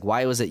about, it's like,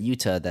 why was it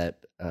Yuta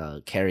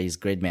that carries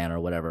Gridman or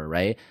whatever,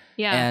 right?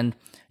 Yeah. And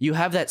you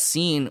have that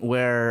scene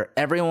where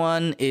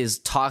everyone is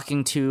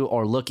talking to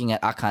or looking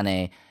at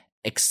Akane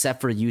except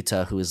for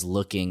Yuta, who is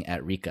looking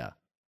at Rika.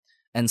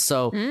 And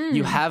so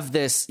you have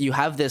this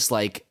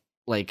like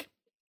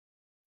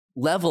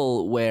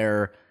level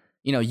where,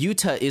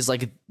 Yuta is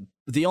like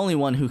the only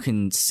one who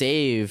can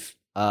save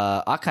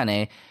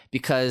Akane,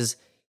 because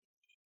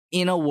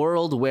in a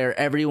world where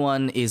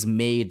everyone is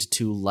made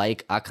to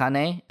like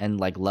Akane and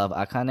like love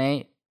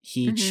Akane,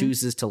 he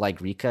chooses to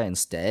like Rika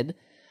instead.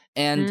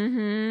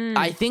 And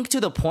I think to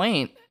the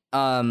point,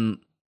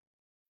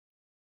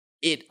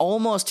 it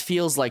almost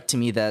feels like to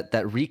me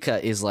that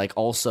Rika is like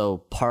also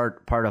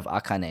part of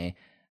Akane,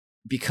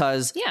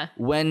 because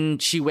when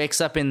she wakes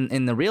up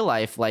in the real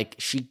life, like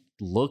she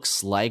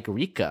looks like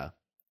Rika.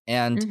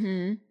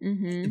 And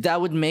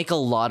that would make a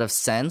lot of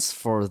sense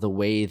for the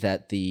way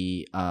that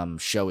the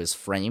show is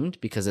framed,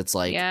 because it's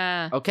like,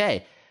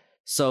 okay,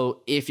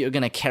 so if you're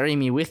gonna carry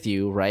me with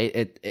you,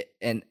 right,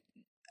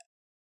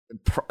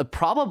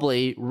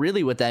 probably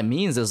really what that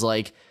means is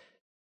like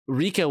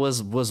Rika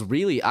was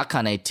really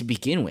Akane to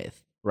begin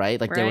with, right?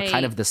 Like they were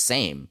kind of the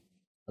same.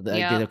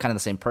 They were kind of the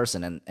same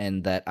person,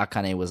 and that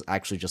Akane was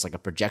actually just like a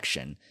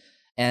projection.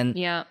 And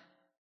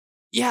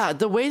yeah,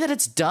 the way that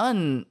it's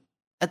done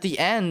at the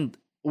end,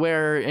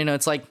 where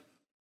it's like,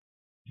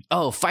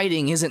 oh,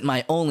 fighting isn't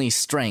my only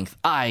strength.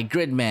 I,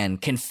 Gridman,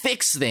 can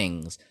fix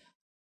things,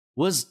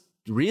 was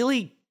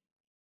really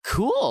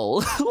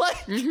cool. Like,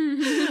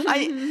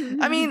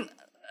 I mean,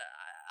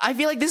 I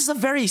feel like this is a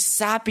very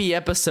sappy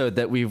episode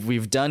that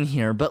we've done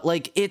here, but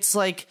like it's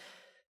like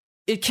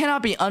it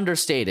cannot be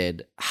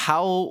understated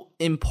how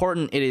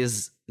important it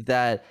is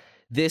that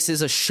this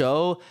is a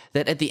show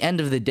that at the end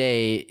of the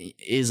day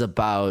is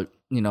about,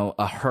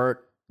 a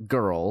hurt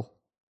girl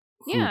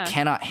who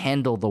cannot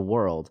handle the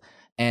world.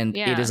 And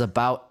it is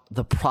about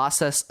the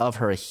process of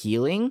her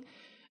healing.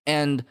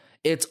 And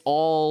it's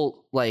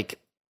all like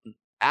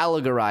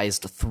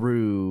allegorized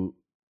through,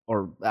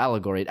 or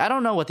allegoried. I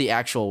don't know what the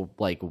actual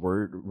like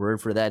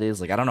word for that is.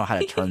 Like, I don't know how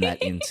to turn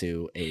that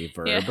into a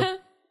verb. Yeah.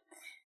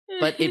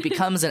 But it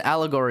becomes an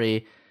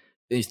allegory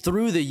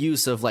through the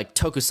use of like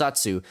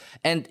tokusatsu.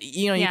 And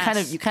you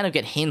kind of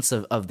get hints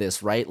of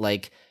this, right?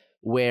 Like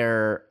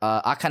where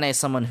Akane is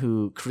someone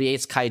who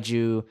creates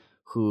kaiju,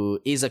 who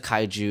is a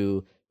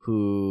kaiju,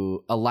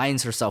 who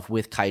aligns herself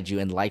with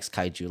kaiju and likes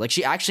kaiju. Like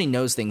she actually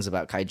knows things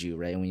about kaiju,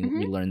 right? And we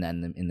learn that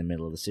in the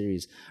middle of the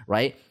series,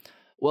 right?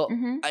 Well,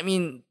 I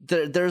mean,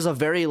 there's a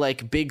very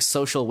like big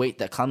social weight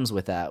that comes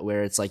with that,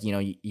 where it's like,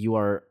 you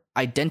are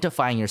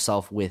identifying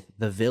yourself with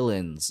the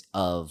villains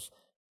of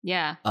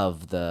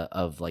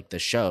the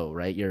show,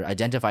 right? You're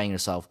identifying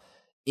yourself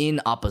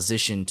in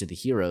opposition to the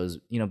heroes,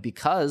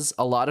 because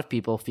a lot of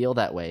people feel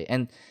that way.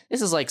 And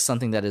this is like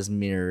something that is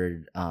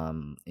mirrored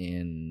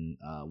in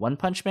One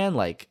Punch Man,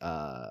 like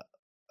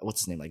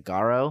what's his name, like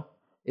Garo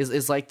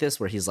is like this,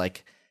 where he's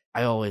like,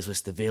 I always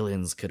wish the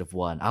villains could have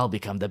won. I'll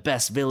become the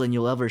best villain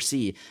you'll ever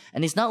see.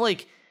 And he's not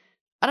like,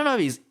 I don't know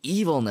if he's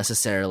evil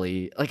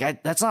necessarily.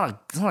 Like that's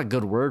not a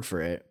good word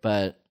for it,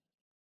 but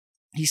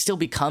he still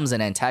becomes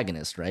an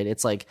antagonist, right?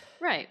 It's like,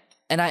 right.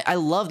 And I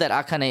love that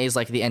Akane is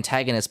like the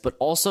antagonist, but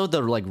also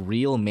the like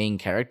real main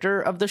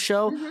character of the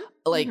show.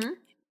 Like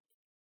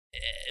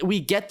we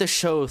get the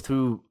show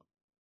through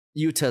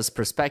Yuta's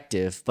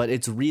perspective, but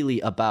it's really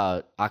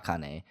about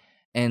Akane.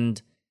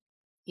 And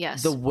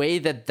the way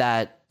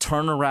that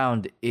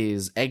turnaround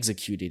is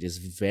executed is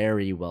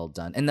very well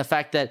done. And the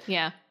fact that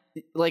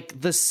like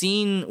the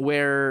scene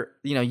where,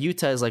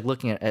 Yuta is like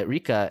looking at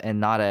Rika and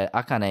not at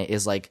Akane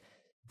is like,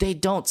 they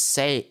don't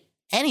say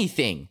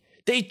anything.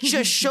 They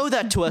just show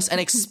that to us and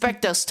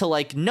expect us to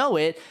like know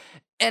it.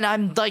 And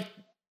I'm like,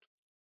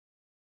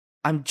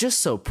 I'm just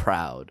so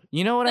proud.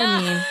 You know what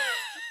I mean?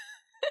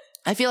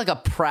 I feel like a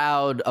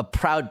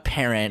proud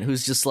parent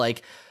who's just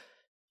like,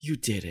 you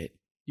did it.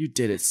 You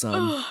did it,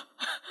 son.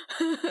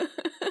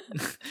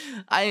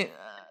 I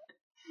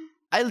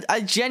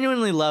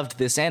genuinely loved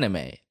this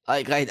anime.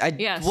 Like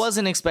I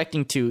wasn't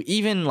expecting to,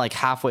 even like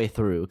halfway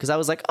through, because I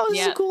was like, oh,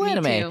 this is a cool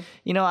anime.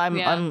 Too.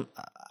 I'm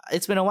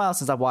it's been a while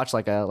since I've watched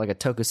like a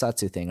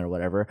tokusatsu thing or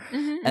whatever.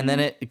 And then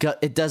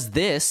it does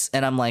this,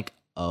 and I'm like,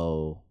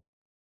 oh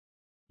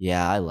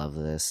yeah, I love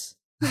this.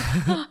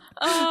 I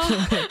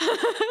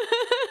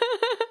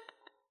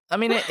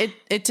mean,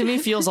 it to me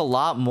feels a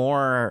lot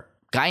more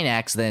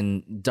Gainax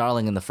than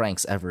Darling in the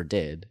Franxx ever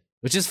did,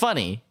 which is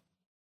funny,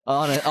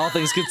 all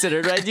things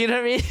considered, right? Do you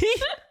know what I mean?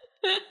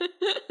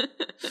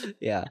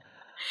 Yeah.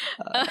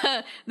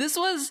 This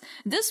was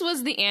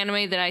the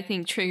anime that I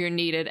think Trigger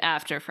needed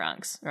after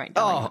Franxx, right?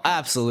 Oh,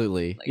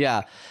 absolutely. Like,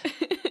 yeah.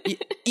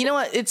 You know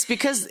what? It's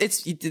because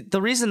the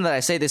reason that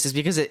I say this is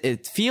because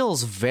it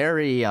feels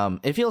very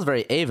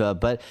Eva,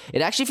 but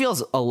it actually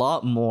feels a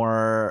lot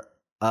more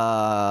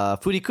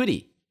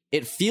Furikuri.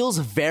 It feels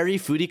very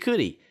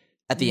Furikuri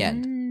at the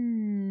end.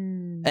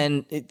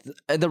 And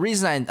the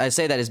reason I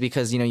say that is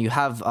because, you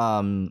have,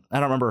 I don't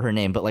remember her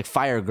name, but like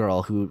Fire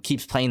Girl, who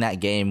keeps playing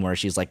that game where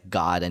she's like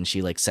God and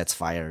she like sets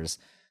fires.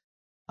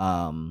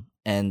 And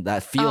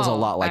that feels a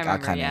lot like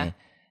Akane. Yeah.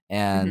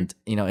 And,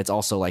 it's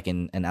also like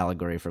an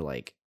allegory for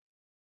like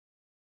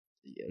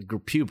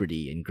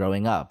puberty and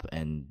growing up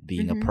and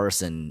being a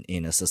person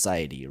in a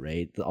society,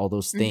 right? All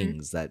those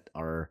things that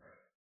are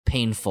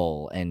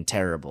painful and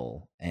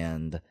terrible.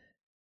 And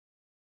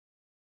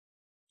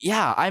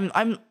yeah,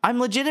 I'm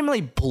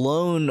legitimately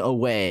blown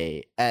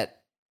away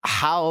at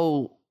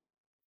how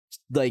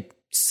like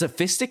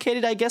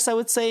sophisticated, I guess I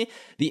would say,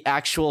 the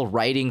actual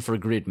writing for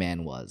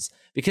Gridman was,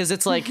 because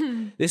it's like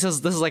this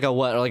is like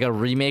a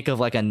remake of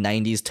like a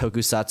 90s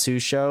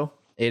tokusatsu show.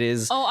 It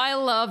is. Oh, I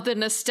love the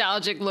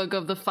nostalgic look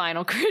of the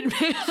final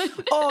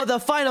Gridman. Oh, the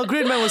final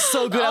Gridman was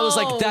so good. I was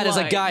like, that is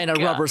a guy in a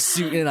rubber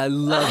suit, and I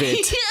love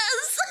it.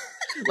 Yes.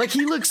 Like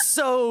he looks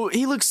so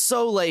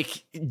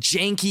like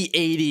janky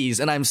 80s,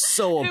 and I'm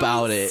so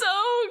about it. So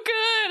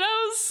good.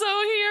 I was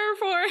so here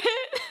for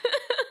it.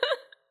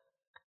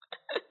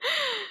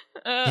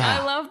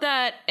 I love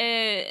that.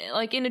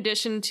 like in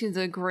addition to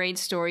the great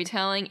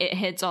storytelling, it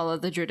hits all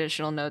of the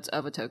traditional notes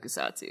of a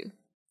tokusatsu.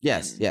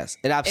 Yes,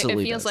 it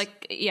absolutely It feels does.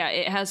 like, yeah,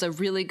 it has a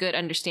really good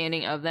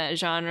understanding of that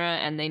genre,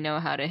 and they know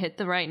how to hit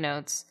the right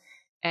notes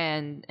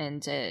and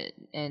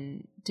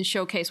to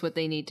showcase what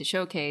they need to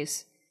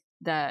showcase.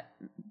 That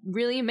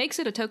really makes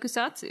it a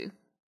tokusatsu.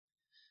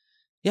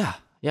 Yeah,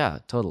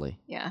 totally.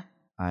 Yeah.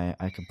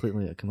 I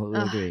completely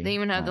agree. They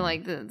even have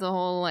the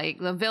whole like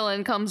the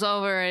villain comes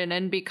over and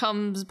then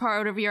becomes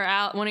part of your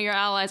one of your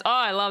allies. Oh,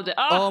 I loved it.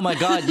 Oh my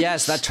god,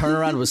 yes, that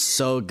turnaround was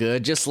so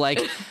good. Just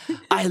like,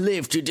 I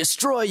live to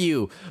destroy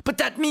you, but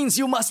that means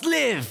you must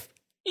live.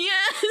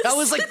 Yes. I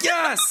was like,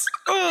 yes.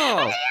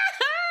 Oh,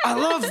 I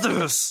love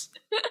this.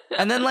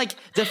 And then like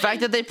the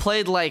fact that they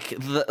played like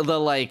the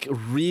like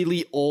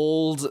really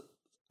old.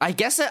 I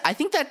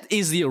think that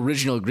is the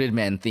original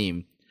Gridman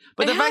theme.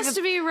 But it the fact has that,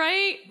 to be,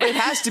 right? It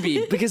has to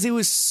be, because it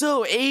was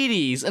so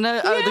 80s. And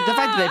the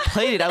fact that they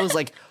played it, I was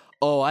like,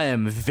 oh, I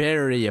am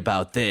very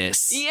about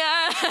this.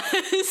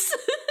 Yes.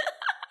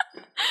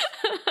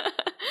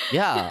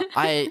 Yeah,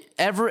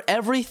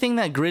 everything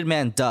that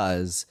Gridman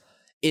does,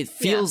 it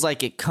feels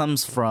like it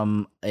comes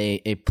from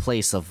a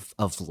place of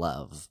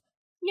love.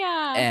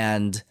 Yeah.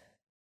 And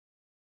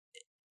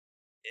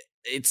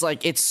it's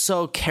like, it's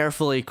so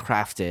carefully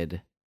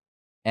crafted.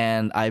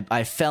 And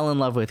I fell in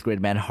love with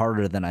Gridman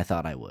harder than I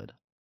thought I would.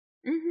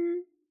 Mm-hmm.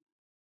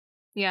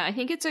 Yeah, I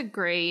think it's a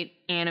great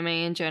anime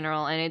in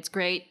general, and it's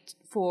great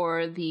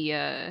for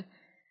the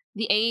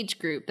age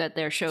group that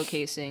they're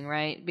showcasing,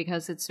 right?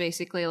 Because it's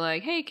basically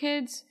like, hey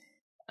kids,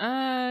 we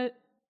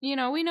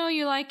know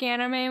you like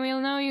anime, we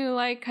know you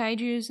like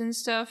kaijus and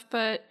stuff,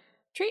 but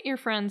treat your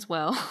friends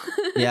well.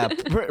 Yeah,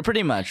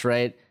 pretty much,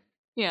 right?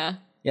 Yeah.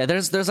 Yeah,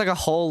 there's like a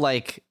whole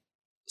like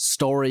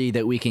story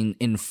that we can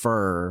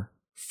infer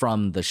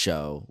from the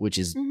show, which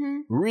is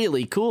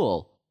really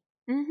cool.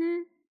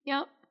 Mm-hmm.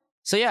 Yep.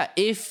 So yeah,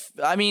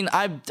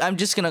 I'm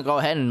just gonna go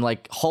ahead and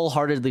like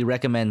wholeheartedly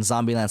recommend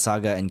Zombieland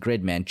Saga and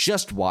Gridman.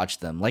 Just watch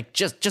them. Like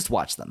just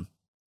watch them.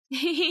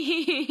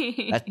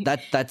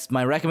 That's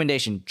my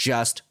recommendation.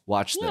 Just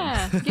watch them.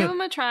 Yeah, give them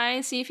a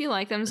try, see if you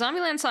like them.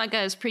 Zombieland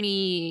Saga is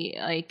pretty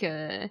like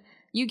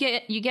you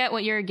get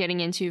what you're getting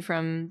into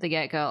from the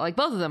get-go. Like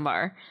both of them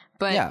are,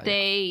 but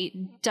they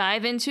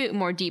dive into it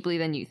more deeply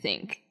than you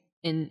think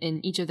in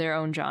each of their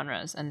own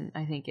genres, and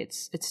I think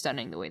it's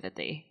stunning the way that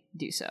they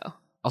do so.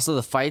 Also,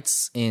 the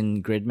fights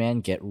in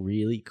Gridman get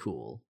really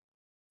cool.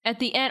 At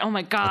the end, oh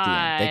my god.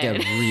 At the end,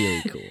 they get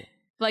really cool.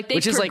 Like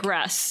they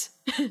progress.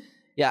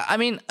 Yeah, I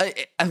mean,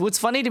 what's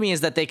funny to me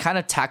is that they kind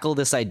of tackle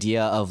this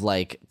idea of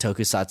like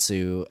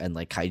tokusatsu and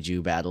like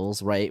kaiju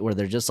battles, right? Where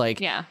they're just like,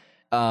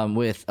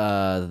 with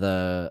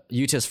the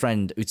Yuta's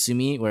friend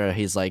Utsumi, where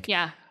he's like,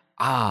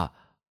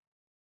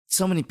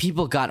 so many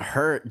people got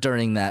hurt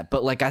during that,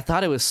 but like I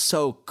thought it was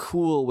so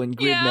cool when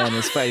Gridman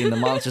was fighting the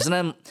monsters,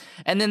 and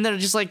then they're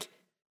just like,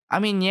 I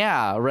mean,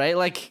 yeah, right?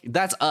 Like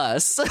that's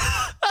us. I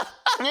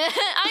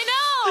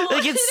know.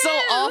 Like it's so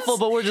awful,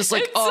 but we're just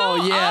like,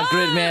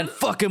 Gridman,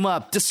 fuck him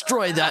up,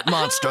 destroy that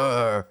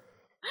monster.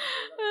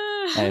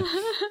 Okay.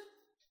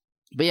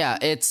 But yeah,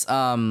 it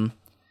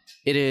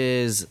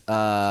is.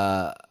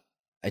 I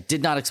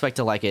did not expect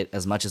to like it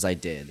as much as I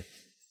did.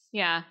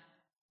 Yeah.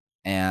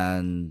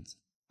 And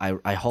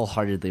I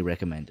wholeheartedly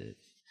recommend it.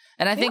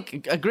 And I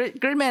think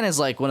Gridman is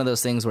like one of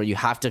those things where you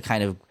have to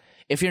kind of,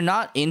 if you're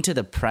not into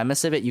the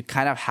premise of it, you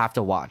kind of have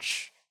to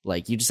watch.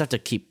 Like you just have to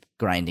keep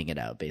grinding it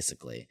out,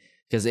 basically,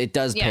 because it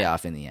does pay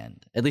off in the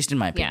end, at least in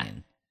my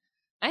opinion.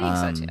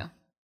 I think so too.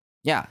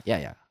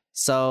 Yeah.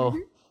 So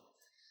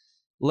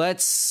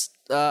let's.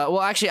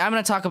 Well, actually, I'm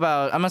gonna talk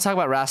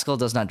about Rascal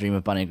Does Not Dream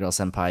of Bunny Girl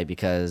Senpai,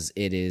 because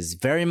it is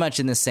very much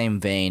in the same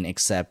vein,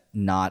 except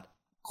not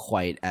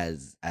quite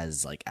as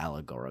like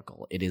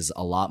allegorical. It is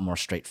a lot more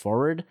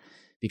straightforward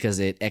because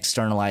it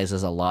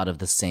externalizes a lot of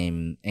the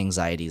same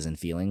anxieties and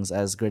feelings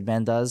as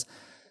Gridman does.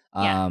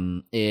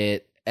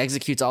 It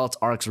executes all its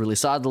arcs really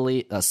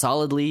solidly,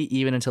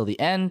 even until the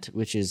end,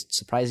 which is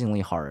surprisingly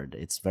hard.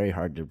 It's very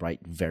hard to write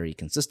very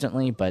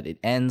consistently, but it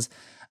ends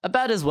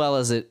about as well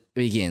as it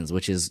begins,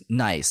 which is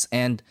nice.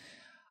 And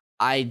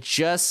I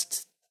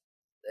just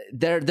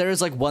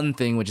there's like one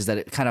thing, which is that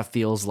it kind of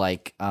feels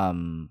like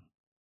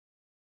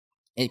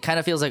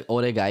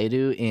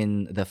Oregairu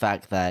in the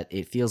fact that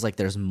it feels like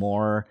there's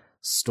more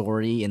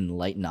story in the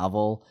light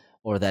novel,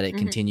 or that it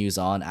continues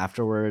on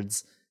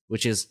afterwards,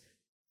 which is,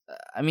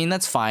 I mean,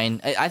 that's fine.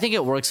 I think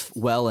it works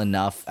well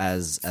enough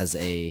as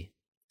a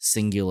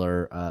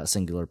singular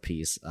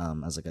piece,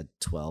 as like a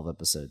 12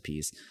 episode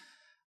piece.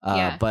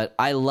 But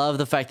I love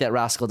the fact that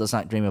Rascal Does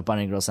Not Dream of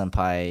Bunny Girl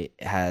Senpai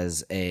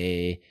has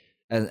and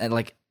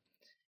like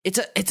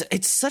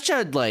it's such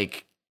a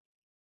like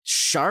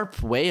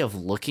sharp way of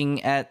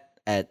looking at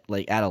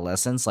like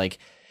adolescence. Like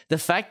the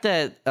fact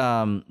that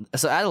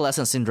so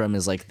adolescent syndrome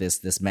is like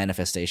this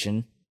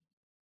manifestation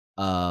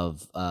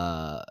of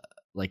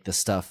like the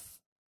stuff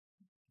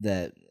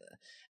that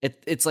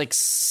it's like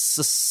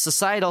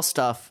societal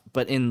stuff,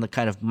 but in the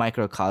kind of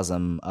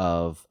microcosm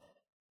of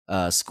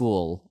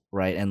school,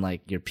 right? And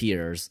like your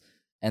peers,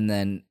 and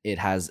then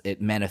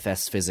it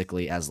manifests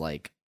physically as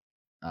like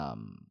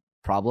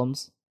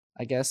problems,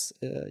 I guess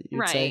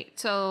you'd say.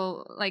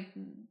 So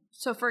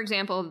for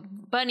example,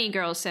 Bunny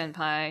Girl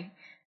Senpai,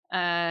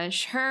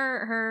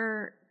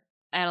 her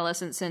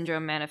adolescent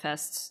syndrome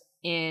manifests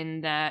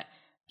in that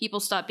people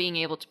stop being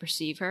able to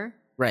perceive her.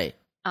 Right.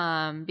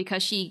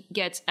 Because she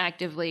gets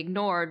actively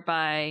ignored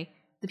by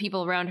the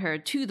people around her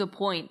to the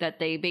point that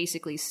they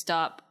basically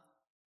stop,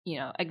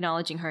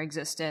 acknowledging her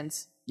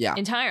existence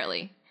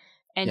entirely.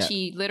 And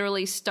she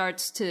literally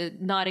starts to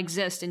not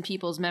exist in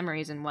people's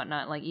memories and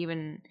whatnot, like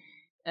even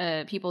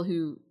people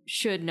who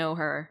should know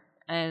her.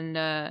 And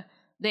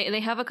they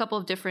have a couple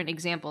of different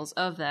examples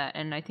of that,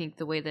 and I think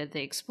the way that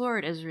they explore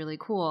it is really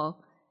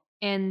cool.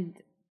 And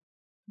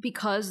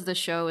because the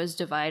show is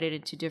divided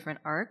into different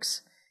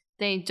arcs,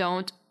 they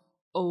don't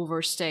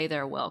overstay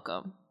their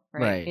welcome,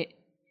 right?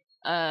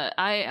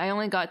 I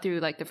only got through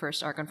like the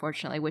first arc,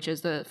 unfortunately, which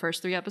is the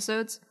first 3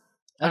 episodes.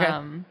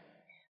 Okay.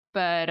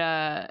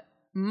 But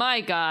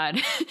my God,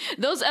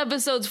 those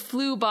episodes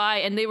flew by,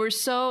 and they were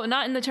so,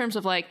 not in the terms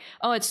of like,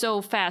 oh, it's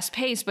so fast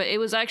paced, but it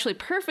was actually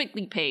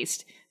perfectly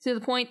paced to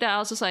the point that I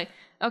was just like,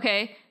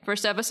 okay,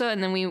 first episode,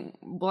 and then we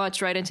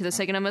watched right into the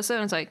second episode,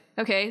 and it's like,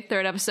 okay,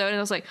 third episode, and I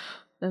was like,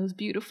 that was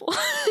beautiful.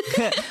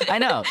 I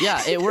know,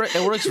 yeah, it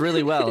works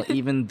really well,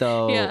 even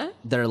though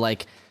they're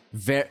like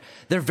they're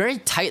very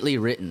tightly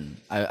written.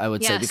 I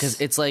would say,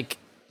 because it's like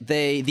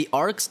the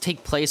arcs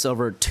take place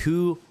over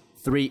 2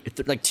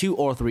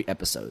 or 3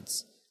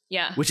 episodes.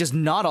 Yeah, which is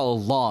not a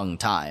long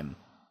time.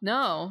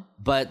 No,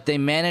 but they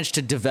managed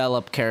to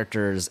develop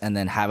characters and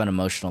then have an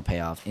emotional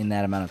payoff in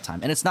that amount of time.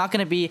 And it's not going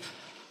to be,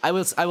 I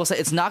will say,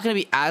 it's not going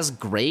to be as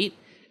great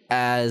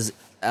as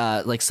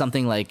like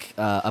something like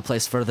A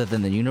Place Further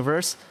Than the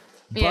Universe,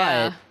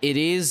 but it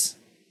is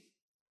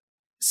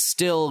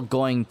still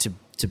going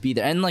to be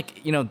there. And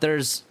like,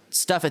 there's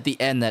stuff at the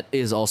end that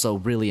is also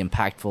really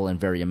impactful and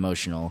very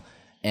emotional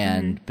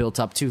and built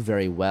up to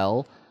very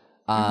well.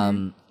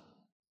 One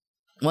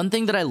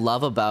thing that I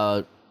love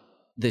about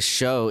this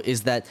show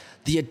is that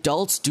the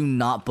adults do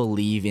not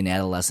believe in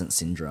adolescent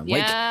syndrome.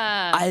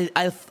 Yeah. Like,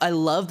 I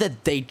love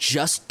that they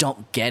just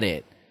don't get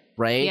it,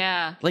 right?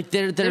 Yeah. Like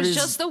there's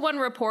just the one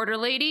reporter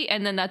lady,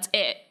 and then that's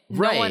it.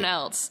 Right. No one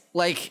else.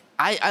 Like,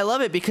 I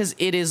love it because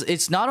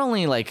it's not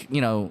only like,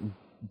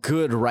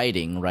 good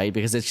writing, right?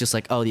 Because it's just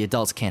like, oh, the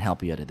adults can't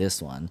help you out of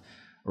this one,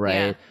 right?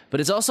 Yeah.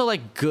 But it's also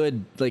like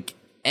good, like,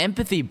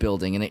 empathy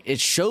building, and it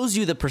shows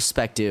you the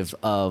perspective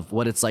of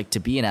what it's like to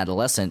be an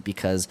adolescent,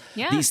 because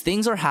these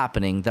things are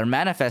happening, they're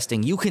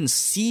manifesting, you can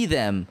see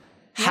them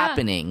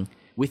happening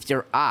with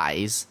your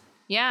eyes,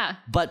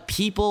 but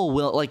people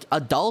will, like,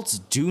 adults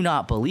do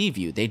not believe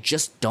you, they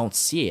just don't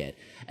see it.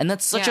 And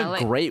that's such a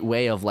great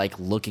way of like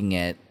looking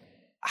at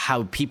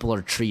how people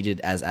are treated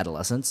as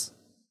adolescents.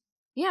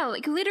 Yeah,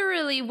 like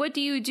literally, what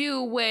do you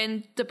do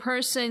when the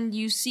person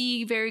you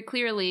see very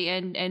clearly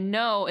and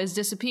know is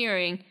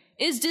disappearing,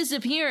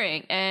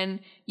 and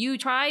you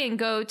try and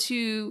go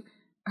to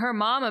her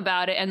mom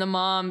about it, and the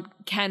mom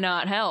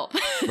cannot help.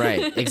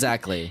 Right,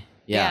 exactly.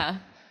 Yeah.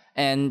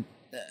 And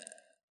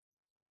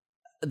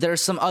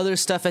there's some other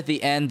stuff at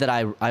the end that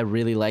I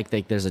really like.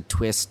 Like, there's a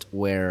twist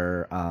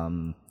where,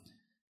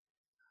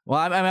 well,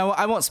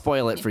 I won't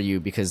spoil it for you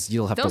because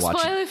you'll have to watch it. Don't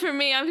spoil it for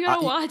me. I'm going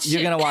to watch it.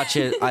 You're going to watch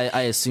it.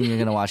 I assume you're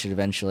going to watch it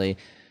eventually.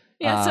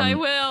 Yes, I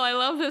will. I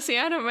love this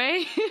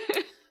anime.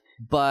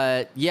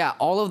 But yeah,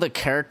 all of the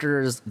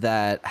characters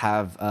that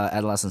have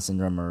adolescent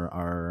syndrome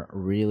are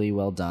really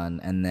well done.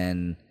 And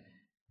then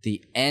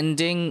the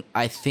ending,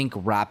 I think,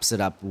 wraps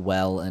it up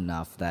well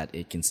enough that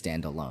it can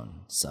stand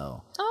alone.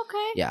 So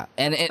okay, yeah,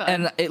 and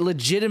it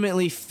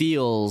legitimately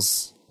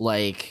feels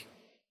like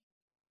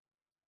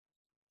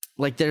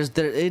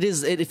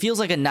it feels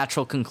like a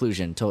natural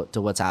conclusion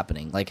to what's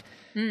happening. Like,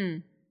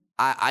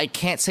 I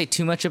can't say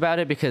too much about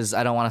it because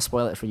I don't want to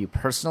spoil it for you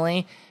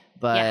personally.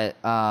 But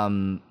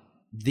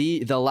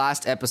the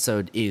last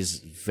episode is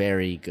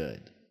very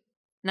good.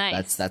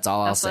 Nice. That's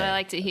all I'll say. That's what I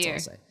like to hear.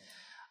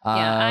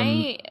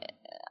 Yeah,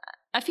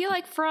 I feel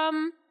like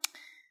from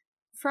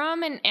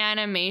an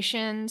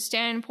animation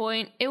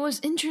standpoint, it was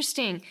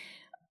interesting.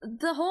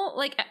 The whole,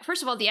 like,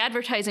 first of all, the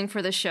advertising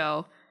for the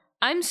show,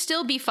 I'm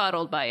still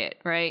befuddled by it,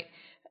 right?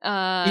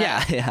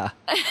 Yeah.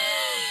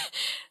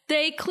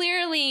 They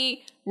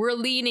clearly were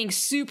leaning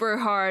super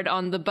hard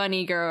on the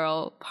bunny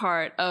girl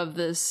part of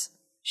this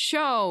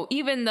show,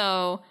 even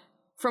though,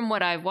 from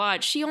what I've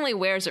watched, she only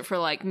wears it for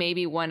like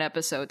maybe 1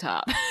 episode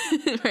top,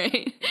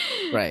 right?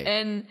 Right.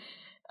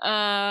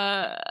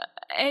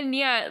 And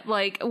yeah,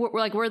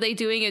 were they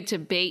doing it to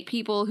bait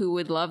people who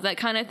would love that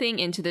kind of thing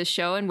into this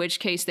show? In which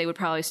case, they would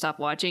probably stop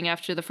watching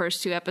after the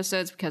first 2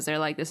 episodes because they're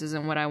like, "This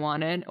isn't what I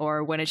wanted."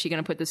 Or, "When is she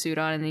going to put the suit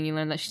on?" And then you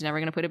learn that she's never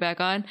going to put it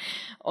back on.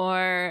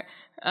 Or,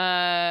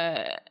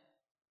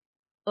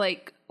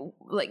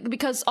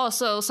 because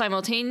also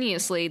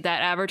simultaneously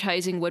that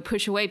advertising would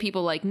push away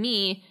people like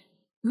me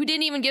who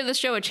didn't even give the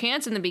show a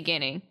chance in the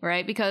beginning,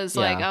 right? Because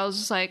I was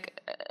just like,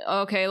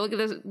 okay, look at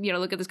this,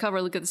 look at this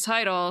cover, look at this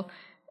title.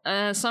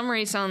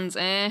 summary sounds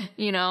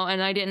you know,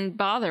 and I didn't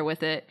bother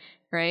with it,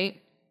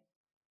 right?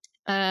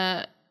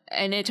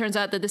 And it turns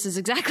out that this is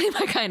exactly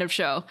my kind of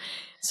show.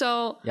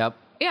 So Yep.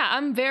 yeah,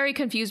 I'm very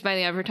confused by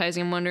the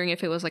advertising. I'm wondering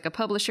if it was like a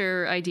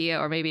publisher idea,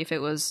 or maybe if it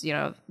was, you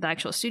know, the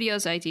actual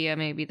studio's idea.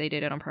 Maybe they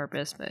did it on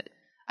purpose, but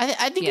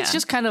I think it's Yeah.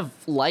 just kind of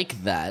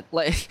like that.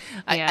 Like,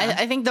 Yeah.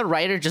 I think the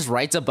writer just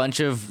writes a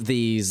bunch of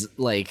these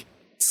like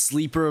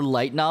sleeper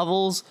light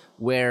novels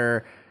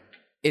where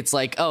it's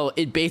like, oh,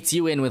 it baits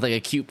you in with like a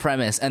cute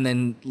premise, and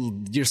then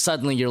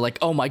you're like,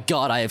 oh my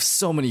god, I have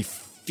so many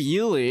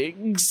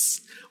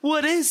feelings.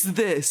 What is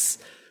this?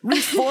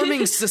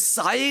 Reforming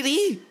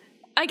society?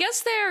 I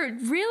guess they're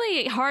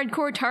really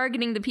hardcore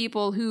targeting the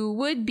people who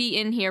would be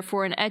in here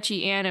for an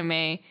ecchi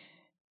anime,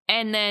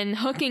 and then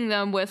hooking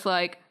them with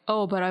like,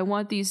 oh, but I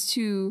want these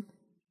two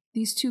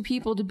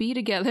people to be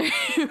together,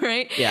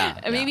 right? Yeah,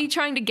 And maybe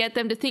trying to get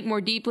them to think more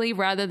deeply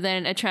rather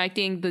than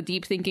attracting the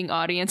deep thinking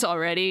audience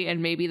already,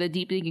 and maybe the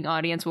deep thinking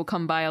audience will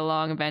come by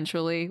along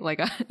eventually. Like,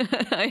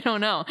 I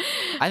don't know.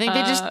 I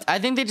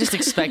think they just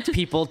expect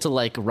people to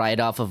like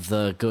write off of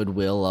the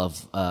goodwill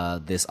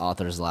of this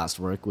author's last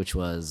work, which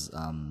was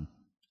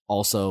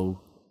also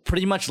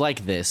pretty much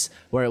like this,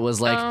 where it was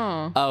like,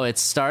 oh, it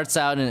starts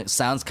out and it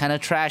sounds kind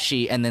of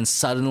trashy, and then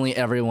suddenly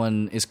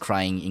everyone is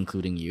crying,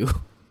 including you.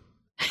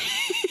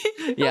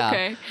 Yeah.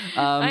 Okay.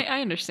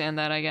 I understand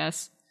that, I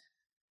guess.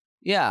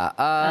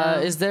 Yeah.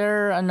 Is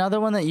there another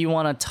one that you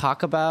want to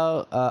talk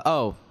about?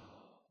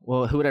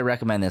 Well, who would I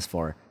recommend this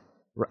for?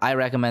 I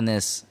recommend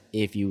this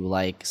if you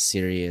like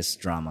serious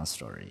drama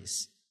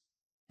stories,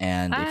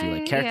 and if you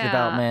like character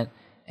development,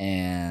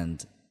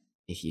 and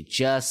if you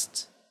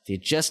just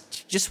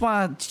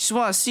want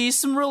to see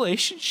some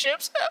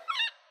relationships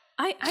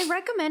happen. I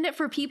recommend it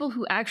for people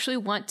who actually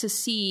want to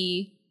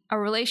see a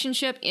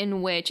relationship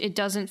in which it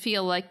doesn't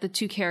feel like the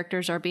two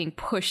characters are being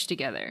pushed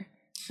together,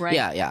 right?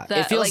 Yeah.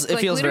 It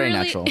feels very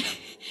natural.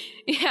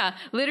 Yeah,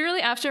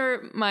 literally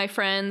after my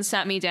friends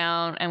sat me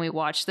down and we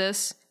watched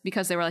this,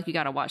 because they were like, you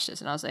gotta watch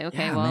this, and I was like,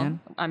 okay, Yeah, well, man.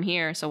 I'm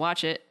here, so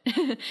watch it.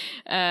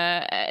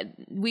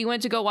 We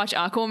went to go watch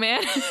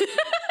Aquaman.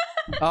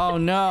 Oh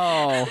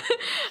no.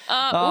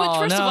 Which,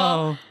 first of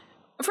all,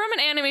 from an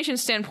animation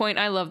standpoint,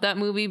 I love that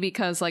movie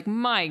because, like,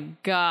 my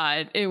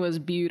god, it was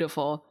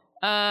beautiful.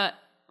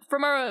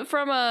 From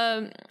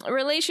a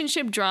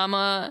relationship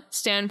drama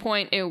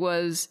standpoint, it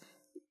was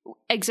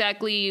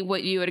exactly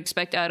what you would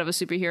expect out of a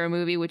superhero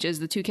movie, which is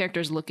the two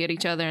characters look at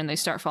each other and they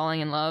start falling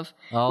in love.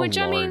 Oh, which,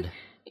 Lord. I mean,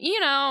 you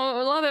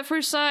know, love at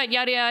first sight,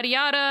 yada yada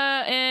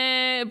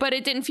yada. But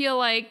it didn't feel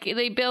like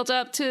they built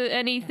up to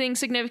anything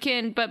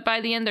significant. But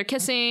by the end, they're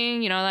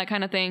kissing, you know, that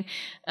kind of thing.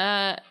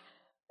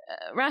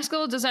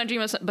 Rascal Does Not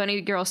Dream of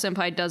Bunny Girl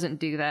Senpai doesn't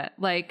do that.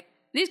 Like,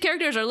 these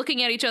characters are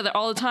looking at each other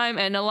all the time,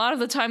 and a lot of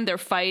the time they're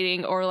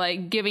fighting or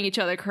like giving each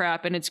other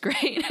crap, and it's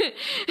great.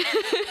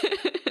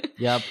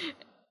 Yep.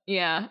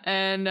 Yeah,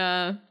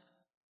 and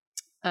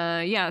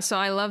yeah, so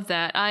I love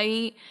that.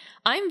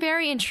 I'm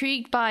very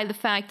intrigued by the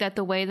fact that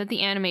the way that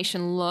the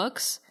animation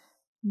looks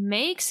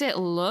makes it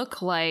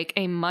look like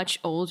a much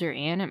older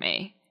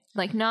anime.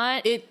 Like,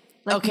 not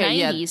like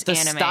 90s the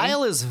anime.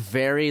 style is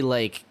very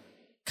like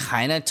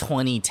kind of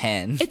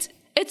 2010.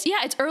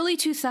 It's early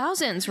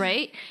 2000s,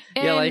 right?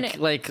 And yeah,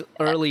 like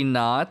early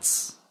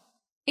knots.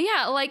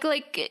 yeah, like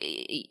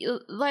It's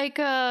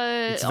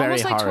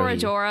almost very like Haruhi.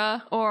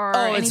 Toradora or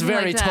Oh, it's anything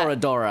very like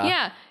that. Toradora.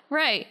 Yeah,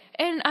 right.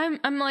 And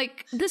I'm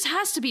like, this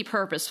has to be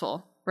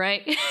purposeful,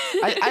 right?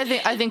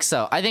 I think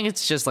so. I think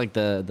it's just like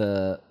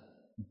the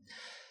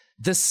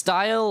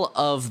style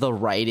of the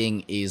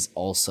writing is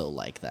also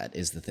like that,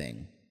 is the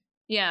thing.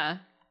 Yeah.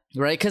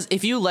 Right? Because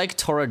if you like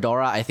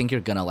Toradora, I think you're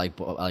gonna like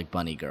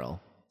Bunny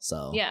Girl.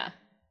 So Yeah,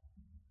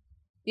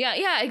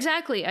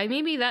 exactly.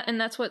 Maybe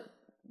that's what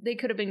they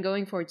could have been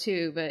going for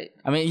too, but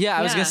I mean,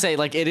 I was Yeah. gonna say,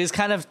 like, it is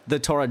kind of the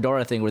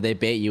Toradora thing where they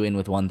bait you in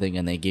with one thing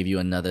and they give you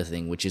another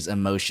thing, which is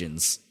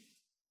emotions.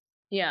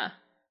 yeah.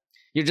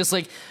 You're just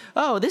like,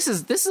 oh, this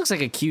looks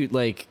like a cute,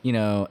 like, you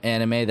know,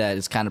 anime that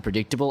is kind of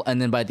predictable,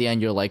 and then by the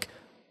end you're like,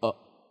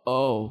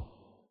 oh,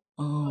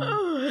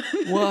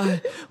 why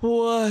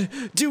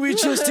do we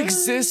just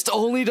exist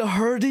only to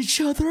hurt each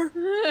other?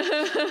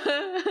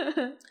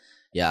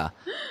 Yeah.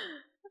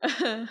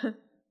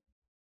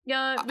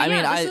 Yeah, I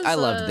mean, this is, I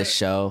loved this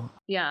show.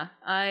 Yeah,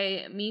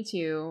 me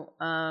too.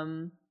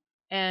 And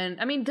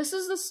I mean, this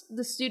is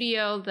the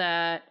studio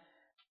that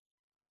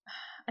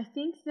I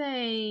think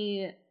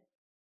they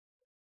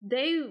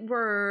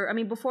were. I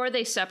mean, before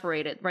they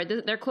separated, right?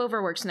 They're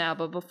Cloverworks now,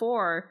 but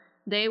before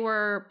they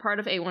were part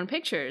of A1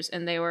 Pictures,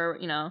 and they were,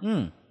 you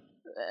know,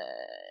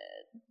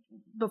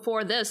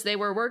 before this, they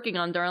were working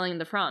on Darling in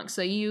the Franxx.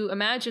 So you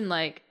imagine,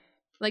 like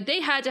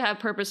they had to have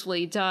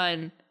purposefully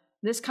done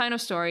this kind of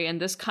story and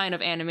this kind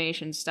of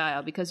animation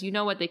style, because you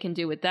know what they can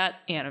do with that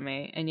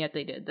anime, and yet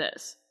they did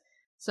this.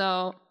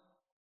 So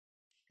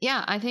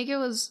yeah, I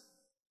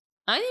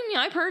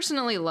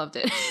personally loved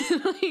it.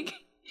 Like,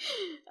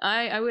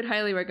 I would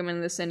highly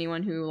recommend this to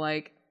anyone who,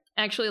 like,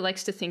 actually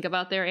likes to think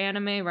about their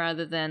anime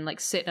rather than like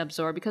sit and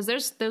absorb, because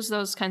there's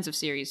those kinds of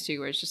series too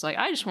where it's just like,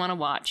 I just want to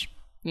watch,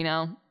 you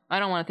know, I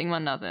don't want to think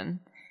about nothing.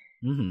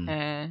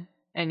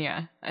 And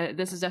yeah,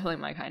 this is definitely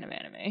my kind of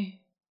anime.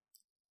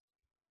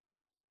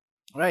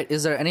 All right,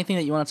 is there anything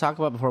that you want to talk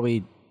about before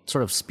we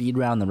sort of speed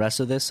round the rest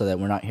of this so that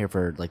we're not here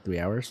for like 3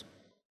 hours?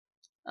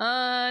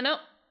 No.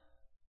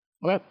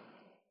 Okay.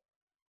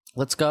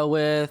 Let's go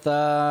with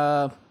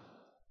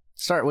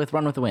start with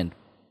Run with the Wind.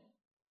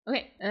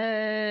 Okay,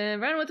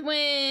 Run with the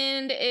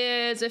Wind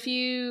is a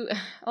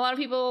lot of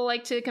people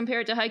like to compare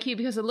it to Haikyuu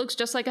because it looks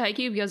just like a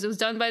Haikyuu because it was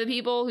done by the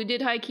people who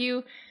did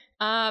Haikyuu,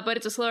 but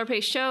it's a slower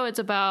paced show. It's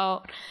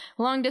about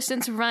long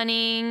distance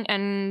running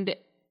and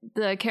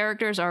the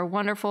characters are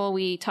wonderful.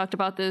 We talked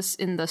about this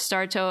in the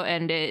Starto,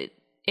 and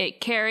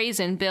it carries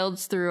and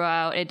builds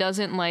throughout. It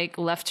doesn't like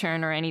left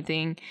turn or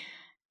anything.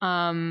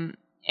 And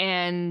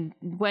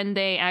when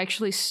they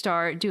actually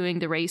start doing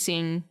the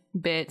racing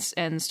bits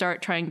and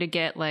start trying to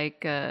get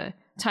like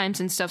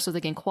times and stuff so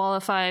they can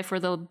qualify for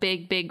the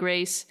big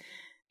race,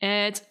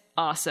 it's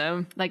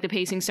awesome. Like the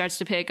pacing starts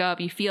to pick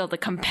up, you feel the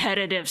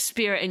competitive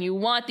spirit and you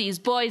want these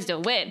boys to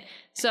win.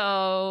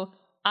 So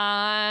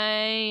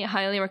I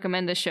highly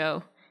recommend this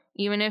show.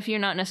 Even if you're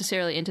not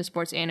necessarily into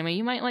sports anime,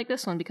 you might like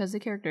this one because the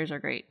characters are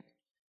great.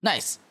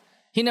 Nice.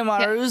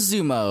 Hinamaru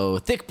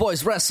Zumo, Thick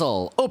Boys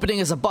Wrestle. Opening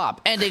is a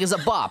bop, ending is a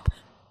bop.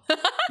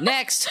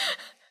 Next.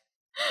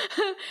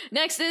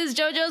 Next is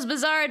JoJo's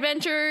Bizarre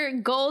Adventure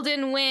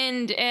Golden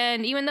Wind,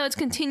 and even though it's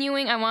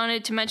continuing, I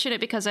wanted to mention it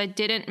because I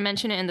didn't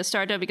mention it in the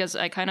startup because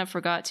I kind of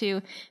forgot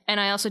to, and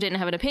I also didn't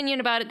have an opinion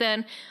about it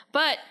then.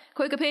 But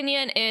quick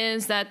opinion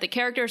is that the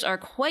characters are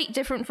quite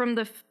different from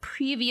the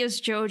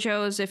previous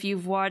JoJo's. If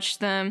you've watched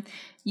them,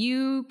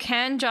 you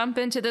can jump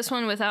into this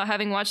one without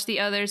having watched the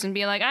others and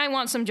be like, I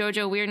want some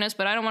JoJo weirdness,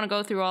 but I don't want to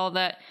go through all of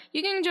that.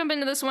 You can jump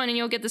into this one and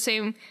you'll get the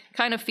same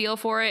kind of feel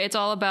for it. It's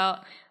all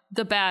about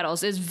the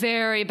battles. It's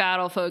very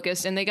battle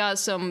focused, and they got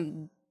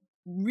some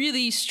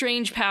really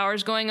strange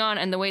powers going on,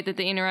 and the way that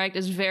they interact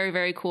is very,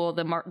 very cool.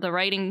 The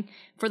writing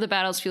for the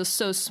battles feels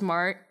so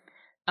smart,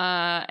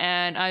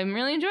 and I'm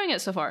really enjoying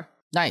it so far.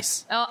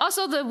 Nice.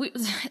 Also, the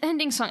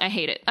ending song, I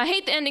hate it. I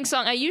hate the ending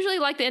song. I usually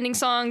like the ending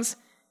songs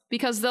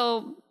because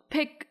they'll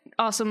pick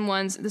awesome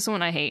ones. This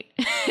one I hate.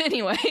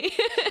 Anyway.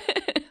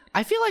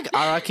 I feel like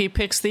Araki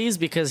picks these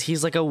because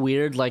he's like a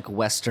weird, like,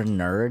 Western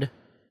nerd.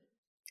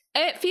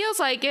 It feels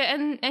like it,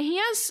 and he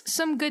has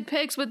some good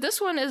picks, but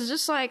this one is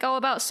just like all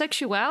about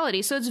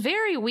sexuality. So it's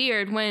very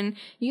weird when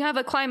you have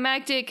a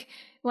climactic,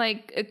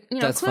 like,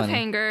 That's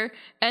cliffhanger, funny.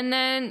 and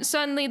then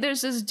suddenly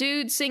there's this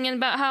dude singing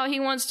about how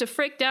he wants to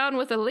frick down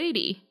with a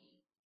lady.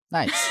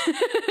 Nice.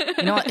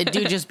 You know what? It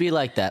do just be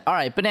like that. All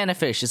right, Banana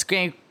Fish. It's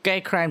gay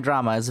crime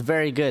drama. It's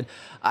very good.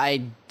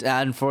 I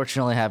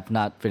unfortunately have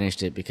not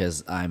finished it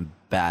because I'm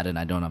bad and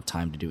I don't have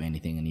time to do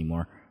anything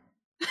anymore.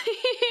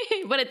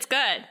 But it's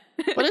good.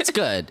 But it's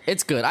good.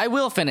 It's good. I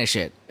will finish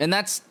it. And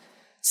that's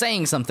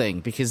saying something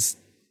because,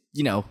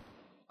 you know,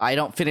 I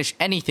don't finish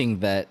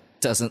anything that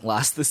doesn't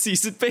last the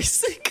season,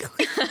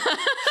 basically.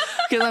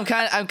 Because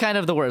I'm kind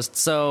of the worst.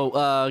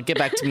 So get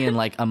back to me in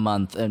like a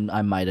month and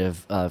I might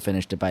have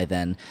finished it by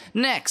then.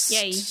 Next.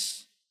 Yay.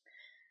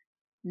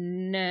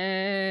 Next.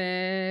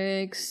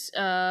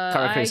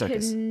 Karakuri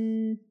Circus.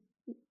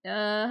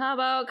 How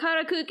about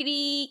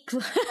Karakukuri?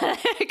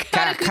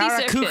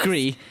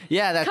 Karakukuri.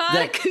 Yeah, that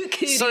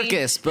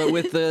circus, but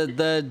with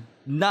the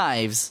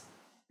knives.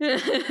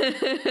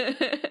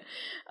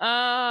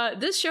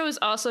 This show is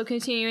also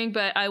continuing,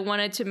 but I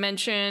wanted to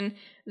mention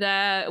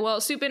that, well,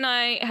 Soup and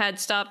I had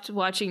stopped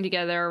watching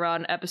together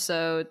around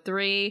episode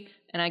 3,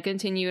 and I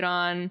continued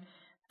on.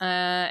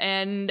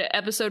 And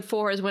episode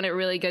 4 is when it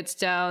really gets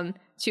down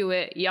to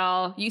it,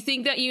 y'all. You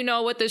think that you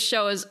know what this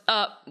show is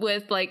up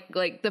with,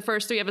 like the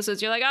first 3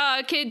 episodes. You're like,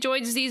 a kid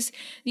joins these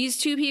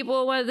 2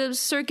 people. One of them's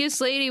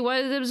circus lady,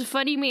 one of them's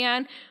funny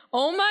man.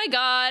 Oh my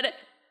god,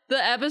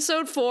 the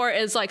episode 4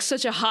 is like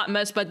such a hot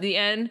mess. But the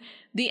end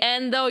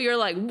though, you're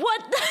like,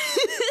 what?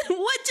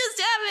 What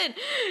just happened?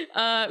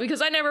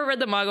 Because I never read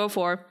the manga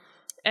before.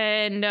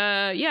 And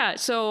yeah,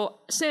 so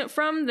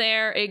from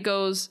there it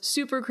goes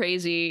super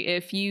crazy.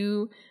 If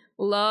you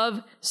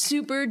love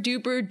super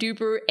duper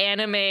duper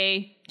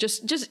anime,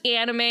 just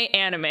anime. Like,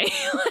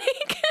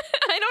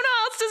 I don't know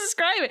how else to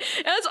describe it.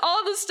 That's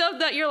all the stuff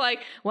that you're like,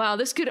 wow,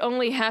 this could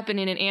only happen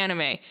in an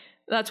anime.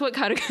 That's what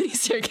Karakuri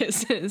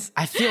Circus is.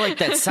 I feel like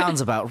that sounds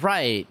about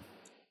right.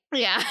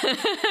 Yeah.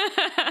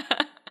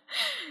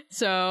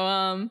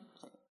 So,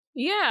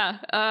 yeah,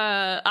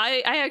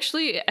 I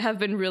actually have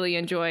been really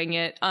enjoying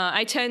it.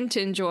 I tend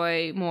to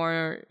enjoy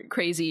more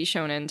crazy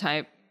shonen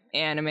type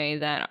anime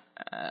that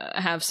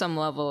have some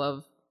level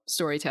of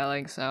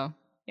storytelling, so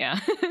yeah.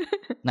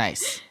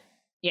 Nice.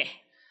 Yeah.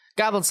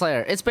 Goblin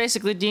Slayer, it's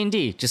basically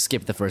D&D. Just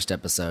skip the first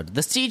episode.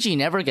 The CG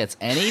never gets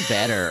any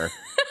better.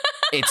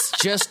 It's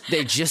just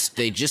they just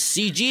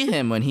CG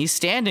him when he's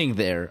standing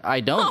there.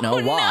 I don't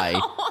know why.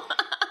 No.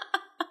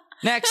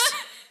 Next.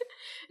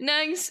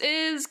 Next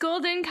is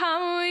Golden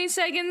Kamuy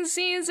second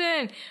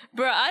season.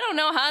 Bro, I don't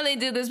know how they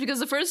did this because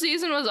the first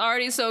season was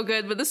already so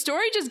good, but the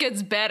story just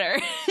gets better.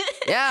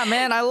 Yeah,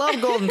 man, I love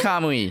Golden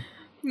Kamuy.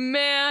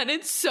 Man,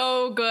 it's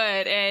so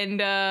good. And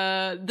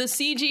the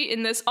CG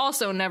in this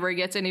also never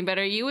gets any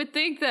better. You would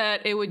think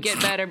that it would get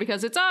better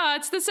because it's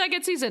the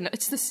second season.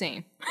 It's the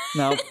same.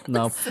 No,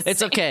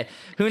 it's okay.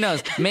 Who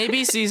knows?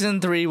 Maybe season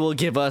 3 will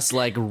give us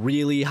like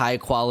really high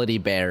quality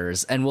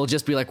bears, and we'll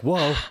just be like,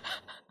 whoa.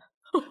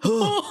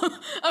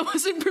 I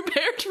wasn't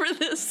prepared for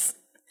this.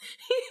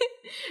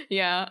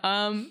 Yeah.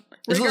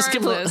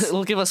 Regardless,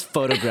 It'll give us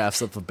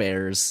photographs of the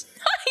bears,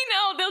 I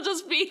know they'll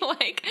just be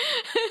like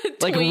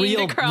like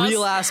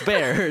real ass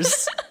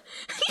bears.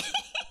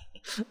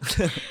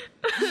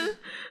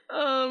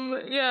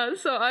 Yeah.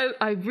 So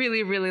I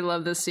really really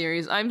love this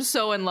series. I'm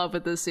so in love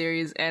with this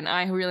series, and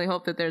I really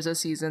hope that there's a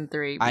season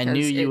 3. I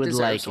knew you would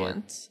like one.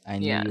 it. I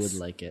knew you would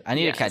like it. I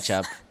need to catch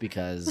up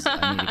because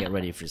I need to get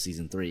ready for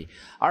season 3.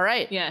 All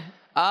right. Yeah.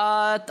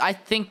 I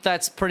think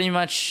that's pretty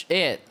much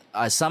it.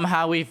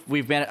 Somehow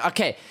we've been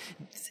okay.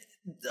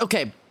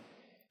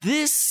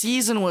 This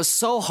season was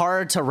so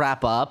hard to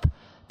wrap up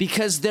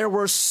because there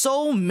were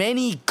so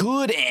many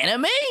good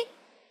anime.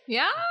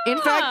 Yeah.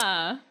 In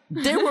fact,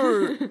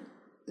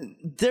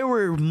 there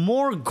were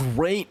more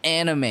great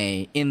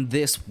anime in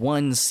this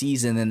one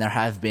season than there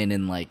have been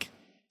in like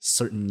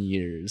certain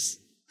years.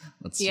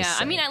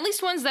 I mean, at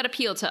least ones that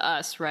appeal to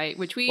us, right?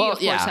 Which we, of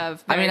course,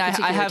 have. I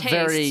have tastes,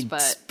 very but...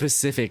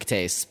 specific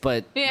tastes,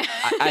 but yeah.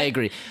 I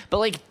agree. But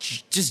like,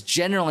 just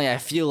generally, I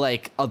feel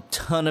like a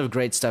ton of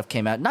great stuff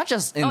came out, not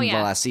just in the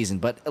last season,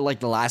 but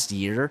like the last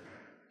year.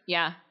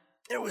 Yeah,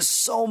 there was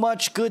so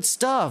much good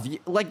stuff.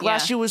 Like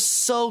last year was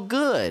so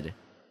good.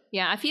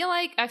 Yeah, I feel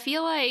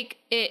like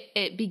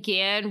it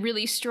began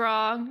really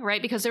strong,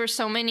 right? Because there were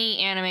so many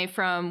anime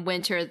from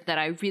winter that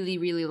I really,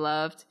 really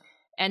loved.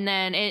 And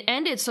then it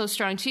ended so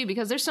strong, too,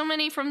 because there's so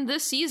many from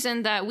this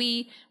season that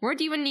we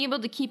weren't even able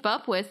to keep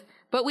up with,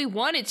 but we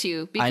wanted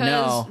to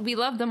because we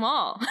love them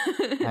all.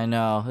 I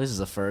know. This is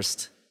the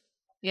first.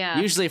 Yeah.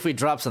 Usually if we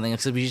drop something,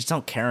 it's because we just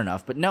don't care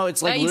enough. But no,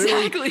 it's like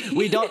literally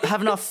we don't have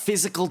enough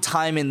physical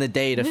time in the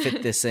day to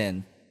fit this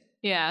in.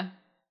 Yeah.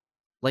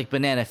 Like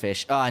Banana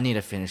Fish. Oh, I need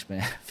to finish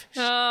Banana Fish.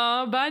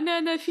 Oh,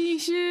 Banana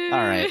Fish. All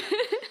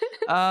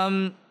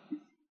right.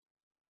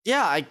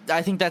 Yeah,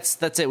 I think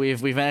that's it.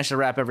 We've managed to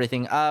wrap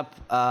everything up.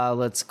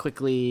 Let's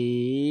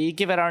quickly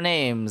give it our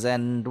names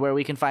and where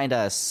we can find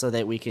us so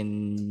that we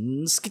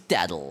can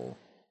skedaddle.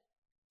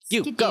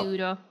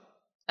 Go.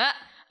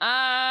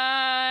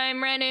 I'm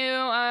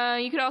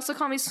Renu. You could also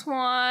call me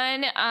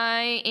Swan.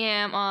 I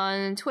am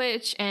on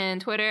Twitch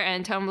and Twitter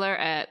and Tumblr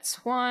at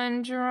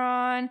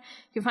SwanDrawn. You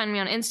can find me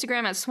on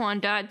Instagram at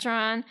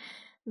swan.drawn.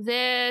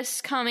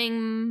 This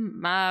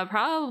coming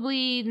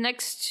probably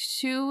next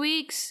 2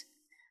 weeks,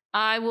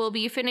 I will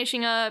be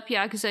finishing up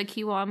Yakuza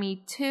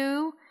Kiwami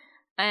 2,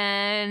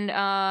 and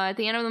at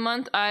the end of the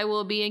month, I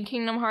will be in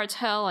Kingdom Hearts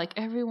Hell like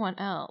everyone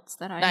else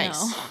that I know.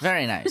 Nice.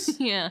 Very nice.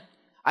 Yeah.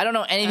 I don't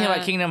know anything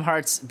about Kingdom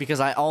Hearts because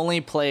I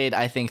only played,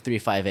 I think,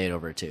 358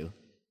 over 2.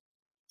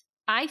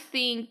 I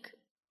think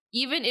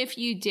even if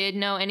you did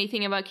know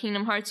anything about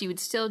Kingdom Hearts, you would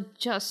still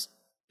just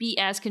be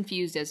as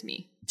confused as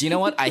me. Do you know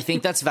what? I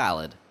think that's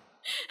valid.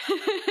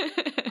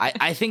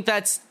 I think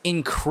that's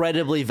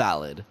incredibly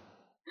valid.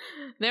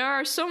 There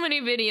are so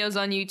many videos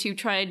on YouTube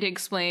trying to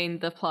explain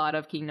the plot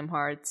of Kingdom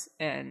Hearts,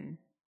 and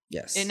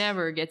yes, it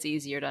never gets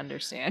easier to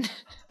understand.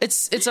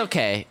 It's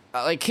okay.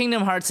 Like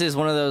Kingdom Hearts is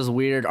one of those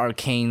weird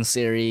arcane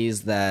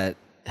series that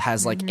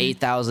has like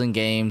 8,000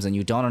 games, and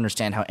you don't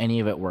understand how any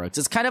of it works.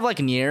 It's kind of like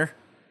Nier,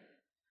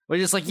 where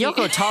you're just like,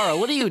 Yoko Taro,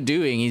 what are you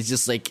doing? He's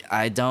just like,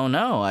 I don't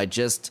know.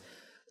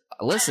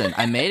 Listen,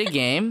 I made a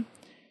game,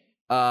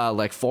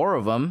 like 4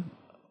 of them,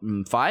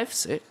 5,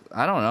 6,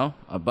 I don't know,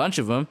 a bunch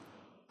of them.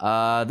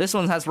 This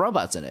one has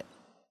robots in it.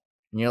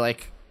 And you're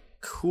like,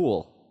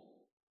 cool.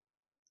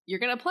 You're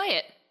gonna play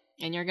it,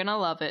 and you're gonna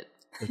love it.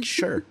 Like,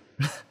 sure.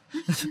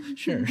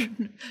 Sure.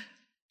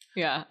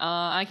 Yeah,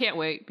 I can't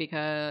wait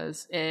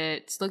because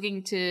it's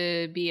looking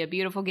to be a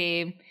beautiful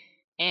game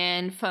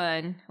and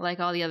fun, like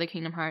all the other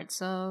Kingdom Hearts.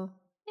 So,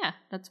 yeah,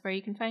 that's where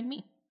you can find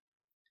me.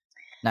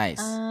 Nice.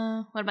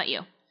 What about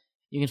you?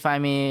 You can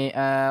find me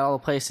all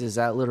the places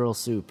at Literal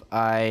Soup.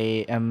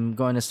 I am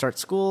going to start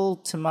school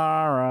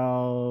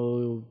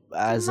tomorrow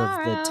as of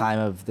the time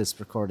of this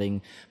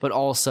recording, but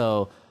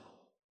also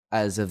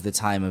as of the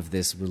time of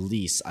this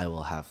release, I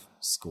will have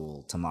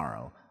school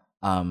tomorrow.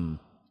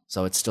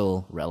 So it's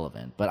still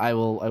relevant, but I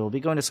will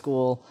be going to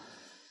school,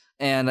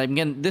 and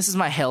this is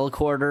my hell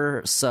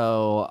quarter,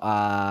 so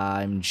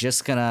I'm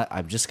just gonna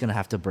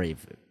have to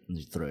brave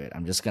through it.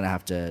 I'm just gonna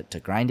have to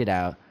grind it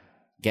out,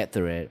 get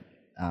through it.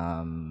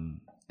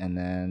 And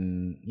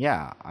then,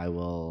 yeah, I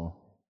will,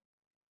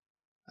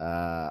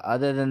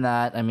 other than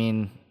that, I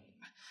mean,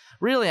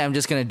 really, I'm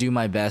just going to do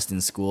my best in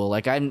school.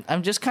 Like,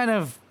 I'm just kind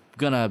of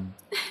going to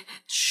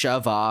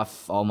shove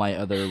off all my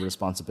other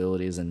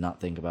responsibilities and not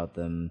think about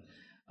them.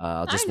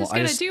 I'm just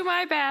gonna do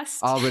my best.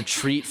 I'll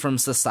retreat from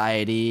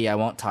society. I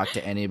won't talk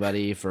to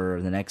anybody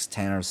for the next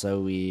 10 or so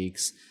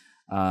weeks.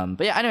 But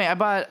yeah, anyway, I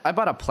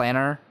bought a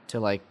planner to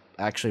like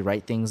actually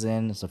write things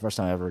in. It's the first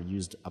time I ever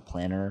used a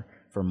planner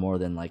for more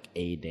than like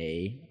a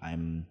day.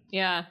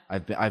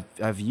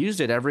 I've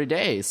used it every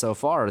day so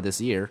far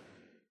this year.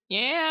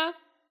 Yeah.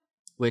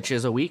 Which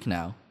is a week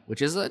now,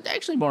 which is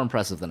actually more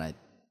impressive than I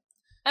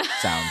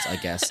sounds, I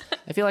guess.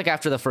 I feel like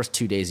after the first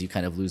 2 days you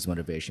kind of lose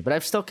motivation, but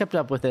I've still kept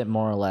up with it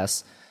more or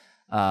less.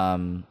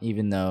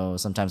 Even though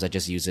sometimes I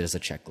just use it as a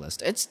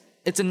checklist.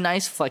 It's a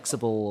nice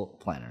flexible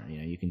planner. You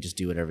know, you can just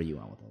do whatever you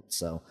want with it.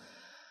 So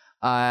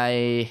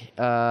I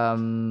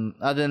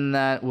other than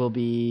that will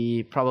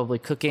be probably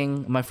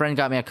cooking. My friend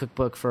got me a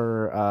cookbook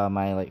for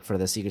for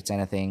the Secret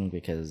Santa thing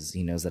because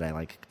he knows that I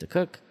like to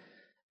cook.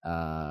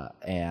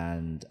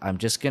 And I'm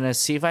just gonna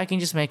see if I can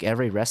just make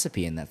every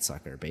recipe in that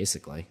sucker,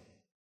 basically.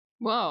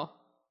 Whoa.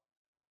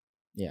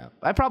 Yeah.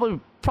 I probably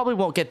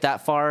won't get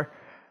that far.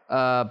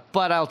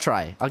 But I'll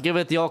try. I'll give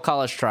it the old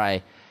college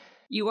try.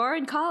 You are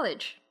in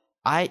college.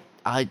 I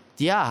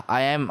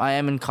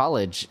am in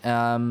college.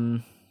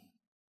 I'm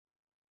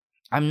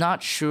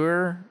not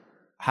sure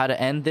how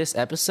to end this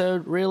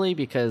episode really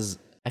because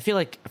I feel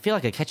like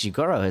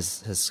Akechigoro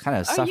has kind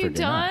of suffered. Are you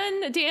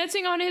done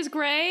dancing on his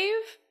grave?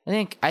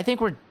 I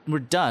think we're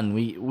done.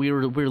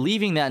 We're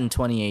leaving that in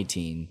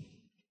 2018.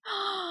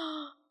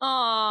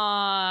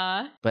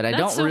 Aww. But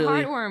That's so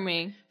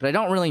heartwarming. But I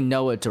don't really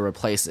know what to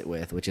replace it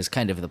with, which is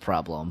kind of the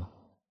problem.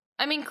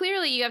 I mean,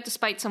 clearly you have to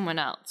spite someone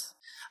else.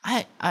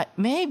 I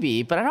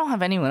maybe, but I don't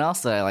have anyone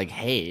else that I like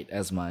hate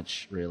as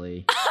much,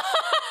 really. As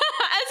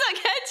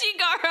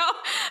Akechigoro.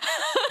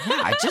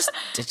 Yeah, I just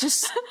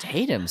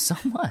hate him so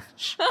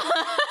much.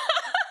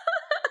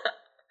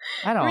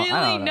 I don't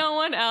know. No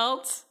one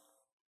else?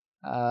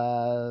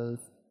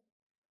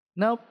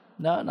 Nope.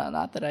 No,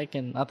 not that I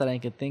can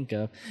think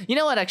of. You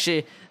know what,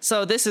 actually?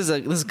 So this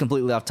is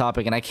completely off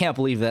topic, and I can't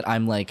believe that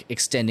I'm like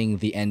extending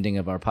the ending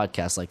of our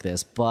podcast like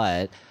this,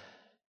 but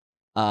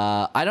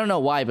I don't know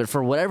why, but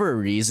for whatever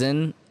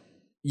reason,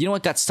 you know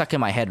what got stuck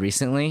in my head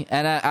recently?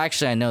 And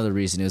I know the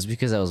reason. It was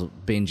because I was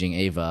binging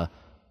Ava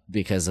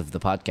because of the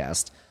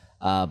podcast.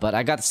 But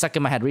I got stuck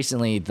in my head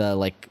recently, the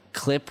like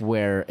clip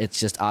where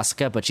it's just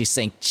Asuka, but she's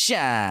saying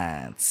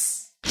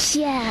chance.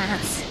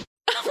 Chance.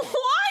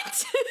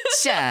 What?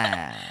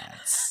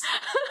 Chance.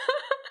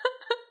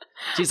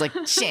 She's like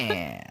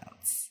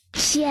chance.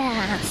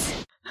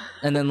 Chance.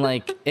 And then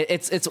like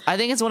it's I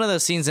think it's one of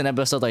those scenes in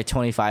episode like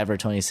 25 or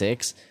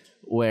 26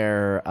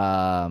 where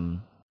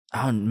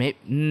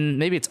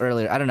maybe it's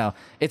earlier. I don't know.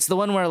 It's the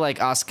one where like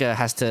Asuka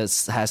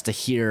has to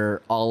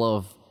hear all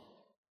of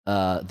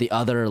the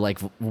other like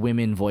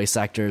women voice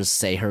actors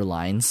say her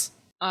lines.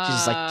 She's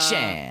just like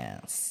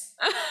chance.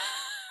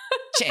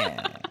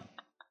 Chance.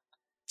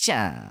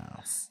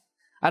 Chance.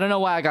 I don't know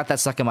why I got that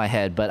stuck in my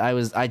head, but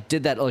I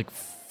did that like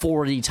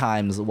 40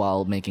 times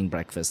while making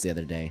breakfast the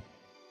other day.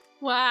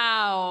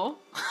 Wow.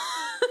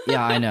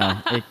 Yeah, I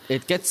know.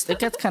 It gets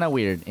kind of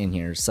weird in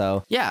here.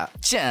 So yeah,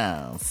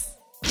 chance.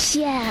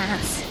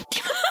 Chance.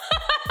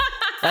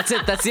 That's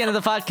it. That's the end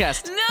of the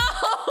podcast. No.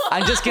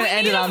 I'm just gonna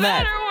end it on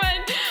that. One.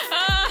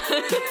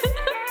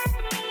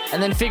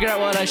 And then figure out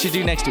what I should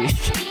do next week.